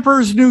it's the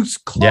Emperor's New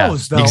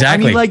Clothes, though.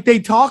 Exactly. I mean, they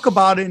talk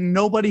about it and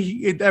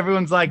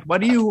everyone's like,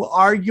 what are you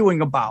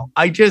arguing about?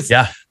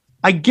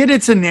 I get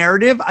it's a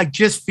narrative. I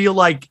just feel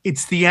like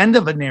it's the end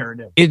of a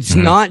narrative. It's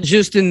not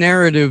just a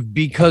narrative,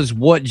 because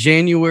what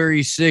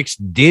January 6th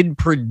did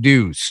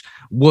produce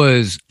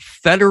was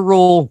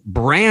federal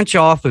branch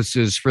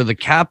offices for the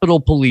Capitol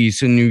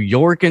Police in New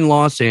York and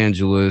Los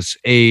Angeles,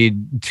 a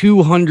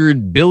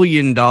 $200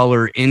 billion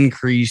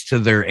increase to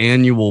their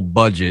annual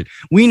budget.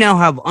 We now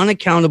have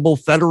unaccountable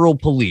federal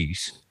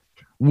police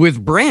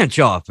with branch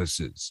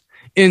offices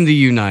in the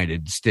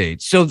United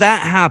States. So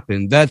that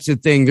happened. That's the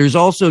thing. There's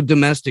also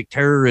domestic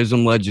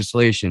terrorism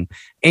legislation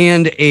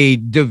and a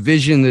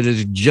division that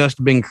has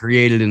just been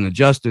created in the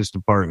Justice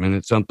Department.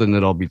 It's something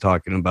that I'll be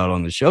talking about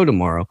on the show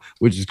tomorrow,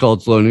 which is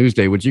called Slow News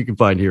Day, which you can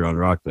find here on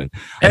Rockland.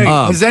 Hey,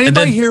 has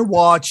anybody here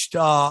watched,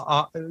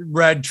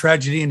 read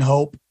Tragedy and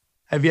Hope?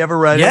 Have you ever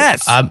read it?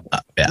 Yes.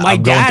 My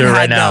dad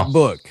had that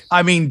book.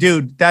 I mean,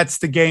 dude, that's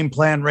the game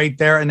plan right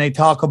there. And they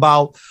talk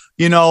about,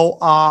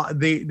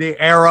 the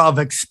era of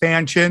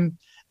expansion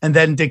and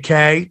then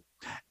decay.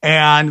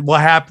 And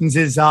what happens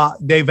is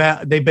they've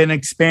been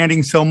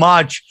expanding so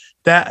much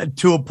that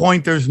to a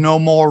point there's no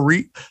more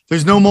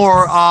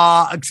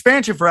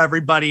expansion for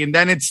everybody, and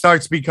then it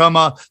starts to become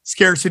a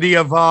scarcity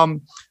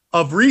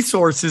of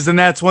resources, and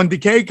that's when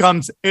decay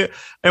comes.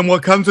 And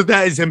what comes with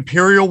that is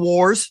imperial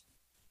wars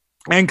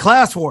and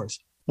class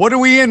wars. What are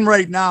we in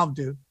right now,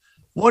 dude?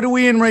 What are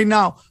we in right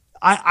now?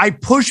 I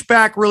push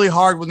back really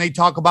hard when they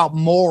talk about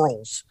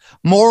morals.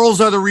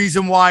 Morals are the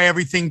reason why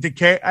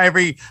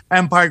every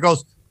empire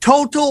goes.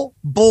 Total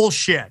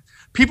bullshit.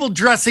 People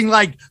dressing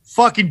like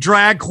fucking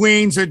drag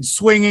queens and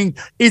swinging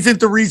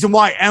isn't the reason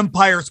why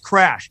empires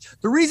crash.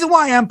 The reason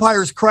why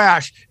empires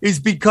crash is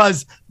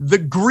because the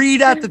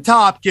greed at the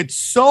top gets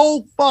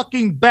so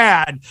fucking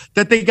bad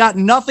that they got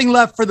nothing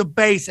left for the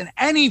base. And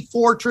any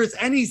fortress,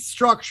 any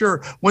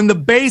structure, when the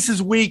base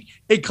is weak,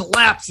 it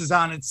collapses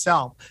on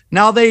itself.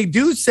 Now, they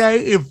do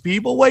say if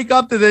people wake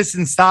up to this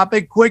and stop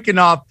it quick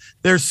enough,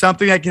 there's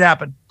something that can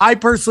happen. I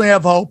personally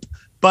have hope.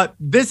 But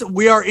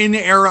we are in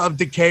the era of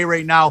decay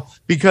right now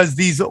because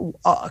these the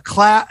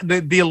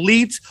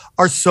elites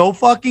are so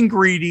fucking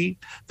greedy.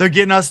 They're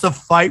getting us to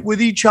fight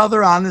with each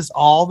other on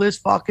all this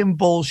fucking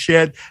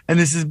bullshit. And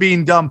this is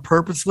being done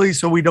purposely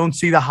so we don't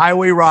see the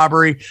highway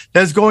robbery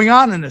that's going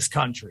on in this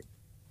country.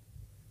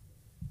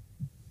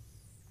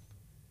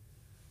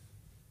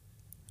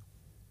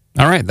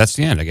 All right. That's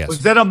the end, I guess.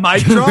 Was that a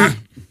mic drop?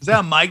 Is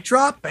that a mic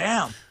drop?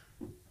 Bam.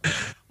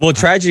 Well,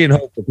 Tragedy and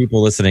Hope, for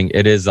people listening,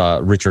 it is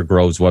Richard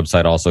Grove's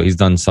website also. He's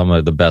done some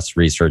of the best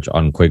research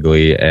on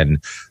Quigley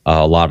and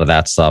a lot of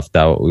that stuff.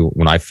 That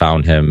when I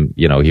found him,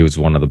 he was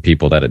one of the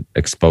people that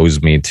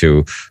exposed me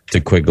to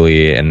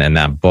Quigley and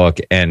that book.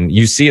 And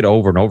you see it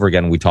over and over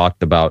again. We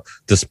talked about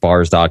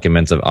Despar's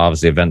documents of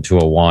obviously Event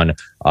 201,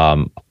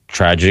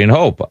 Tragedy and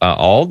Hope,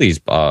 all these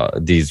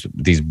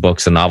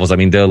books and novels. I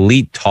mean, the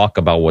elite talk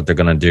about what they're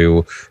going to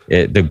do.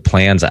 The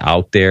plans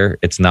out there.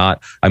 It's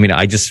not, I mean,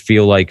 I just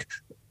feel like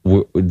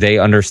they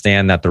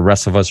understand that the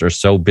rest of us are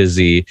so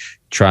busy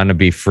trying to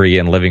be free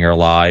and living our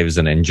lives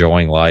and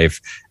enjoying life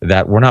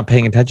that we're not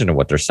paying attention to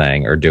what they're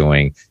saying or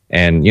doing.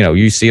 And,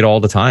 you see it all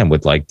the time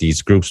with like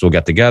these groups will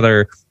get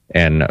together,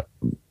 and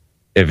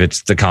if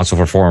it's the Council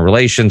for Foreign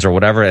Relations or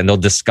whatever, and they'll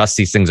discuss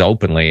these things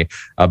openly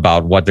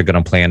about what they're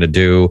going to plan to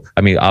do.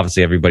 I mean,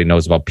 obviously everybody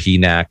knows about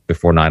PNAC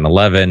before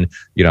 9/11,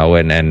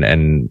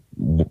 and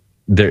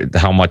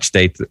how much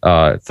they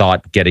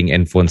thought getting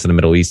influence in the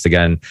Middle East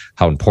again,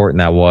 how important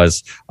that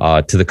was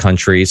to the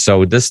country.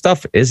 So this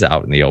stuff is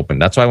out in the open.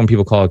 That's why when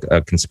people call it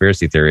a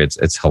conspiracy theory,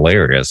 it's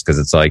hilarious, because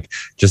it's like,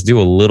 just do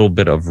a little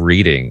bit of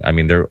reading. I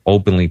mean, they're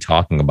openly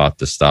talking about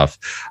this stuff.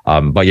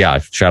 But yeah,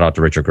 shout out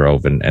to Richard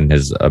Grove and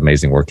his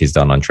amazing work he's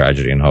done on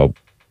Tragedy and Hope.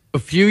 A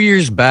few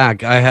years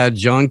back, I had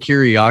John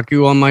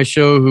Kiriakou on my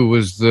show, who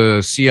was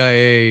the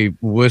CIA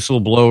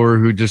whistleblower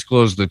who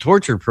disclosed the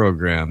torture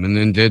program and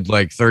then did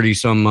like 30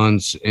 some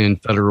months in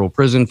federal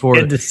prison for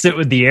He it. had to sit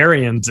with the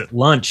Aryans at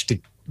lunch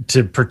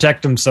to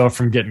protect himself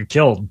from getting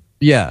killed.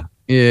 Yeah.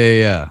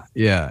 And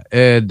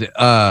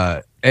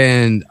I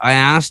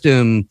asked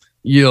him,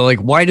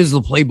 why does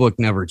the playbook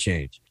never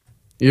change?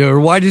 Or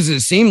why does it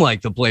seem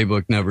like the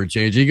playbook never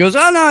changes? He goes,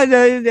 oh, no,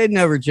 it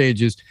never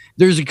changes.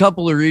 There's a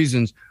couple of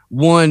reasons.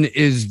 One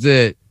is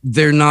that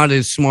they're not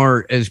as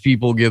smart as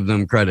people give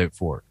them credit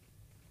for.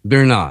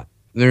 They're not.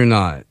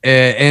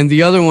 And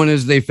the other one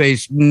is they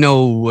face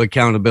no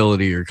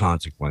accountability or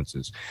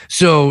consequences.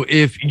 So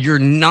if you're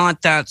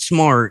not that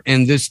smart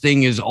and this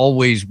thing has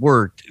always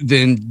worked,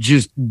 then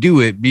just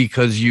do it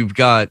because you've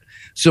got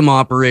some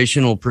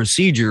operational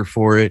procedure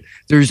for it.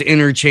 There's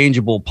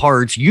interchangeable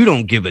parts. You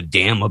don't give a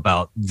damn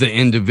about the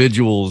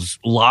individuals'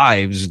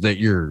 lives that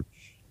you're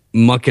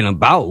mucking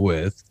about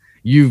with.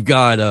 You've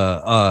got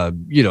a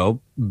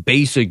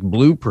basic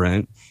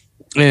blueprint,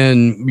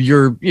 and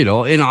you're,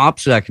 an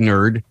OPSEC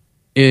nerd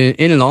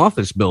in an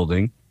office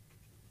building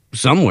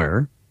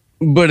somewhere,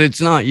 but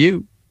it's not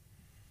you.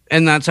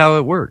 And that's how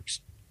it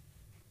works.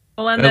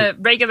 Well, and the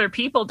regular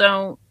people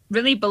don't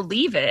really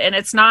believe it. And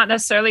it's not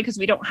necessarily because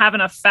we don't have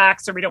enough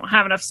facts or we don't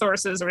have enough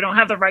sources or we don't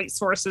have the right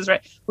sources,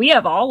 right? We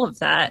have all of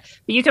that,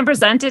 but you can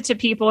present it to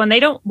people and they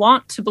don't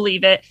want to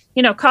believe it.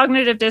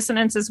 Cognitive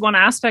dissonance is one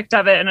aspect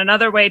of it. And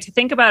another way to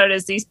think about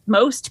it is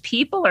most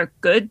people are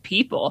good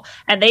people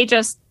and they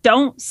just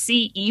don't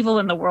see evil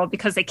in the world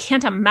because they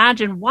can't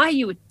imagine why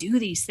you would do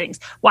these things.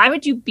 Why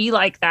would you be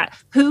like that?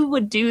 Who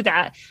would do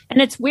that?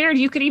 And it's weird.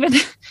 You could even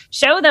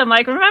show them,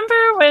 like,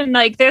 remember when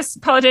like this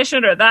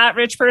politician or that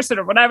rich person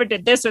or whatever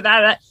did this or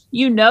that,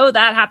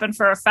 that happened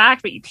for a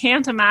fact, but you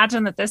can't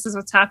imagine that this is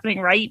what's happening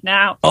right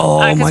now.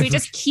 Because we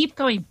just keep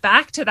going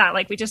back to that.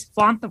 Like, we just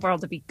want the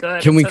world to be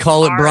good. Can we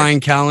call it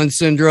Brian Callen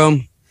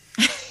syndrome?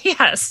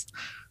 Yes.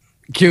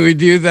 Can we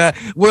do that?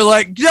 We're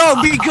like, no,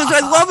 because I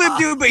love him,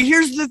 dude. But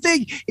here's the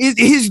thing: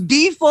 his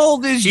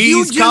default is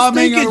you just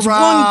think it's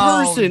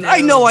one person. Dude.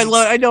 I know.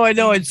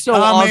 It's so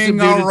awesome,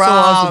 dude. It's so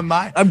awesome.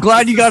 I'm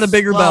glad you got a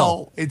bigger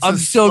bell. I'm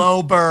so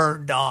slow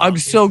burn, dog. I'm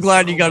so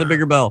glad you got a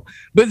bigger bell.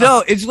 But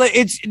no, it's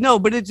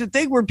a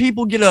thing where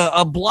people get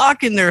a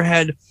block in their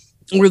head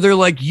where they're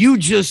like, you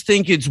just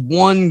think it's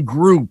one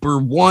group or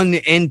one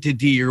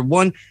entity or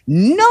one.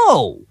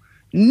 No.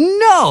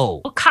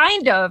 Well,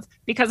 kind of,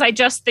 because I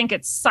just think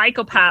it's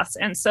psychopaths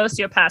and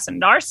sociopaths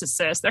and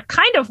narcissists. They're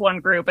kind of one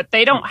group, but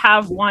they don't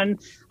have one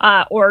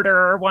order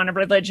or one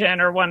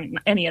religion or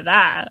any of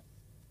that.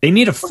 They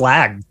need a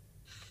flag.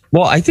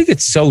 Well, I think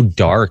it's so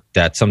dark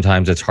that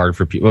sometimes it's hard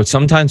for people.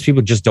 Sometimes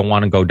people just don't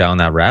want to go down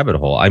that rabbit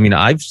hole. I mean,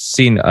 I've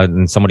seen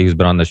somebody who's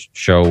been on the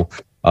show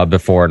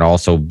before and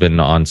also been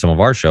on some of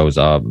our shows,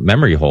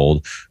 Memory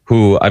Hold,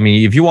 who, I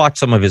mean, if you watch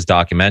some of his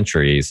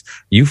documentaries,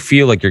 you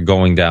feel like you're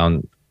going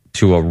down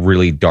to a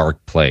really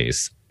dark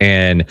place,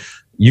 and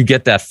you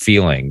get that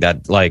feeling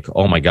that like,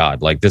 oh my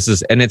God, like this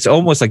is, and it's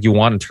almost like you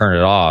want to turn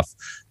it off.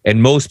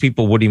 And most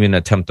people wouldn't even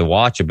attempt to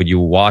watch it, but you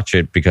watch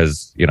it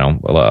because,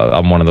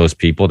 I'm one of those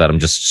people that I'm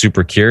just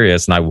super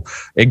curious, and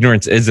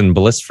ignorance isn't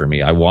bliss for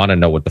me. I want to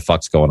know what the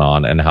fuck's going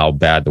on and how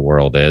bad the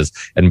world is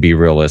and be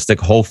realistic.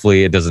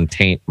 Hopefully it doesn't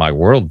taint my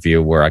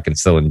worldview where I can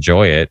still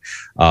enjoy it.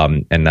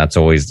 And that's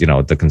always,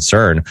 the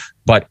concern.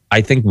 But I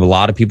think a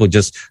lot of people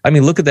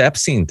look at the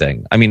Epstein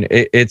thing. I mean,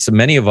 it's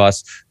many of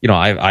us,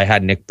 I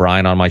had Nick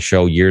Bryan on my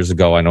show years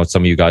ago. I know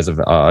some of you guys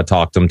have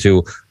talked to him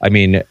too. I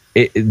mean,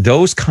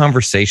 those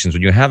conversations,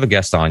 when you have a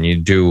guest on, you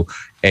do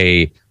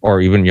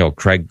or even,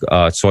 Craig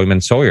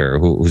Soyman Sawyer,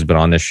 who's been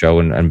on this show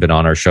and been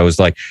on our shows,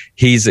 like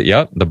he's,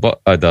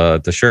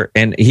 the shirt.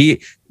 And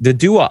to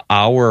do an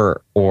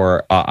hour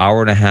or an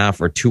hour and a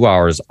half or 2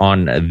 hours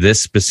on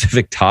this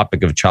specific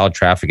topic of child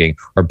trafficking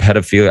or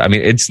pedophilia, I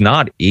mean, it's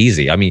not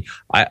easy. I mean,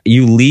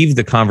 you leave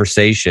the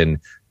conversation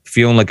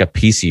feeling like a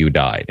piece of you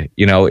died.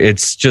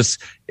 It's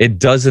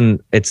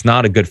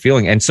not a good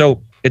feeling. And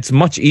so it's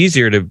much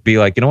easier to be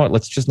like, you know what,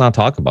 let's just not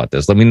talk about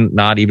this. Let me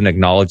not even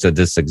acknowledge that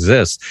this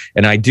exists.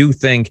 And I do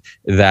think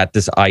that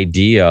this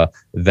idea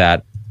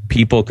that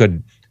people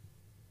could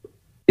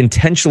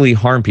intentionally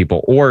harm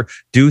people or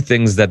do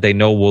things that they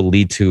know will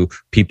lead to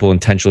people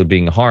intentionally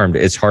being harmed,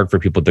 it's hard for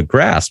people to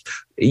grasp.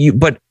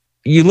 but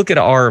you look at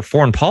our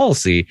foreign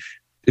policy,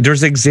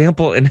 there's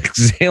example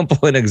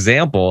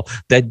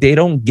that they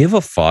don't give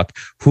a fuck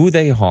who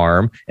they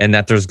harm, and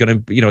that there's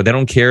going to, they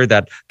don't care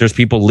that there's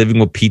people living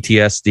with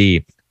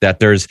PTSD, that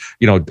there's,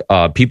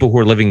 people who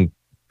are living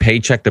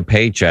paycheck to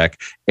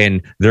paycheck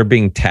and they're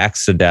being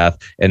taxed to death,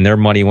 and their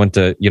money went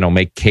to,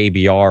 make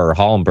KBR or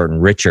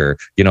Halliburton richer,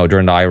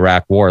 during the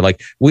Iraq war.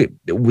 Like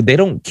they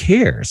don't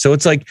care. So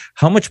it's like,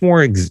 how much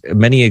more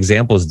many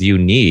examples do you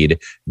need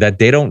that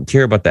they don't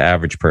care about the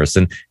average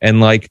person? And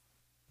like,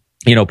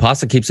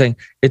 Pasta keeps saying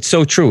it's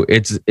so true.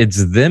 It's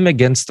them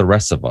against the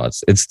rest of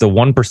us. It's the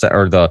 1%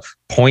 or the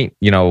point,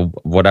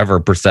 whatever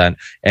percent,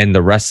 and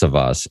the rest of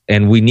us.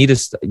 And we need to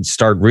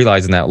start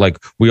realizing that, like,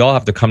 we all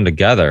have to come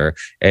together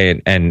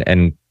and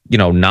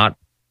not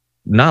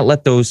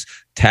let those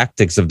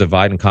tactics of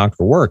divide and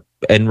conquer work.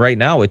 And right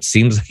now, it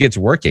seems like it's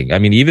working. I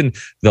mean, even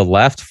the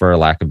left, for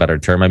lack of a better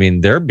term, I mean,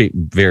 they're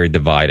very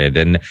divided,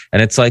 and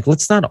it's like,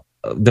 let's not.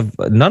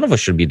 None of us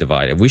should be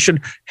divided. We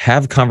should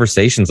have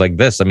conversations like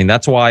this. I mean,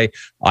 that's why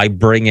I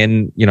bring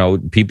in,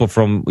 people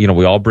from, we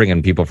all bring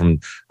in people from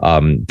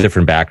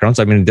different backgrounds.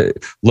 I mean,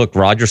 look,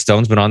 Roger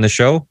Stone's been on the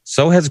show.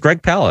 So has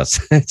Greg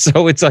Palast.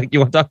 So it's like, you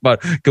want to talk about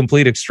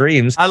complete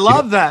extremes. I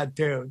love that,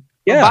 dude.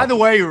 Yeah. Oh, by the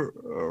way,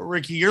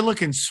 Ricky, you're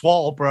looking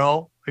swole,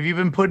 bro. Have you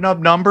been putting up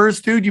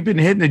numbers, dude? You've been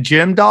hitting the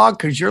gym, dog?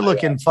 Because you're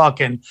looking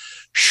fucking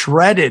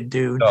shredded,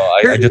 dude. No,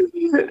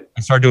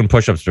 I started doing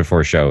push-ups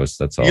before shows.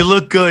 That's all. You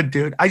look good,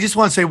 dude. I just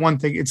want to say one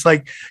thing. It's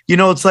like,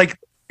 it's like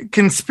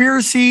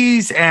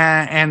conspiracies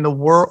and the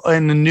world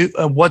and the new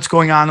what's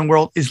going on in the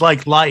world is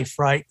like life,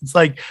 right? It's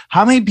like,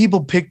 how many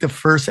people pick the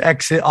first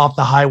exit off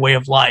the highway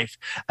of life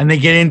and they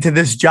get into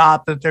this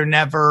job that they're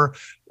never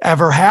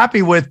ever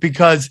happy with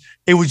because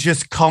it was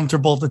just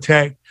comfortable to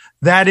take?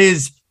 That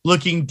is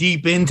looking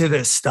deep into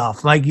this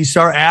stuff. Like, you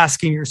start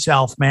asking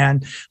yourself,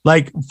 man,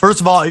 like,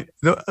 first of all,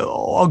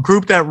 a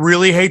group that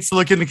really hates to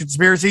look into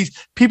conspiracies,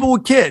 people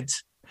with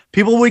kids.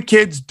 People with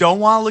kids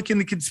don't want to look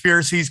into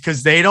conspiracies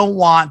because they don't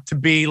want to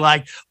be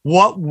like,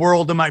 what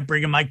world am I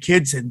bringing my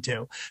kids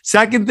into?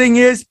 Second thing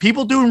is,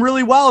 people doing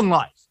really well in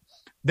life,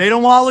 they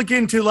don't want to look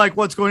into like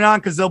what's going on,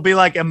 because they'll be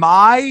like, am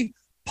I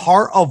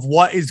part of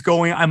what is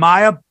going on? Am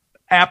I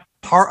a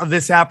part of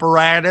this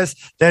apparatus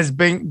that's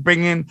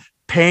bringing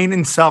pain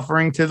and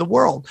suffering to the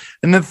world?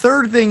 And the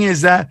third thing is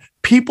that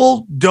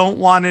people don't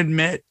want to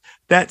admit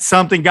that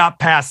something got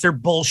past their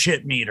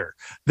bullshit meter.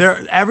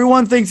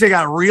 Everyone thinks they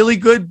got a really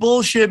good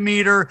bullshit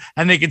meter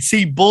and they can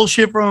see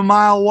bullshit from a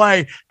mile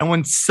away. And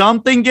when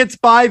something gets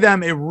by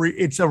them,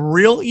 it's a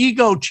real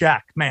ego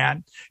check,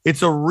 man.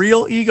 It's a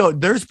real ego.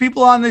 There's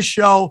people on this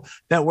show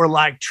that were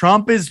like,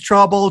 Trump is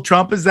trouble,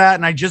 Trump is that.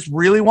 And I just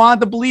really wanted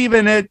to believe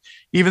in it,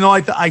 even though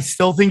I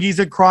still think he's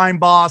a crime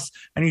boss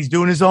and he's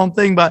doing his own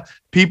thing. But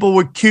people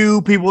with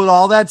Q, people with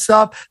all that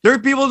stuff, there are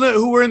people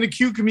who were in the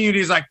Q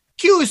community is like,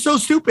 Q is so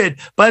stupid.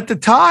 But at the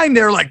time,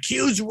 they're like,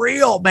 Q's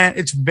real, man.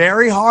 It's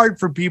very hard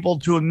for people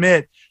to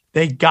admit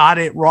they got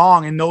it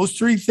wrong. And those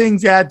three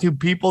things add to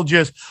people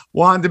just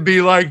wanting to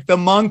be like the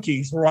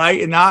monkeys,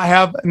 right? And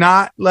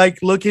not like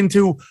look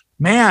into,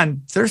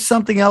 man, there's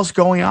something else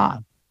going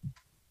on.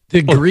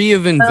 Degree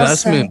of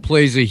investment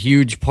plays a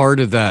huge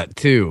part of that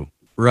too,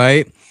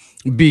 right?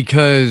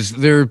 Because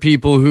there are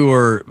people who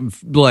are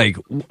like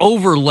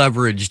over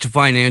leveraged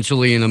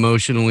financially and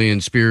emotionally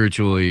and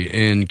spiritually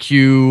in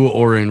Q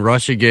or in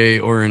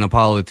Russiagate or in a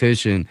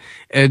politician.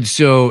 And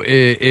so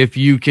if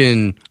you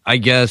can, I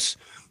guess,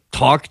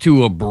 talk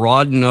to a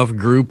broad enough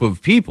group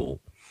of people,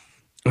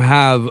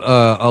 have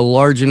a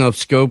large enough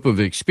scope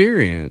of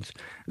experience,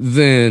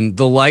 then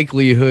the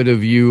likelihood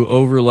of you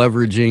over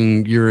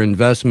leveraging your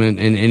investment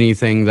in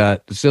anything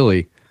that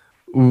silly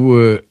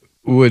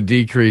would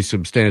decrease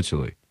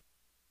substantially.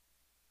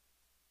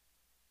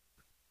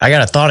 I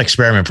got a thought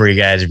experiment for you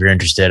guys if you're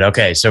interested.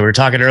 Okay, so we were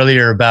talking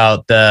earlier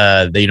about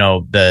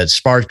the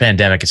SPARS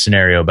pandemic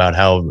scenario, about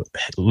how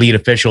lead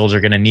officials are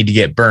going to need to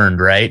get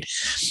burned, right?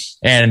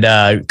 And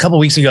a couple of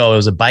weeks ago, it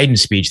was a Biden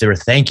speech. They were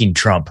thanking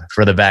Trump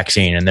for the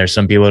vaccine. And there's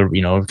some people,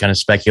 kind of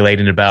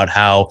speculating about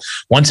how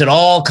once it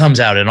all comes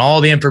out and all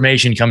the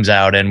information comes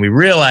out and we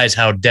realize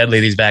how deadly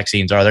these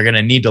vaccines are, they're going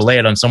to need to lay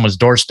it on someone's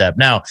doorstep.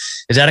 Now,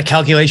 is that a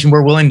calculation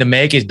we're willing to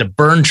make, is to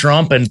burn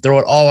Trump and throw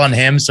it all on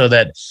him so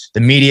that the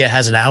media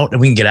has it out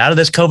and we can get out of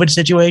this COVID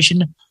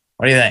situation?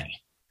 What do you think?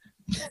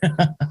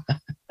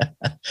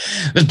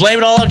 Let's blame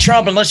it all on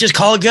Trump and let's just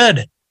call it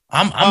good.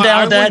 I'm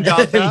down with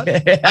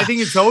that. Yeah. I think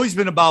it's always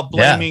been about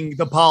blaming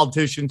the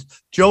politicians.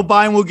 Joe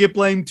Biden will get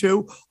blamed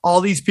too. All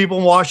these people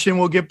in Washington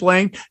will get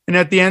blamed. And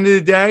at the end of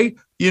the day,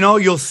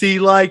 you'll see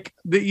like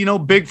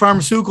the, big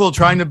pharmaceutical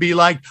trying to be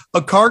like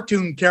a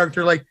cartoon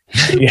character, like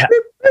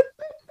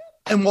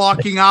and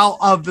walking out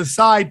of the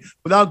side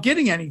without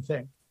getting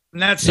anything.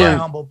 And that's my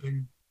humble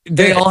opinion.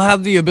 They all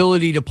have the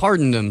ability to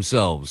pardon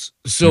themselves.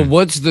 So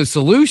what's the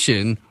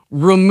solution?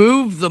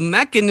 Remove the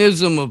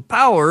mechanism of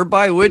power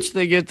by which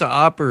they get to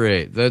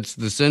operate. That's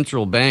the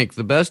central bank.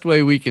 The best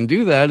way we can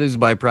do that is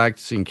by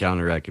practicing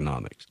counter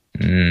economics.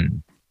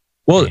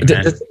 Well,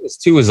 the thing is,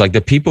 too, is like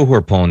the people who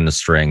are pulling the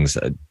strings,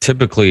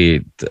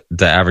 typically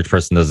the average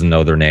person doesn't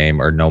know their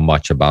name or know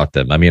much about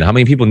them. I mean, how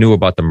many people knew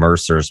about the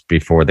Mercers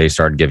before they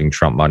started giving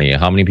Trump money?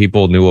 How many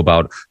people knew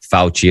about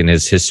Fauci and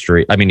his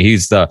history? I mean,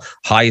 he's the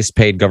highest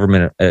paid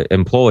government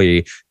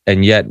employee,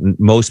 and yet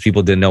most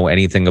people didn't know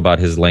anything about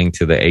his link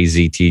to the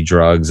AZT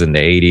drugs in the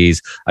 80s.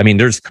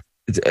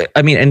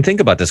 And think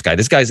about this guy.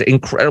 This guy's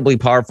incredibly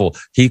powerful.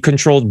 He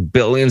controlled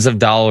billions of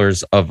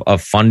dollars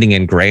of funding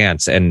and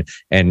grants. And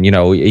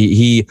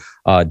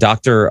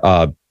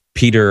Dr.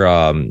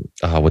 Peter,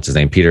 what's his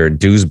name? Peter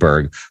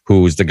Duesberg,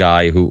 who's the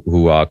guy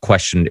who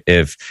questioned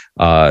if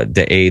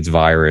the AIDS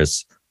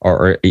virus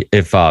or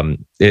if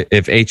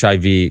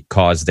HIV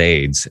caused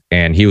AIDS.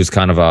 And he was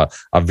kind of a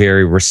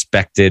very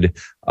respected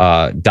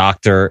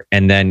doctor.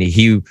 And then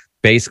he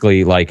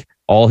basically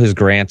all his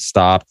grants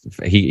stopped.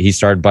 He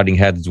started butting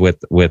heads with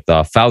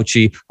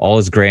Fauci. All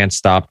his grants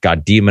stopped,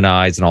 got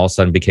demonized, and all of a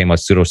sudden became a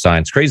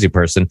pseudoscience crazy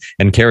person.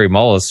 And Kerry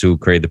Mullis, who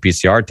created the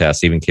PCR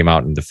test, even came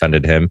out and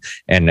defended him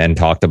and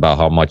talked about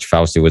how much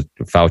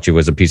Fauci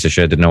was a piece of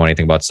shit, didn't know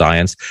anything about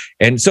science.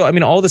 And so, I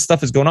mean, all this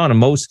stuff is going on, and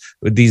most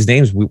of these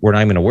names we're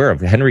not even aware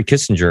of. Henry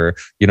Kissinger,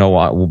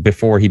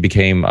 before he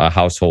became a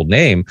household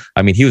name,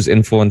 I mean, he was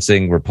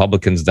influencing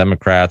Republicans,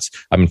 Democrats,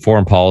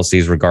 foreign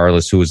policies,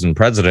 regardless who was in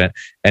president,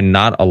 and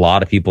not a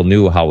lot of people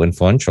knew how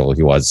influential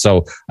he was.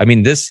 So, I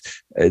mean, this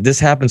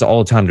happens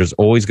all the time. There's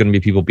always going to be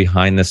people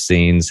behind the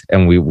scenes,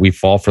 and we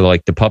fall for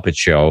the puppet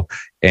show,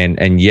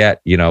 and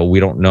yet, we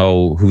don't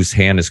know whose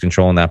hand is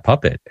controlling that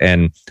puppet.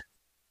 And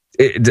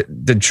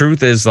the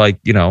truth is,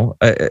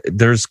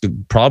 there's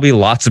probably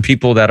lots of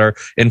people that are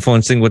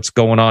influencing what's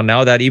going on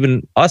now that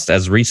even us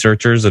as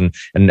researchers and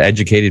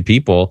educated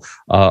people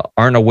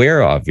aren't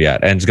aware of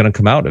yet, and it's going to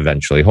come out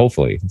eventually,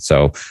 hopefully.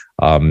 So,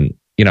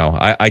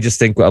 I just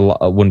think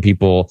when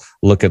people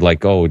look at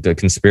the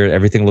conspiracy,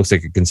 everything looks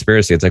like a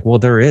conspiracy.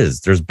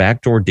 It's there's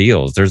backdoor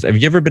deals. Have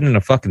you ever been in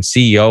a fucking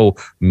CEO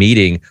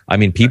meeting? I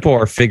mean, people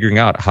are figuring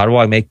out, how do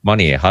I make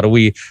money? How do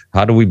we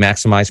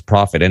maximize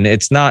profit? And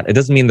it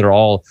doesn't mean they're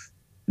all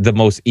the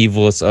most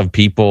evilest of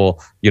people,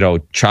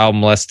 child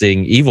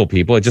molesting evil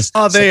people. It just,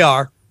 they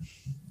are.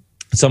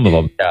 Some of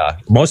them, yeah.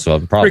 Most of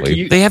them,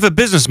 probably. They have a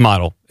business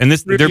model, and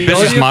their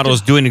business model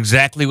is doing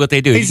exactly what they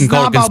do. You can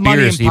call it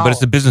conspiracy, but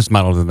it's a business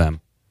model to them.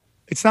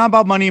 It's not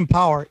about money and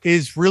power. It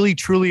is really,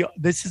 truly,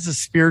 this is a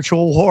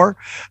spiritual war,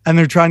 and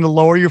they're trying to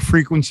lower your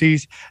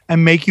frequencies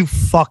and make you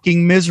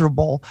fucking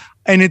miserable.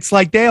 And it's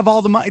like they have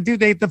all the money.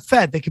 Dude, they have the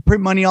Fed. They can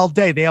print money all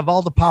day. They have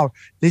all the power.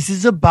 This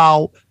is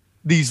about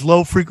these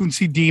low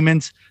frequency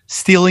demons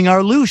stealing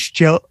our loose,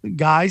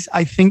 guys,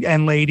 I think,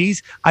 and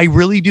ladies. I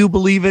really do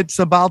believe it's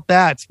about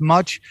that. It's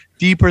much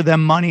deeper than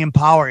money and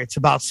power. It's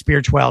about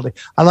spirituality.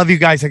 I love you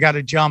guys. I got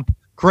to jump.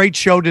 Great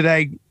show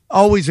today.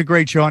 Always a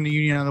great show on the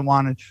Union of the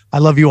Wanted. I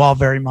love you all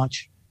very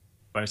much.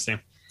 Bye, Sam.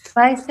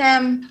 Bye,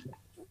 Sam.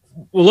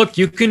 Well, look,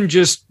 you can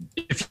just,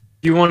 if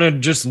you want to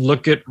just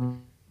look at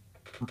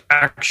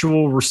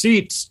actual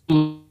receipts,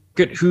 look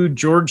at who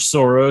George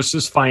Soros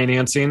is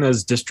financing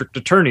as district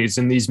attorneys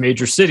in these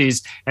major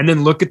cities, and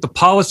then look at the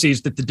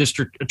policies that the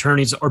district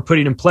attorneys are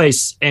putting in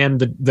place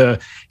and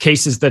the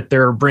cases that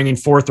they're bringing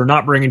forth or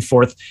not bringing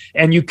forth,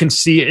 and you can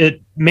see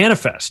it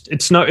manifest.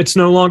 It's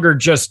no longer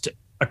just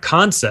a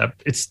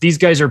concept. It's these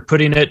guys are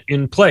putting it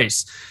in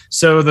place.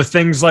 So the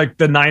things like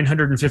the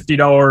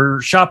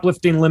 $950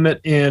 shoplifting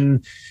limit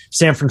in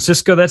San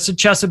Francisco, that's a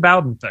Chesa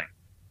Bowden thing.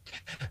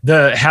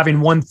 The having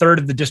 1/3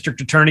 of the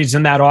district attorneys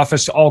in that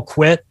office all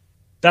quit,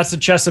 that's a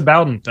Chesa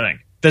Bowden thing.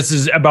 This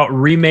is about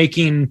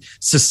remaking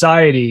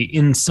society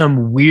in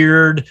some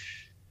weird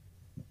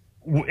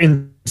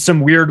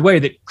way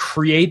that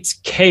creates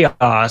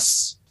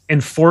chaos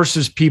and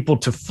forces people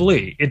to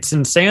flee. It's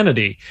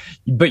insanity.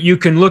 But you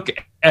can look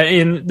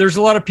and there's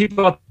a lot of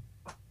people out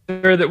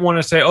there that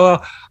want to say, oh,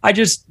 I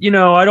just,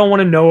 I don't want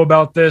to know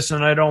about this.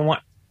 And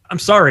I'm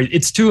sorry,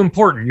 it's too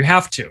important. You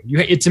have to.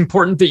 It's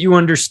important that you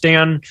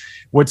understand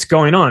what's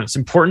going on. It's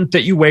important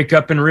that you wake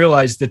up and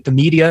realize that the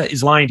media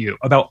is lying to you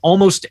about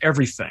almost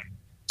everything.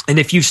 And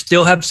if you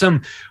still have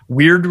some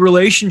weird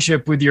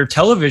relationship with your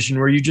television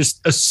where you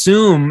just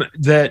assume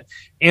that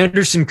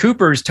Anderson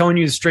Cooper is telling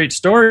you the straight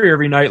story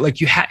every night,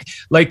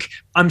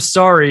 I'm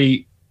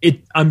sorry,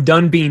 I'm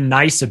done being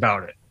nice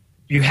about it.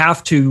 You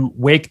have to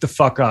wake the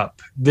fuck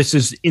up. This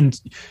is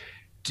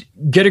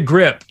get a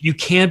grip. You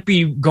can't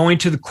be going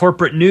to the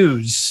corporate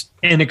news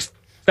and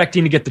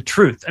expecting to get the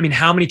truth. I mean,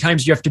 how many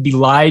times do you have to be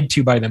lied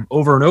to by them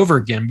over and over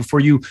again before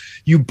you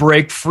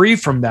break free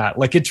from that?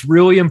 It's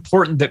really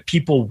important that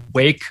people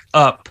wake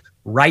up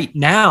right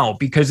now,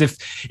 because if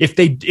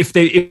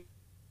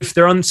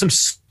they're on some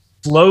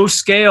slow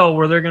scale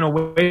where they're going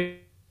to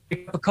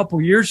wake up a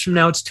couple years from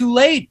now, it's too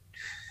late.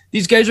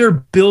 These guys are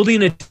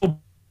building a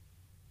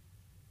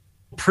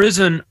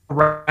prison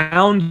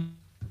around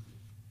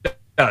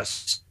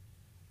us.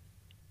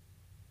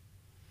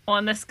 Well,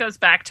 and this goes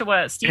back to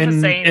what Steve was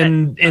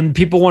saying. And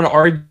people want to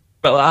argue,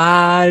 but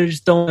I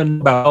just don't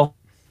know.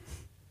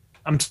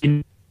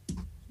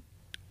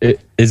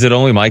 Is it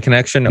only my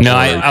connection? No,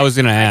 I was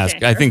going to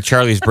ask. I think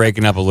Charlie's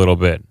breaking up a little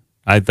bit.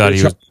 I thought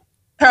he was.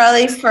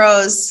 Charlie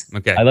froze.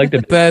 Okay. I like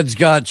the Fed's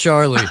got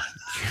Charlie.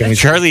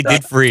 Charlie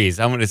did freeze.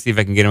 I'm going to see if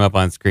I can get him up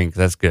on screen because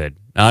that's good.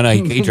 Oh, no,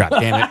 he dropped.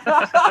 Damn it.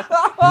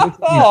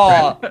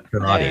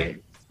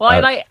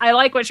 Well, I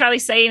like what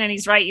Charlie's saying, and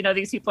he's right. You know,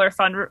 these people are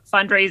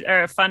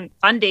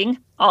funding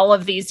all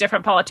of these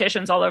different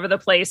politicians all over the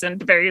place in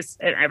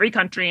every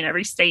country and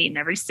every state and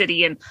every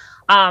city. And,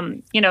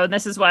 and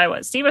this is why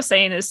what Steve was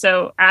saying is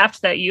so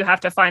apt, that you have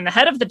to find the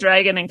head of the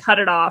dragon and cut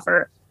it off,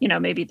 or,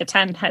 maybe the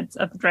 10 heads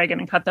of the dragon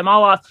and cut them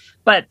all off.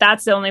 But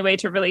that's the only way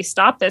to really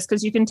stop this,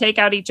 because you can take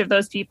out each of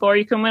those people, or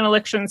you can win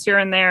elections here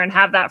and there and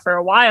have that for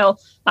a while.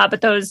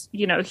 But those,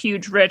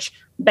 huge, rich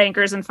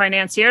bankers and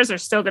financiers are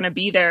still going to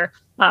be there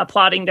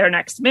plotting their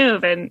next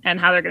move and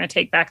how they're going to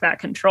take back that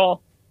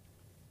control.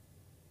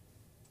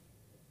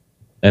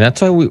 And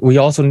that's why we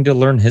also need to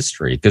learn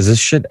history, because this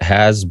shit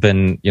has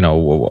been,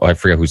 I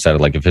forget who said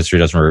it. Like, if history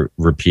doesn't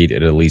repeat,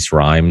 it at least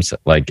rhymes.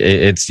 Like,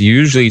 it's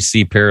usually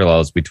see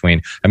parallels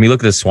between,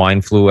 look at the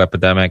swine flu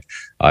epidemic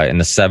in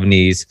the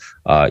 70s.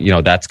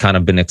 That's kind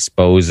of been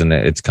exposed, and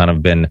it's kind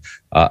of been,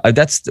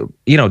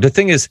 the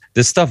thing is,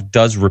 this stuff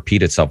does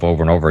repeat itself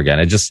over and over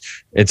again.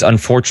 It's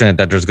unfortunate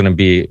that there's going to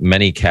be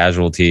many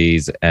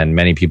casualties and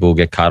many people who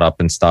get caught up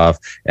in stuff,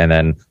 and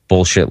then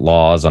bullshit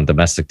laws on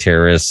domestic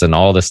terrorists and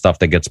all this stuff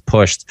that gets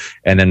pushed.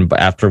 And then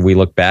after we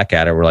look back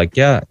at it, we're like,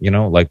 yeah,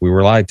 like we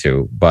were lied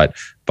to. But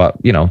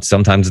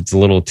sometimes it's a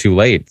little too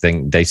late.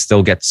 They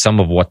still get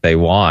some of what they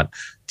want.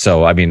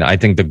 So, I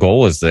think the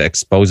goal is to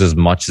expose as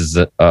much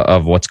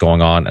of what's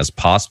going on as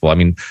possible.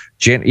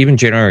 Even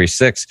January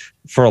 6th,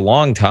 for a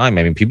long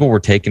time, people were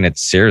taking it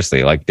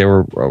seriously. Like, they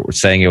were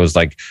saying it was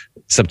like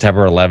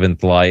September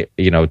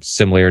 11th,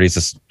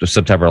 similarities to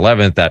September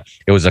 11th, that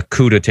it was a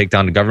coup to take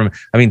down the government.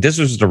 This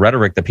was the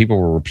rhetoric that people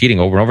were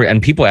repeating over and over,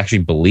 and people actually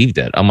believed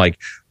it. I'm like,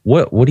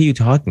 what are you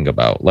talking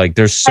about? Like,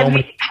 there's so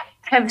many.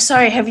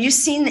 Have you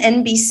seen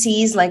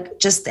NBC's, like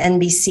just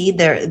NBC,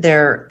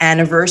 their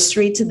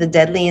anniversary to the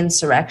deadly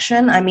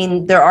insurrection?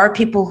 There are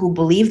people who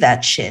believe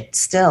that shit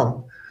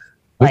still.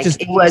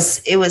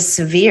 It was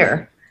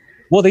severe.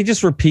 Well, they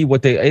just repeat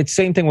it's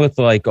same thing with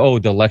like, oh,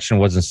 the election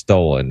wasn't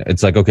stolen.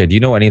 It's like, okay, do you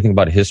know anything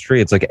about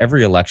history? It's like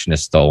every election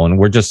is stolen.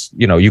 We're just,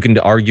 you can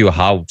argue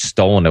how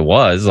stolen it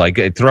was. Like,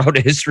 throughout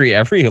history,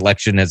 every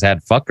election has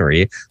had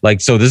fuckery. Like,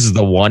 so this is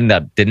the one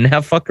that didn't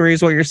have fuckery,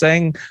 is what you're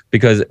saying?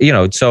 Because,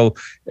 so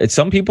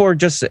some people are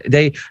just,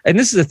 and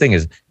this is the thing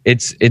is,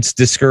 it's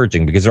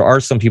discouraging, because there are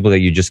some people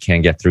that you just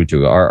can't get through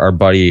to. Our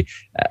buddy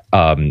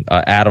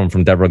Adam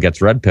from Deborah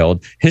Gets Red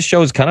Pilled, his show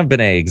has kind of been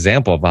an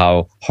example of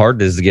how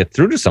hard it is to get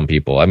through to some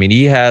people.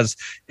 He has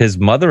his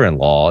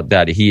mother-in-law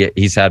that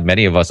he's had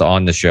many of us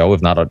on the show,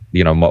 if not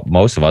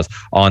most of us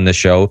on the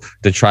show,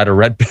 to try to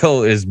red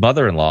pill his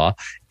mother-in-law,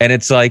 and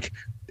it's like,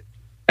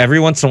 every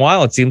once in a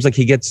while, it seems like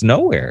he gets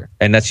nowhere,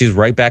 and that she's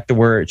right back to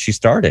where she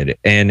started.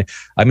 And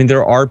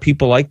there are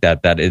people like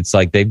that it's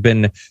like they've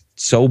been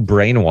so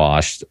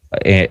brainwashed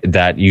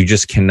that you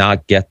just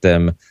cannot get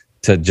them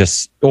to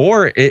just,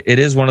 or it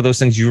is one of those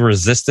things you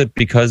resist it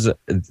because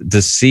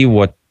to see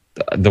what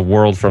the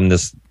world from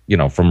this,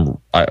 from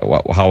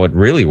how it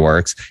really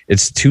works,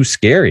 it's too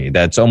scary.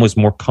 That's almost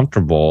more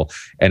comfortable,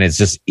 and it's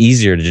just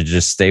easier to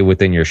just stay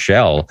within your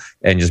shell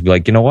and just be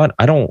like, you know what,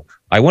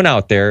 I went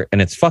out there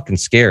and it's fucking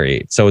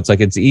scary. So it's like,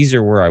 it's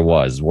easier where I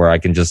was, where I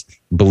can just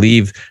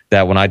believe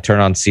that when I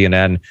turn on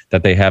CNN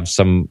that they have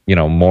some,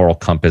 moral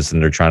compass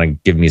and they're trying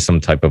to give me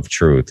some type of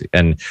truth.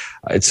 And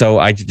so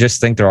I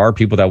just think there are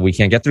people that we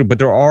can't get through, but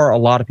there are a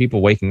lot of people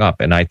waking up.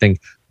 And I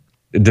think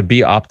to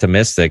be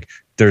optimistic,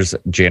 there's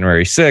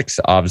January 6th,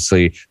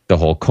 obviously the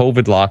whole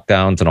COVID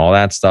lockdowns and all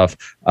that stuff.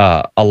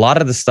 A lot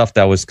of the stuff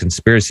that was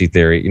conspiracy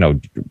theory,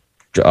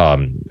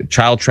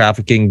 child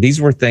trafficking,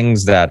 these were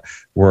things that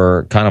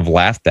were kind of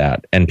laughed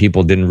at and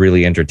people didn't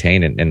really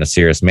entertain it in a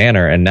serious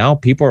manner. And now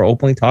people are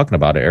openly talking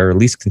about it, or at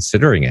least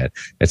considering it.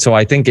 And so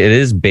I think it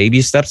is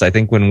baby steps. I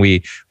think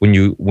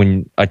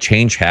when a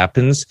change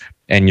happens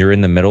and you're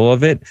in the middle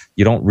of it,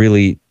 you don't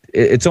really,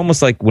 it's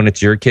almost like when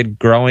it's your kid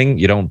growing,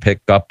 you don't pick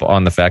up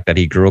on the fact that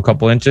he grew a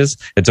couple inches.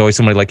 It's always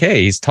somebody like,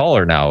 hey, he's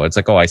taller now. It's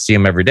like, oh, I see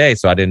him every day,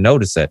 so I didn't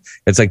notice it.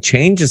 It's like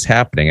change is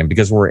happening. And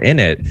because we're in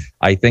it,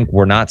 I think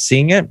we're not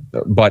seeing it.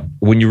 But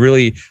when you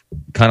really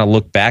kind of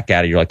look back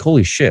at it, you're like,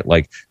 holy shit,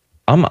 like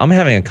I'm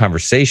having a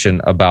conversation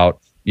about,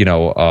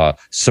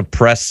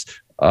 suppress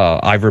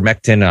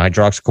ivermectin,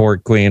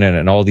 hydroxychloroquine,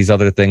 and all these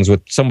other things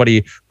with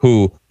somebody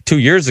who 2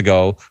 years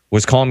ago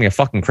was calling me a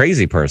fucking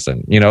crazy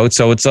person,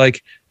 So it's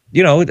like,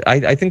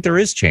 I think there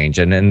is change,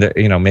 and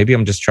maybe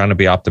I'm just trying to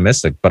be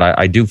optimistic, but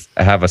I do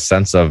have a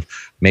sense of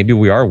maybe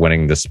we are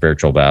winning this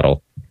spiritual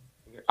battle.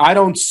 I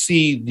don't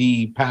see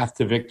the path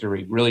to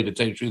victory, really, to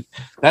tell you the truth.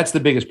 That's the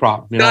biggest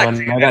problem.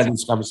 And I got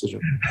this conversation.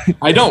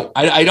 I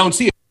don't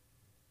see it.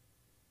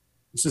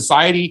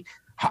 Society,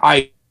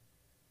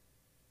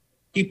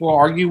 people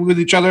argue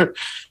with each other.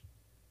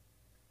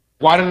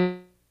 Why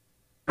don't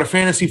a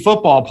fantasy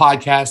football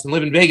podcast and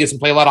live in Vegas and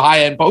play a lot of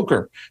high-end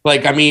poker.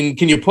 Like, I mean,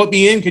 can you put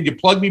me in? Could you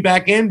plug me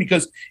back in?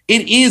 Because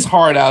it is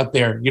hard out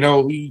there. You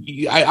know,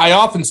 I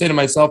often say to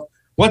myself,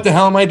 what the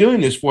hell am I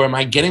doing this for? Am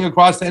I getting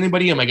across to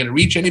anybody? Am I going to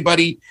reach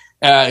anybody?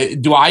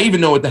 Do I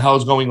even know what the hell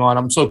is going on?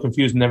 I'm so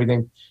confused and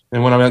everything.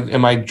 And when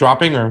am I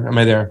dropping or am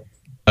I there?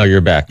 Oh,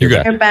 you're back.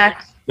 You're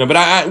back. No,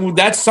 but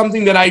that's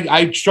something that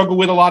I struggle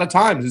with a lot of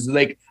times. Is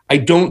like I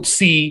don't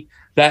see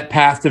that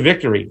path to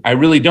victory. I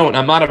really don't.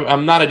 I'm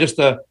not just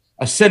a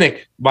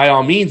cynic by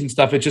all means and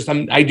stuff. It's just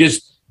I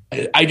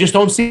just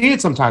don't see it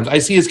sometimes. I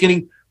see it's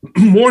getting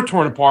more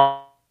torn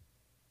apart.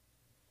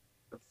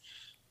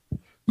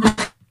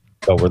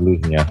 Oh, we're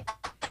losing you.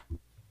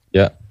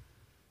 Yeah.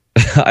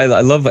 I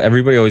love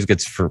everybody always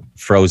gets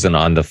frozen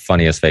on the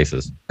funniest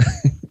faces.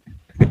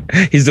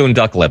 He's doing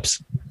duck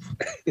lips.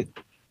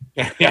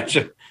 Yeah.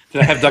 Did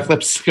I have duck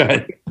lips?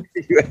 Good.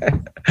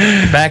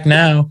 Back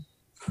now.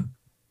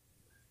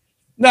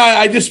 No,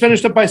 I just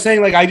finished up by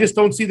saying, like, I just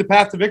don't see the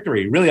path to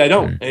victory. Really, I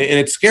don't. And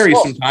it's scary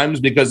sometimes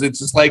because it's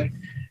just like,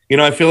 you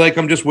know, I feel like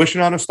I'm just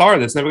wishing on a star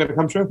that's never going to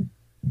come true.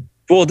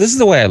 Well, this is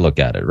the way I look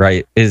at it,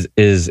 right? Is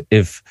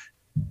if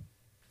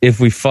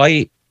we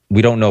fight,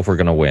 we don't know if we're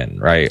going to win,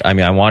 right? I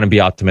mean, I want to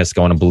be optimistic.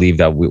 I want to believe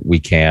that we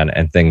can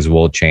and things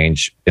will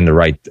change in the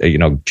right,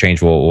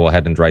 change will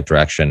head in the right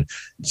direction.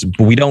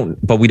 But we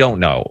don't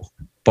know.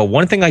 But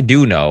one thing I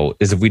do know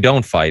is if we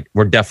don't fight,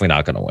 we're definitely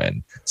not going to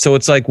win. So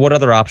it's like, what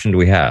other option do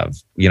we have?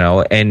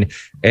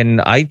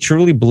 And I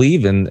truly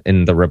believe in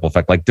the ripple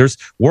effect. Like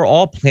we're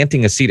all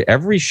planting a seed.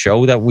 Every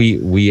show that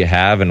we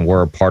have and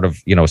we're a part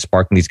of,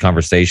 sparking these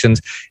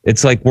conversations.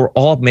 It's like we're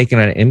all making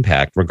an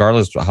impact,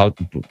 regardless of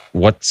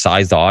what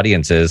size the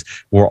audience is.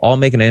 We're all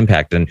making an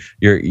impact, and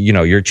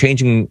you're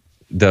changing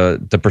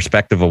the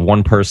perspective of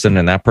one person,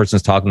 and that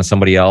person's talking to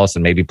somebody else,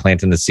 and maybe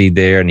planting the seed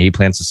there, and he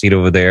plants the seed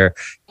over there,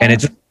 and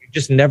it's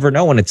just never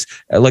know. And it's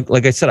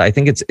like I said, I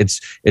think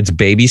it's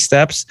baby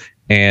steps,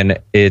 and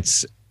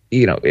it's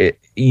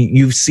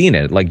you've seen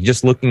it, like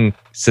just looking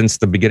since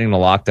the beginning of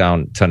the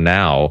lockdown to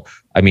now.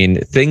 I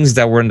mean, things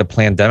that were in the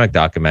pandemic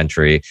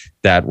documentary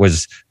that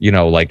was,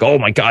 like, oh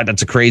my God,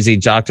 that's a crazy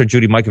Dr.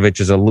 Judy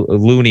Mikovits is a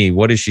loony.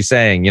 What is she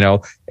saying?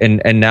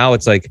 And now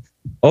it's like,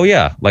 oh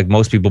yeah, like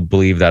most people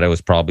believe that it was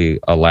probably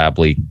a lab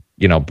leak.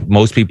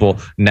 Most people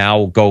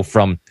now go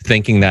from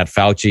thinking that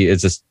Fauci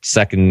is a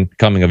second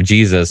coming of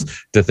Jesus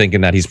to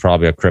thinking that he's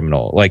probably a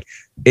criminal. Like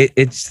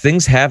it's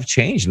things have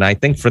changed, and I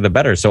think for the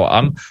better. So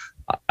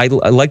I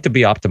like to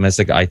be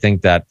optimistic. I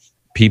think that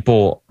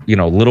people,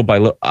 little by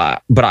little,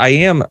 but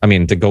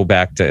to go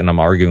back to, and I'm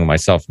arguing with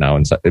myself now,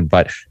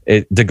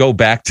 to go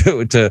back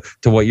to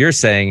what you're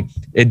saying,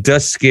 it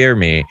does scare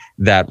me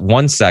that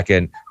 1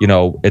 second,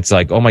 it's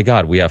like, oh my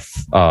God, we have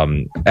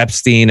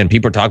Epstein, and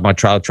people are talking about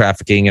child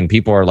trafficking, and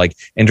people are like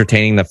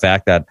entertaining the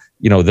fact that,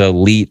 the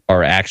elite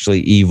are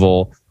actually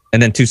evil.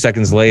 And then 2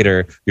 seconds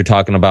later, you're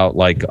talking about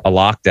like a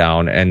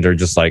lockdown, and they're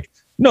just like,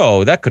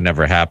 no, that could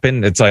never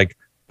happen. It's like,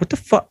 what the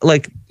fuck?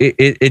 Like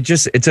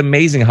it's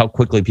amazing how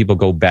quickly people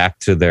go back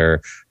to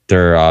their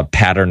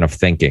pattern of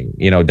thinking.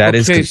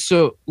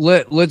 So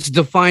let's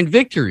define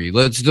victory.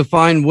 Let's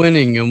define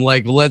winning, and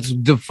let's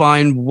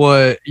define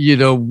what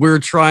we're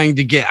trying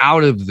to get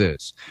out of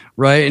this,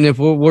 right? And if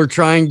what we're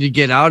trying to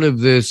get out of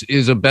this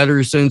is a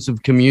better sense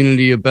of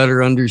community, a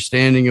better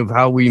understanding of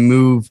how we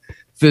move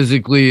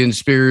physically and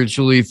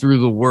spiritually through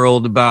the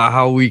world, about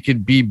how we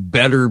could be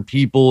better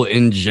people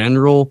in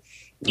general.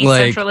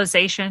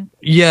 Decentralization.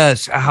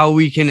 Yes, how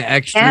we can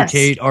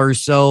extricate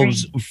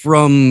ourselves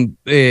from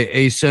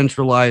a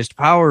centralized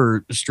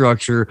power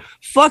structure.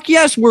 Fuck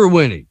yes, we're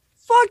winning.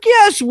 Fuck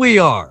yes, we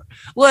are.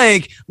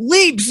 Like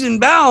leaps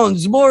and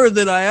bounds more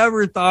than I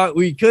ever thought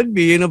we could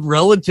be in a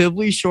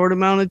relatively short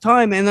amount of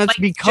time. And that's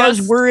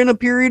because we're in a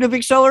period of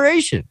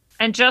acceleration.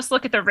 And just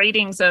look at the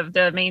ratings of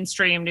the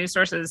mainstream news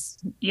sources,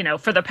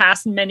 for the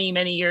past many,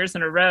 many years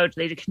in a row,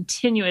 they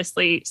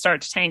continuously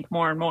start to tank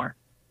more and more.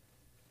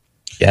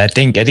 Yeah, I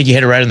think you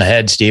hit it right on the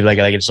head, Steve. Like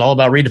it's all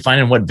about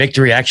redefining what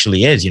victory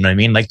actually is. You know what I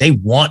mean? Like they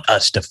want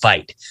us to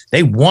fight.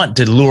 They want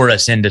to lure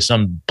us into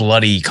some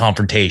bloody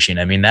confrontation.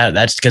 I mean,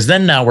 that's because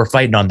then now we're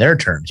fighting on their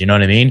terms. You know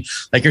what I mean?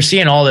 Like you're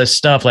seeing all this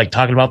stuff, like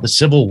talking about the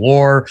Civil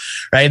War,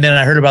 right? And then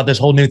I heard about this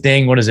whole new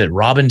thing. What is it?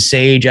 Robin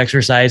Sage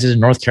exercises in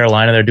North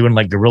Carolina. They're doing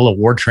like guerrilla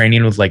war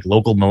training with like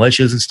local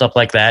militias and stuff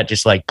like that.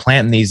 Just like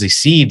planting these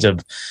seeds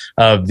of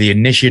the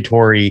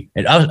initiatory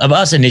of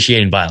us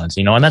initiating violence.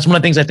 And that's one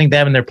of the things I think they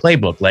have in their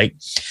playbook. Like,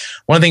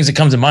 one of the things that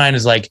comes to mind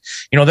is like,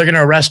 they're going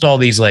to arrest all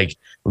these like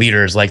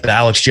leaders, like the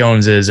Alex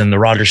Joneses and the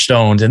Roger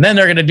Stones, and then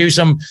they're going to do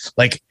some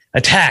like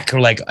attack or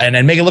like, and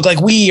then make it look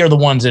like we are the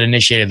ones that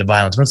initiated the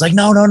violence. But it's like,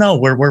 no,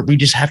 we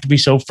just have to be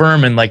so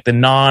firm in like the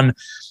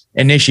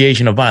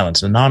non-initiation of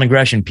violence, the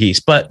non-aggression piece.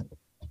 But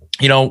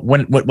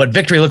what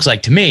victory looks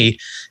like to me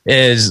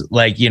is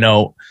like,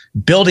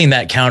 building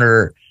that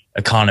counter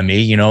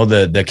economy,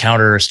 the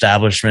counter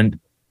establishment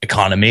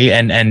economy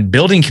and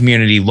building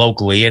community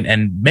locally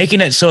and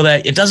making it so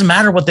that it doesn't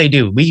matter what they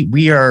do.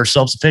 We are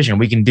self-sufficient.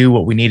 We can do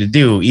what we need to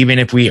do, even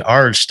if we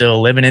are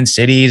still living in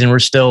cities and we're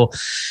still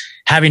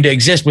having to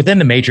exist within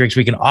the matrix,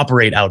 we can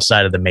operate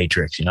outside of the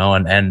matrix,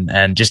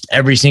 and just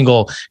every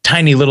single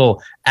tiny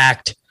little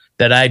act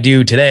that I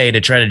do today to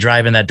try to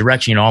drive in that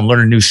direction. I'm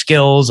learning new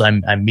skills.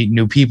 I'm meeting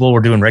new people. We're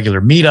doing regular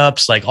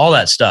meetups, like all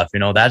that stuff.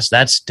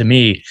 That's to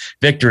me,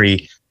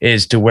 victory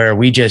is to where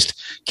we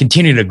just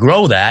continue to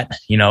grow that,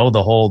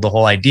 the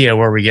whole idea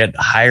where we get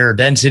higher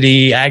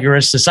density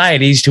agorist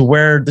societies to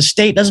where the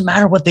state doesn't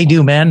matter what they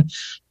do, man.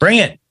 Bring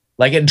it.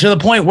 Like to the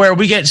point where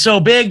we get so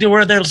big to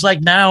where there's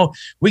like now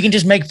we can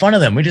just make fun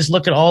of them. We just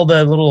look at all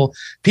the little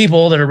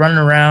people that are running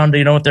around,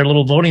 with their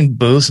little voting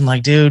booths and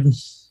like, dude,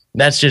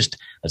 that's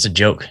a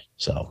joke.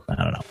 So I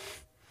don't know.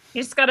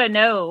 You just got to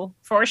know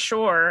for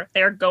sure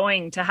they're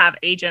going to have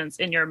agents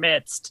in your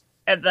midst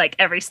at like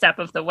every step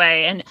of the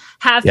way, and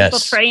have people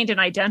trained in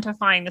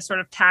identifying the sort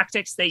of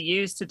tactics they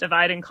use to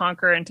divide and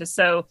conquer and to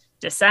sow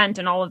dissent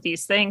and all of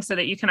these things, so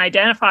that you can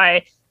identify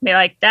and be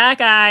like, that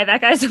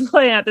guy's a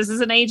plant. This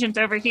is an agent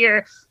over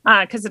here.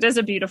 Because it is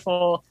a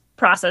beautiful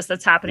process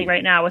that's happening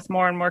right now with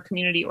more and more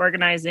community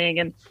organizing,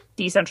 and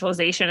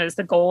decentralization is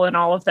the goal in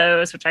all of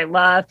those, which I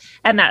love.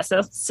 And that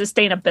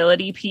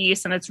sustainability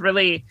piece. And it's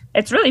really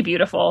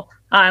beautiful.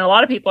 And a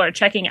lot of people are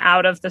checking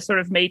out of the sort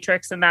of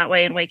matrix in that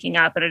way and waking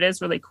up. And it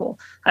is really cool.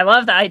 I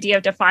love the idea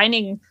of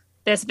defining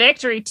this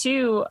victory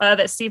too,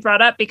 that Steve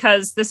brought up,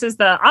 because this is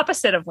the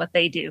opposite of what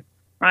they do.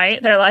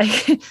 Right? They're like,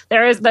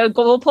 the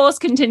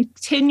goalpost can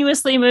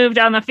continuously move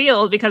down the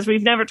field because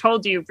we've never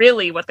told you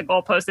really what the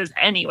goalpost is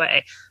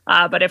anyway.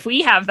 But if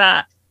we have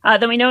that,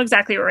 then we know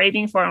exactly what we're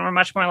aiming for, and we're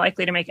much more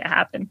likely to make it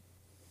happen.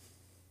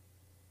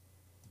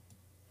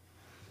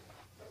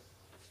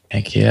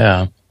 Heck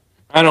yeah.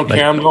 I don't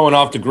care. I'm going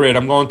off the grid.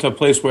 I'm going to a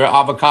place where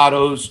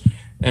avocados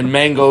and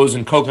mangoes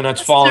and coconuts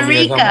fall on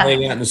me as I'm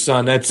laying out in the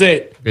sun. That's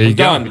it. I'm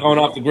done. Going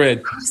off the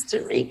grid.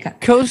 Costa Rica.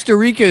 Costa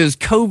Rica is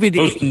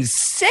COVID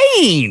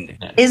insane.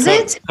 Is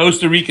it?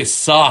 Costa Rica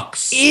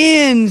sucks.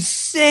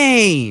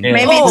 Insane. Yeah.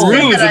 Maybe it's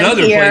Peru is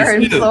another here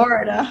place in too.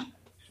 Florida.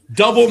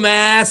 Double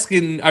mask.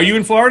 And are you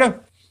in Florida?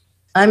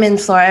 I'm in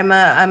Florida.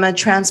 I'm a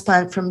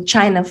transplant from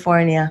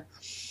China-fornia.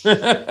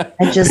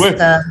 I just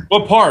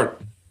what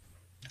part?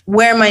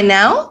 Where am I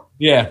now?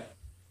 Yeah.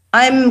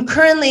 I'm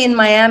currently in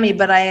Miami,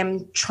 but I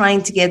am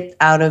trying to get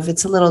out of.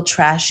 It's a little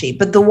trashy,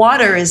 but the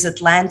water is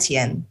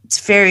Atlantean. It's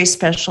very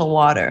special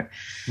water.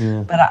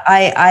 Yeah. But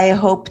I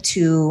hope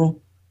to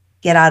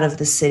get out of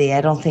the city. I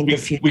don't think the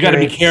future. We got to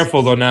be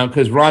careful though now,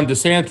 because Ron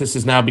DeSantis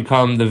has now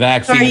become the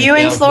vaccine. So are you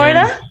in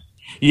Florida?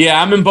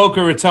 Yeah, I'm in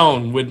Boca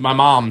Raton with my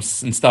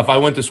moms and stuff. I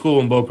went to school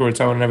in Boca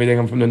Raton and everything.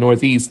 I'm from the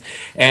Northeast.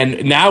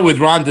 And now with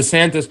Ron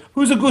DeSantis,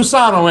 who's a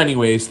gusano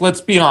anyways,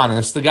 let's be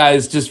honest. The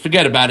guy's just,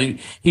 forget about it.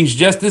 He's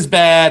just as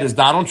bad as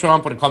Donald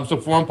Trump when it comes to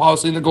foreign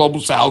policy in the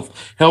global South.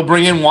 He'll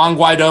bring in Juan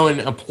Guaido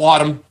and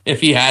applaud him if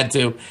he had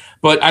to.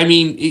 But, I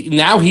mean,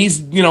 now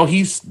he's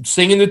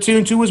singing the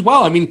tune, too, as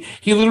well. I mean,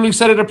 he literally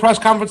said at a press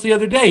conference the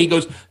other day, he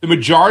goes, the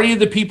majority of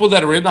the people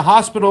that are in the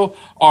hospital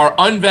are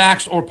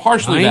unvaxxed or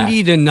partially vaxxed.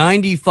 90 to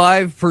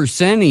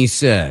 95%, he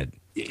said.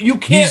 You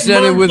can't. He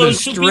said it with a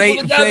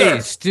straight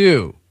face,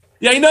 too.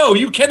 Yeah, I know.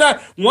 You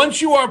cannot.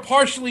 Once you are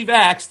partially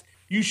vaxxed,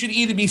 you should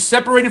either be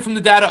separated from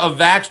the data of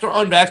vaxxed or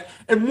unvaxxed,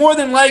 and more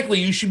than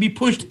likely, you should be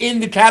pushed in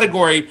the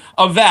category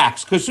of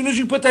vaxxed. Because as soon as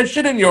you put that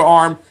shit in your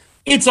arm,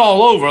 it's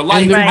all over.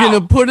 Like, and they're going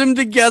to put him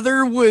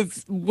together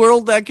with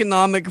World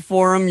Economic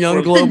Forum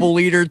young global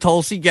leader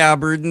Tulsi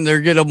Gabbard, and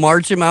they're going to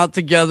march him out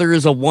together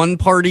as a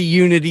one-party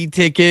unity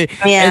ticket.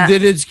 Yeah. And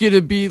then it's going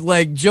to be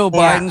like Joe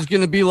Biden's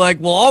going to be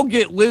like, well, I'll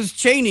get Liz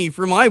Cheney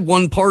for my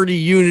one-party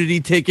unity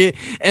ticket.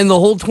 And the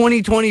whole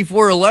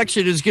 2024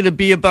 election is going to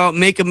be about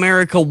make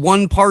America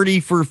one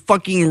party for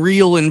fucking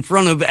real in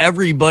front of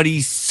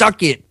everybody.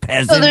 Suck it,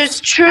 peasants. So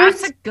there's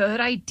truth. That's a good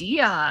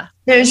idea.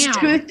 There's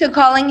truth to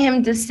calling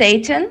him the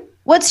Satan.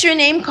 What's your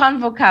name,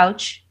 Convo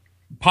Couch?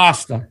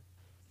 Pasta.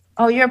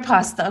 Oh, you're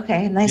Pasta.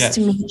 Okay, nice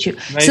to meet you.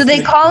 So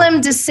they call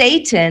him the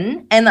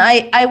Satan, and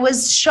I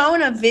was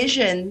shown a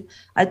vision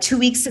 2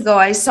 weeks ago.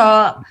 I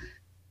saw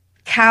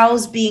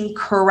cows being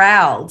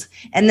corralled,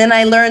 and then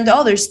I learned,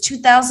 there's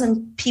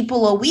 2,000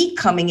 people a week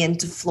coming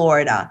into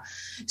Florida.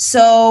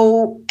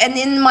 So, and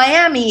in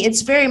Miami,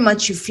 it's very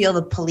much you feel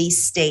the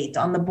police state.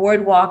 On the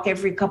boardwalk,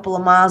 every couple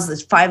of miles,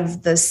 there's 5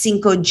 of the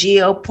Cinco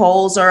Geo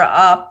poles are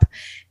up.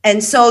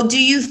 And so do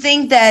you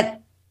think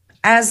that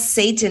as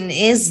Satan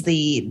is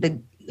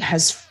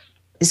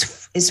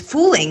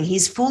fooling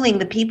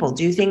the people,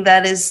 do you think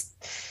that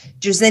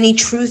there's any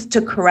truth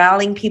to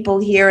corralling people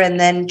here and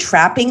then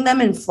trapping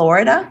them in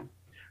Florida?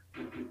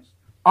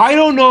 I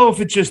don't know if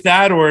it's just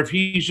that or if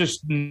he's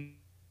just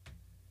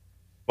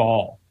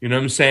ball. You know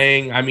what I'm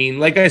saying? I mean,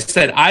 like I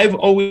said, I've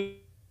always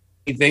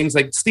things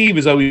like Steve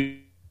is always.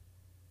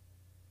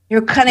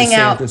 You're cutting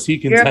out.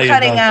 You're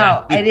cutting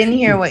out. That. I didn't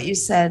hear what you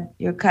said.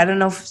 I don't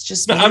know if it's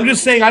just me. I'm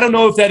just saying, I don't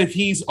know if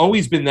he's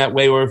always been that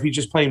way or if he's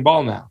just playing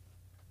ball now.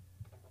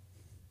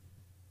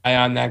 I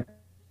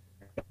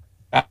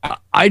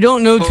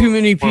don't know too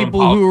many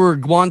people who are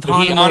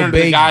Guantanamo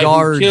Bay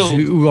guards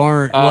who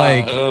aren't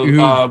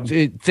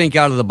who think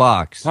out of the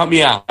box. Help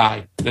me out,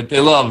 guy that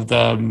they loved.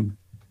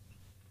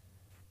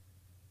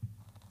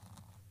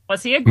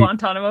 Was he a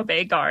Guantanamo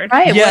Bay guard?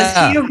 Right.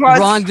 Yeah, Was he a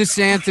Ron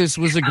DeSantis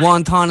was a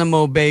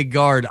Guantanamo Bay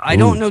guard. I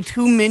don't know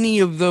too many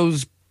of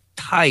those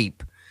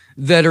type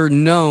that are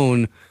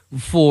known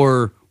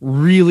for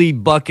really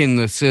bucking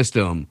the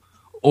system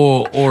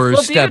or Well,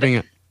 stepping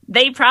dude,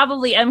 they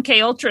probably MK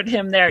Ultra'd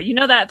him there. You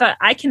know that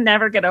I can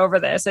never get over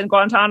this. And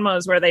Guantanamo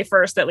is where they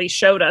first at least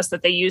showed us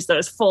that they use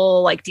those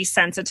full like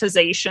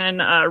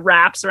desensitization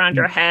wraps around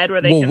your head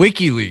where they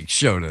WikiLeaks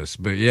showed us,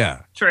 but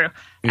yeah. True.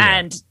 Yeah.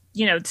 And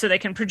so they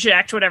can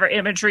project whatever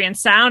imagery and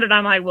sound. And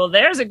I'm like, well,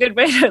 there's a good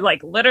way to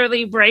like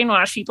literally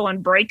brainwash people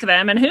and break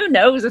them. And who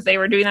knows if they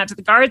were doing that to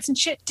the guards and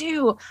shit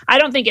too. I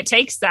don't think it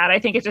takes that. I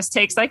think it just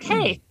takes like,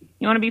 hey,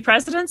 you want to be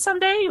president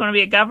someday? You want to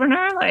be a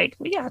governor? Like,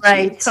 well, yeah,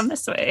 right. Come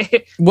this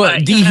way. Well,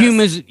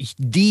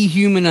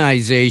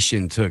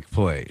 dehumanization took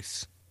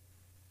place.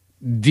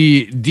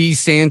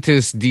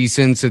 DeSantis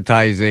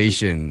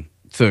desensitization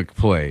took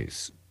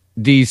place.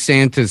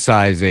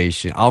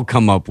 Desanitization. I'll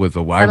come up with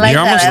a word. You're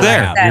almost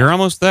there. You're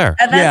almost there.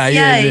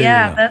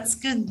 Yeah. That's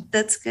good.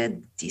 That's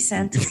good.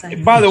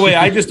 Desensitization. By the way,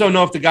 I just don't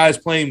know if the guy's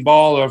playing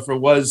ball or if it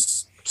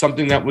was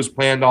something that was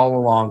planned all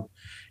along.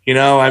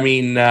 I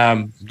mean,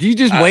 do you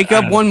just wake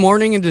up one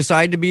morning and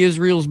decide to be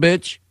Israel's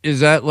bitch?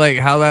 Is that like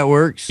how that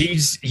works?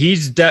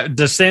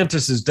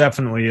 DeSantis is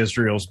definitely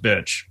Israel's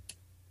bitch.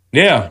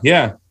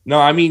 Yeah. No,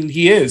 I mean,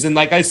 he is. And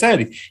like I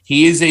said,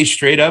 he is a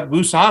straight up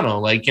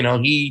Gusano. Like,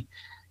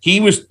 he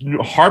was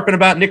harping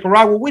about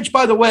Nicaragua, which,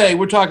 by the way,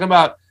 we're talking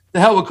about the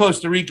hell with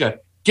Costa Rica.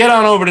 Get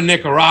on over to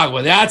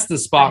Nicaragua. That's the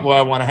spot where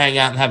I want to hang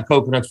out and have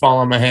coconuts fall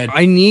on my head.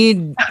 I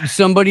need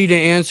somebody to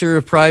answer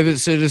if private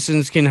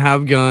citizens can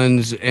have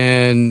guns,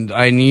 and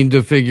I need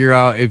to figure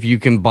out if you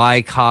can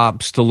buy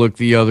cops to look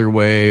the other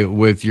way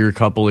with your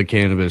couple of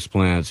cannabis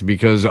plants,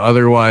 because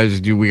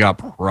otherwise, we got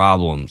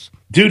problems.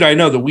 Dude, I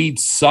know the weed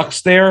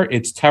sucks there.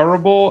 It's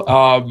terrible.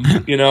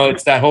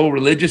 It's that whole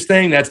religious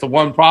thing. That's the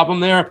one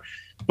problem there.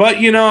 But,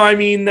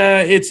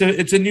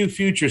 it's a new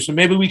future. So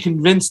maybe we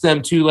convince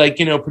them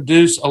to,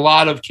 produce a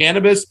lot of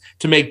cannabis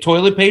to make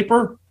toilet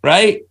paper,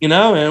 right?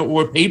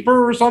 Or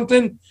paper or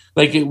something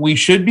like we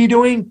should be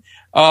doing.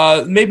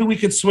 Maybe we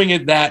could swing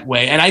it that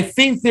way. And I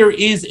think there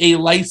is a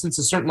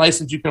certain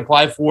license you can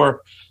apply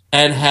for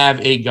and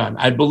have a gun.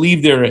 I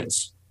believe there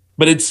is.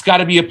 But it's got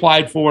to be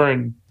applied for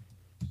in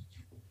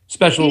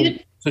special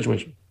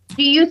situations.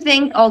 Do you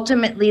think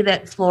ultimately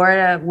that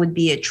Florida would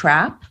be a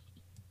trap?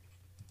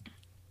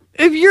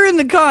 If you're in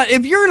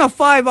a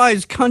Five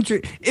Eyes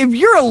country, if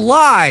you're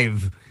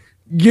alive,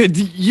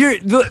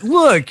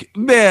 look,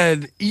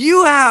 man,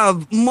 you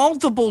have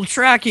multiple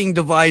tracking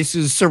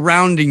devices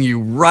surrounding you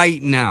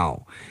right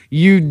now.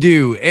 You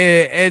do.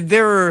 And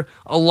there are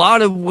a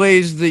lot of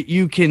ways that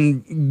you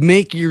can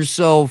make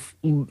yourself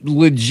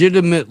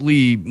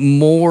legitimately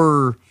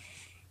more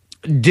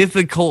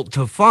difficult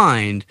to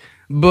find,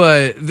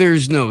 but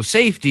there's no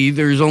safety.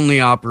 There's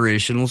only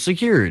operational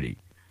security.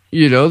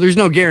 There's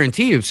no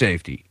guarantee of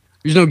safety.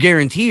 There's no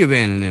guarantee of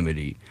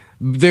anonymity.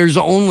 There's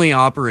only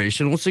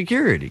operational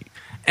security.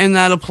 And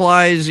that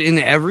applies in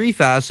every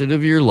facet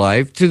of your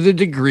life to the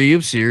degree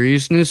of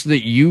seriousness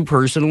that you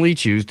personally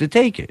choose to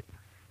take it.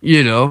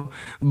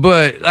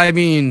 But I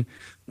mean,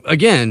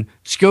 again,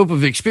 scope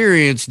of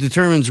experience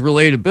determines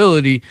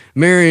relatability.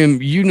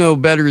 Miriam, you know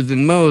better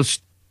than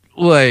most,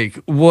 like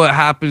what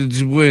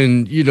happens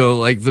when,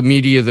 like the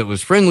media that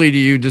was friendly to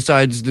you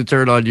decides to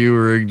turn on you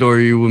or ignore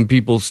you, when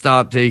people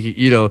stop taking,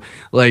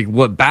 like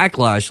what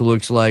backlash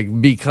looks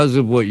like because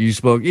of what you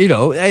spoke,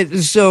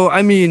 So,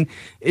 I mean,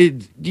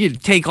 you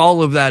take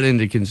all of that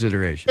into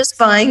consideration. Just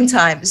buying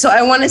time. So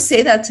I want to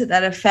say that to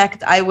that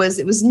effect. It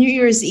was New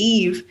Year's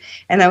Eve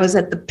and I was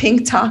at the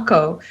Pink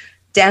Taco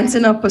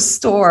dancing up a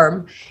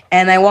storm,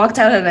 and I walked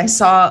out and I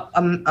saw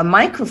a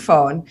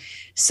microphone.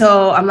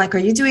 So I'm like, are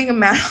you doing a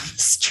man on the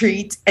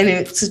street? And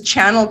it's a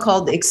channel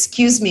called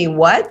Excuse Me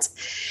What?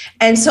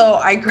 And so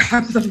I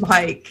grabbed the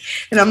mic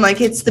and I'm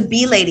like, it's the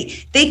Bee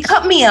Lady. They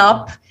cut me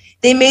up.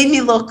 They made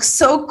me look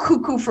so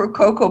cuckoo for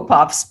Cocoa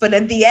Puffs. But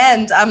at the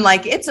end, I'm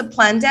like, it's a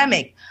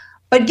pandemic.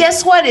 But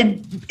guess what?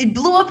 It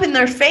blew up in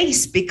their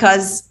face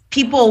because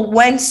people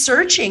went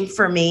searching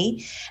for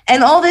me.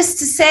 And all this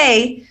to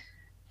say,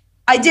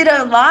 I did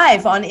a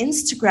live on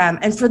Instagram,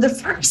 and for the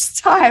first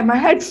time, I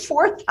had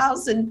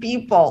 4,000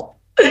 people.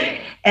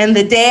 And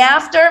the day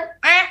after,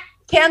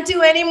 can't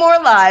do any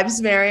more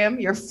lives,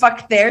 Miriam. You're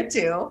fucked there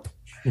too.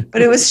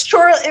 But it was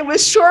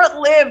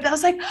short-lived. I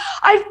was like,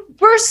 I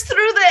burst through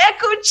the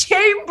echo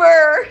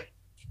chamber.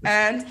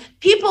 And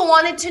people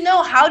wanted to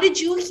know, how did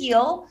you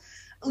heal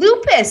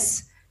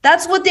lupus?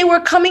 That's what they were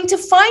coming to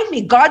find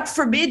me. God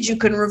forbid you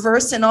can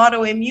reverse an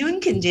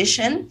autoimmune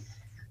condition.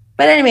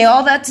 But anyway,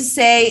 all that to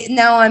say,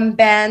 now I'm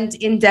banned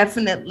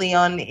indefinitely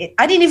on it.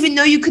 I didn't even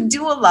know you could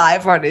do a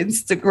live on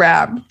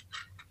Instagram.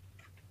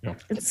 No.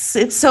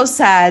 It's so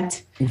sad.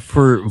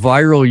 For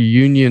Viral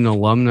Union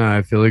alumni,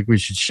 I feel like we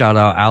should shout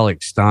out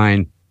Alex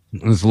Stein.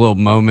 This little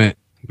moment.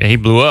 Yeah, he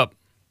blew up.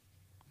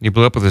 He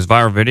blew up with his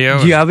viral video.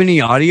 Do you have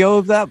any audio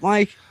of that,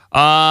 Mike?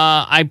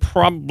 I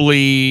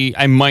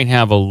might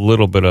have a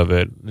little bit of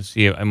it. Let's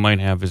see. I might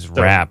have his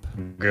rap.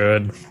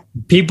 Good.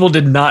 People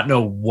did not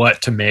know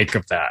what to make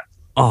of that.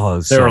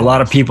 Oh, there were a lot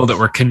of people that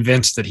were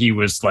convinced that he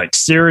was like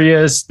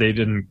serious. They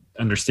didn't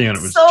understand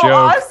it was so a joke.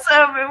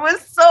 Awesome. It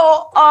was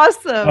so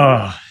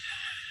awesome.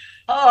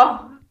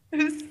 Oh,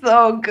 it was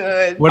so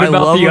good. What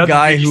about the other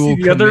guy who will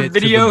the other commit to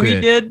video the he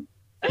bit? did?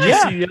 Did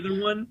you see the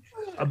other one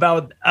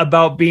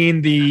about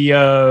being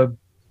the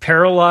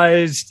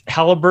paralyzed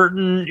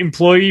Halliburton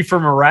employee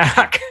from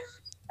Iraq?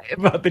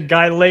 About the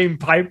guy laying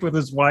pipe with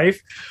his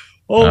wife.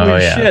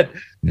 Holy shit!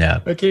 Yeah,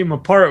 I came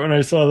apart when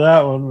I saw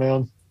that one,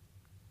 man.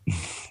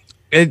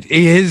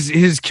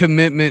 His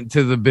commitment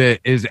to the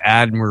bit is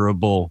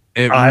admirable.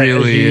 It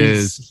really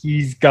is.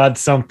 He's got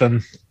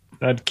something.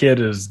 That kid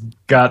has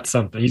got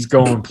something. He's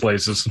going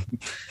places.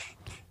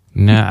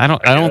 No, I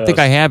don't think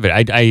I have it.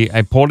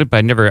 I pulled it, but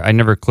I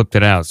never clipped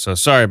it out. So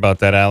sorry about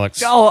that,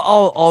 Alex.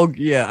 Oh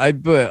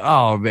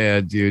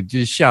man, dude,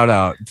 just shout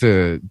out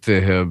to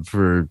him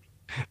for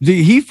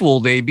he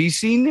fooled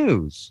ABC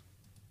News.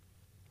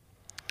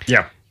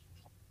 Yeah.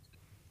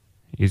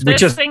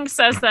 This thing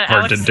says that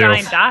Alex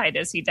Stein died.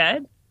 Is he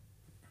dead?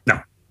 No.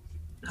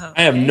 Okay.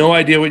 I have no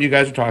idea what you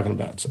guys are talking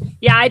about. So.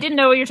 Yeah, I didn't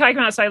know what you're talking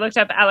about, so I looked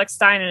up Alex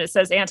Stein, and it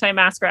says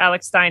anti-masker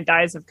Alex Stein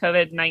dies of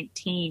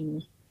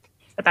COVID-19.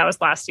 But that was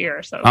last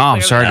year. So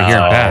I'm sorry to hear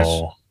pass.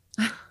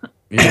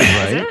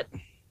 Yeah, Is it?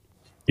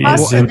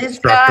 Also, this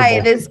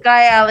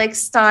guy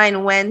Alex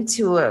Stein went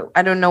to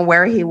I don't know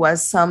where he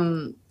was,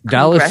 some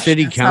Dallas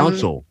City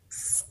Council.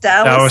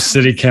 Dallas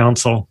City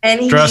Council,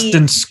 and dressed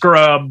in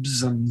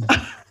scrubs and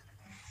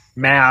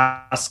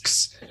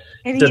masks.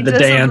 And did he the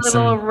does dance a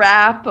little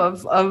rap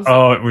of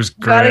oh, it was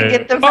gotta great.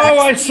 get the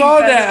I saw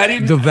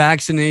that. The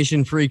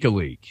vaccination freak a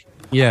leak.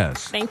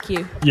 Yes. Thank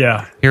you.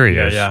 Yeah. Here he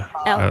is. Yeah.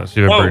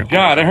 Oh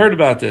God, I heard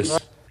about this.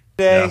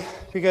 Today,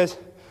 because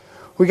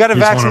we got to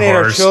vaccinate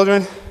our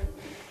children.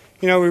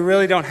 You know, we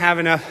really don't have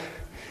enough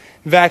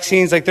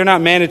vaccines. Like, they're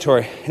not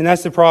mandatory, and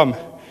that's the problem.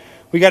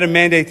 We got to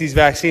mandate these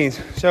vaccines.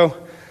 So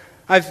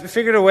I've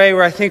figured a way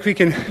where I think we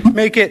can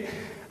make it,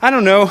 I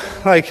don't know,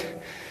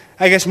 like,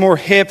 I guess more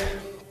hip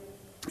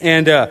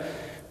and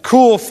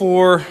cool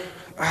for,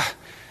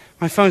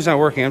 my phone's not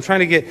working. I'm trying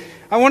to get,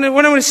 what I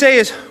want to say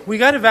is we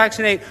got to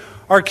vaccinate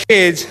our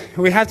kids.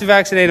 We have to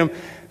vaccinate them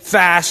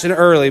fast and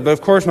early. But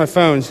of course my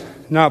phone's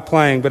not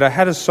playing. But I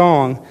had a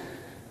song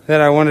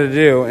that I wanted to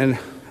do. And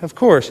of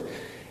course,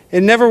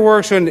 it never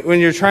works when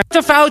you're trying to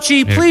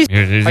Fauci, please.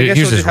 I guess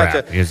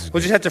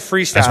we'll just have to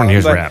freestyle. That's when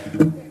here's rap.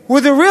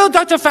 With the real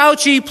Dr.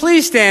 Fauci,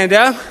 please stand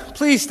up.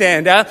 Please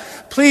stand up.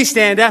 Please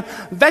stand up.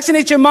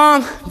 Vaccinate your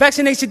mom.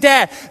 Vaccinate your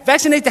dad.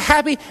 Vaccinate the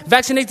happy.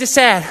 Vaccinate the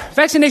sad.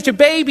 Vaccinate your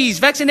babies.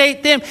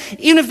 Vaccinate them,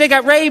 even if they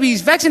got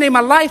rabies. Vaccinate my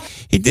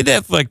life. He did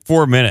that for like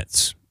 4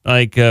 minutes,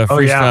 like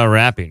freestyle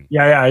rapping.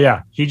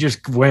 Yeah. He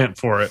just went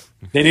for it.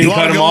 They didn't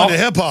cut him off.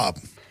 Hip hop.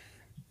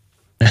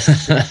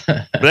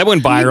 But that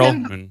went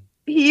viral.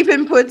 He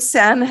even put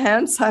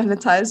hand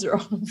sanitizer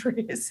over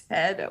his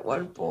head at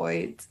one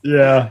point.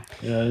 Yeah,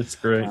 it's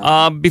great.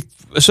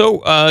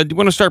 So do you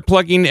want to start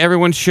plugging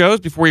everyone's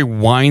shows before we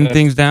wind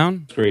things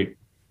down? Great.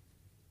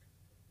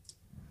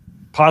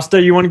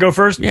 Pasta, you want to go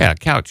first? Yeah,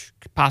 couch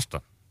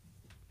pasta.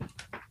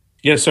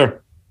 Yes,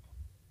 sir.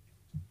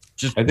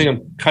 I think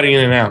I'm cutting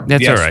in and out.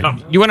 That's all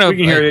right. You want to?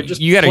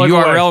 You got a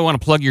URL? Away. Want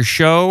to plug your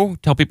show?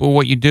 Tell people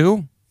what you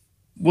do.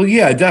 Well,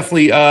 yeah,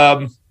 definitely.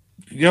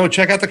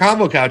 Check out the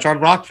Combo Couch on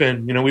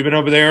Rockfin. We've been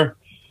over there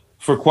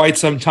for quite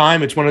some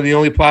time. It's one of the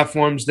only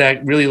platforms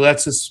that really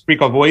lets us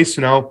speak our voice.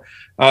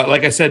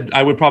 Like I said,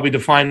 I would probably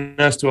define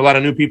us to a lot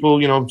of new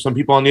people. Some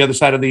people on the other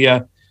side of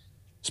the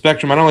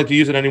spectrum. I don't like to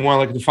use it anymore. I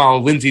like to follow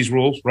Lindsay's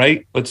rules,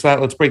 right?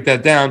 Let's break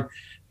that down.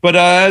 But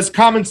as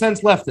common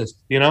sense leftists,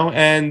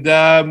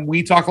 and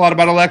we talk a lot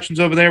about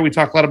elections over there. We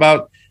talk a lot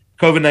about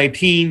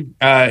COVID-19.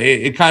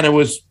 It kind of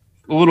was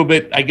a little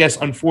bit, I guess,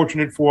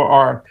 unfortunate for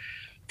our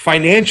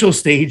financial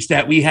stage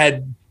that we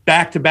had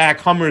back-to-back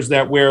Hummers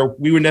where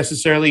we were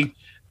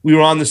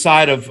on the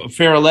side of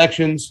fair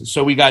elections.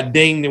 So we got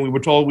dinged and we were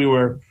told we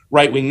were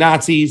right-wing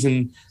Nazis.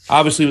 And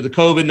obviously with the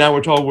COVID, now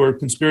we're told we're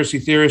conspiracy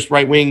theorists,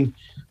 right-wing,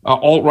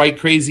 alt-right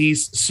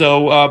crazies.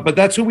 So, but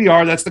that's who we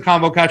are. That's the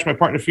Combo Couch, my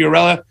partner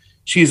Fiorella.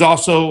 She's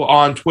also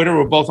on Twitter.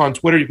 We're both on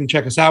Twitter. You can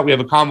check us out. We have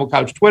a Combo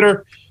Couch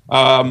Twitter.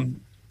 Don't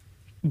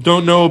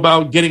know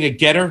about getting a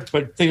getter,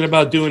 but thinking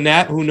about doing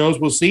that. Who knows?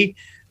 We'll see.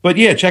 But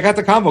yeah, check out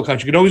the Combo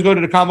Couch. You can always go to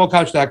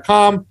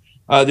thecombocouch.com.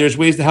 There's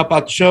ways to help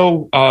out the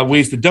show,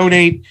 ways to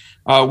donate.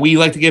 We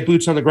like to get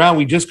boots on the ground.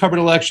 We just covered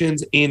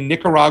elections in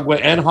Nicaragua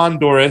and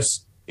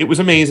Honduras. It was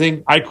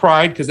amazing. I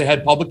cried because they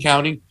had public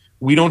counting.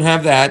 We don't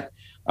have that.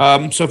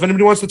 So if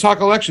anybody wants to talk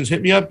elections,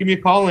 hit me up, give me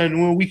a call,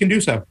 and we can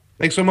do so.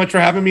 Thanks so much for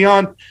having me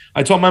on.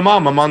 I told my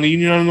mom I'm on the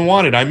Union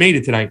Unwanted. I made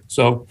it tonight.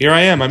 So here I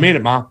am. I made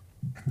it, Mom.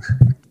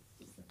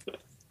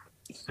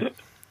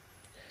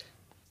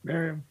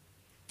 Miriam.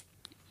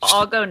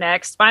 I'll go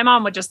next. My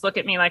mom would just look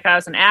at me like I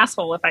was an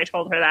asshole if I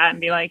told her that and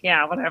be like,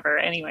 yeah, whatever.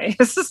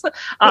 Anyways,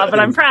 but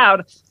I'm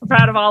proud. I'm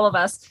proud of all of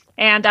us.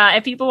 And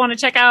if people want to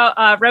check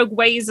out Rogue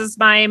Ways is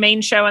my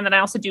main show. And then I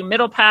also do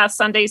Middle Path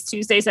Sundays,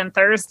 Tuesdays, and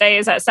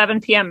Thursdays at 7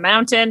 p.m.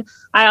 Mountain.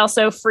 I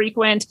also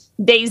frequent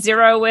Day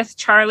Zero with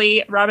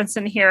Charlie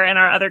Robinson here and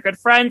our other good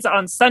friends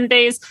on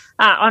Sundays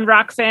on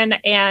Rockfin.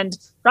 And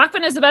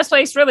Rockfin is the best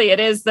place, really. It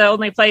is the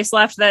only place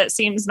left that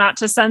seems not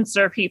to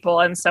censor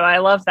people. And so I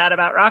love that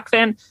about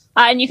Rockfin.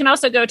 And you can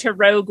also go to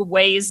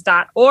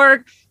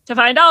rogueways.org to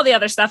find all the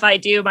other stuff I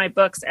do, my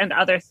books and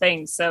other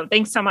things. So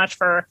thanks so much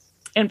for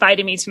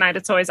inviting me tonight.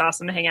 It's always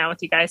awesome to hang out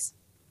with you guys.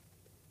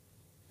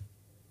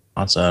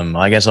 Awesome.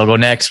 I guess I'll go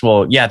next.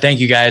 Well, yeah, thank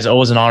you guys.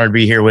 Always an honor to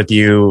be here with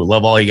you.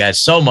 Love all you guys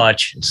so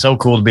much. It's so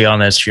cool to be on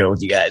this show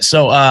with you guys.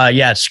 So,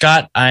 yeah,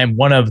 Scott, I'm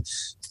one of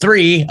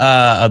three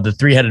of the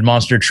three-headed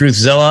monster,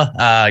 Truthzilla.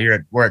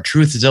 We're at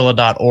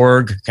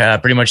truthzilla.org.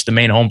 Pretty much the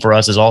main home for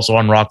us is also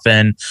on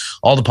Rockfin.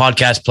 All the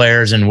podcast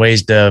players and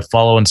ways to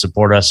follow and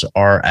support us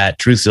are at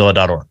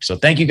truthzilla.org. So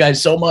thank you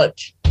guys so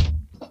much.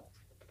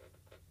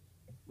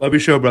 Love your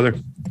show, brother.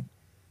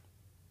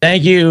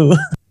 Thank you.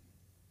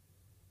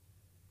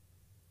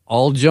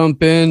 I'll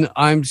jump in.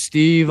 I'm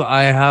Steve.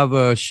 I have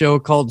a show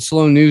called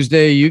Slow News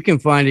Day. You can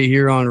find it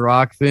here on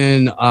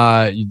Rockfin.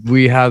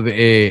 We have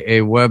a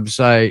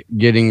website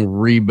getting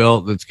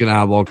rebuilt that's going to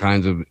have all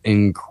kinds of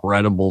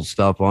incredible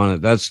stuff on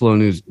it. That's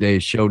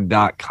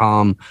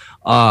slownewsdayshow.com.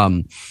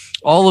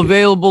 All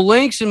available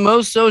links and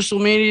most social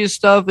media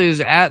stuff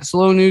is at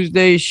Slow News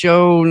Day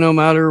Show, no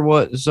matter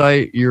what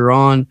site you're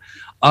on.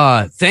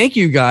 Thank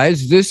you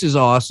guys. This is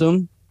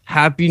awesome.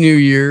 Happy New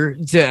Year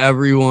to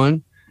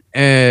everyone.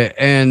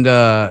 And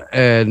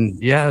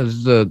yeah,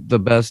 it's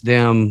the best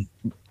damn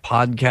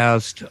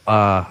podcast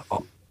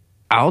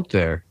out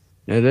there.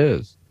 It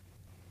is.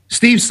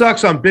 Steve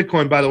sucks on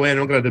Bitcoin, by the way, and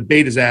I'm going to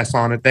debate his ass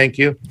on it. Thank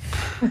you.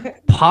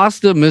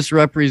 Pasta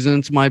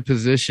misrepresents my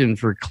position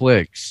for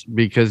clicks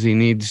because he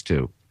needs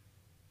to.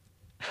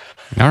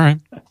 All right.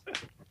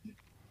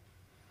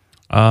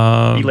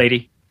 Bee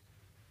lady.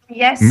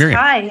 Yes. Miriam.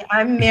 Hi,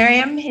 I'm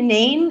Miriam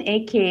Hinane,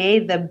 aka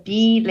the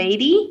Bee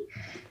Lady.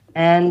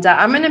 And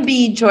I'm going to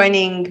be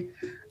joining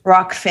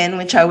Rockfin,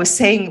 which I was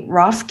saying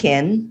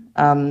Rofkin,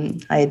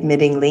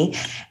 admittingly.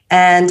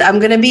 And I'm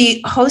going to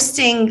be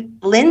hosting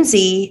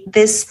Lindsay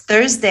this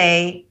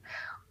Thursday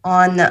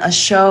on a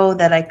show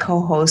that I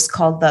co-host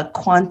called The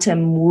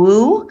Quantum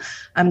Woo.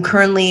 I'm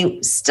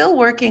currently still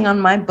working on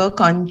my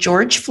book on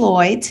George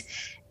Floyd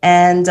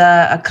and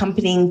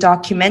accompanying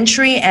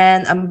documentary.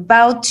 And I'm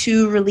about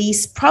to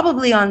release,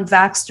 probably on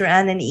Vaxter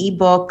and an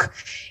ebook,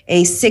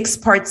 a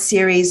 6-part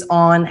series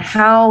on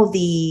how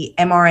the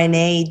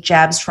mRNA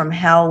jabs from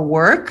hell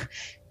work,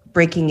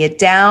 breaking it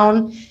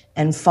down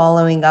and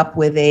following up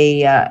with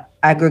a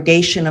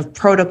aggregation of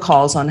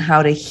protocols on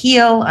how to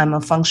heal. I'm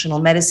a functional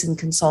medicine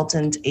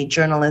consultant, a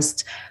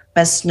journalist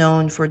best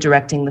known for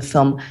directing the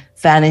film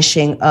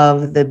Vanishing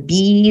of the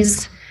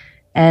Bees.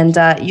 And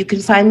you can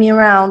find me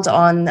around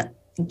on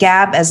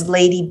Gab as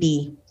Lady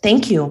B.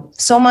 Thank you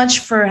so much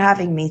for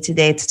having me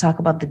today to talk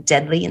about the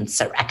deadly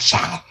insurrection.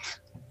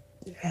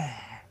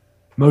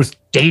 Most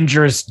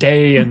dangerous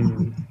day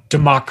in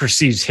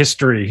democracy's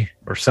history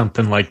or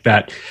something like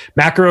that.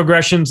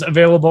 Macroaggressions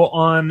available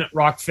on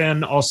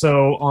Rockfin,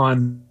 also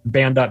on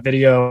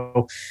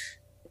band.video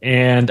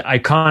and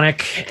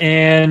Iconic.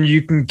 And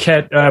you can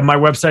get my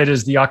website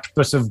is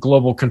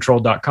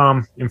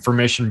theoctopusofglobalcontrol.com.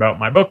 Information about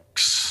my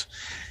books.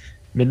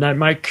 Midnight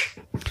Mike.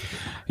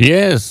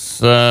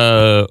 Yes,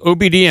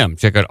 OBDM.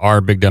 Check out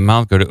our Big Dumb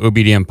Mouth. Go to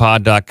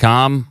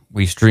obdmpod.com.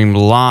 We stream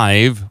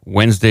live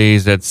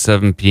Wednesdays at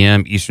 7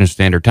 p.m. Eastern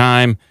Standard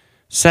Time,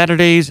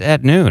 Saturdays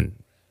at noon.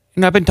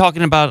 And I've been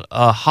talking about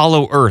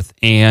Hollow Earth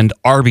and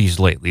Arby's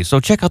lately, so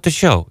check out the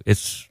show.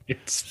 It's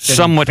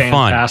somewhat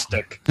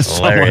fantastic. Fun.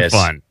 Somewhat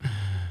fun.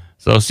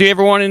 So see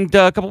everyone in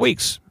a couple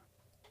weeks.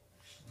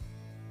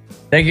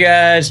 Thank you,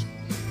 guys.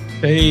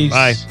 Peace.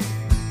 Bye.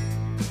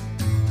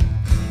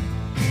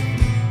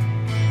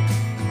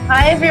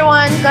 Hi,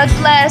 everyone. God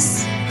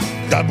bless.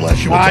 God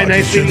bless you. We'll Hi, talk to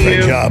nice you soon. meeting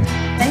Great you. job.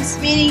 Nice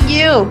meeting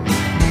you.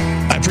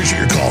 I appreciate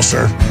your call,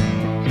 sir.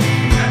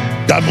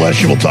 God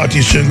bless you. We'll talk to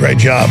you soon. Great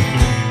job.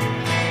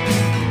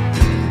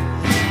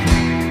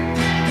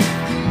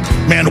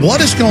 Man,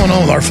 what is going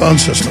on with our phone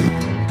system?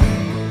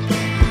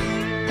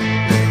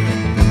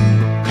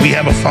 We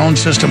have a phone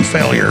system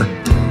failure.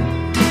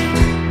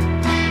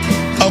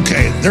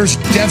 Okay, there's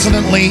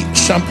definitely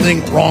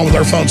something wrong with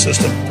our phone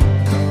system.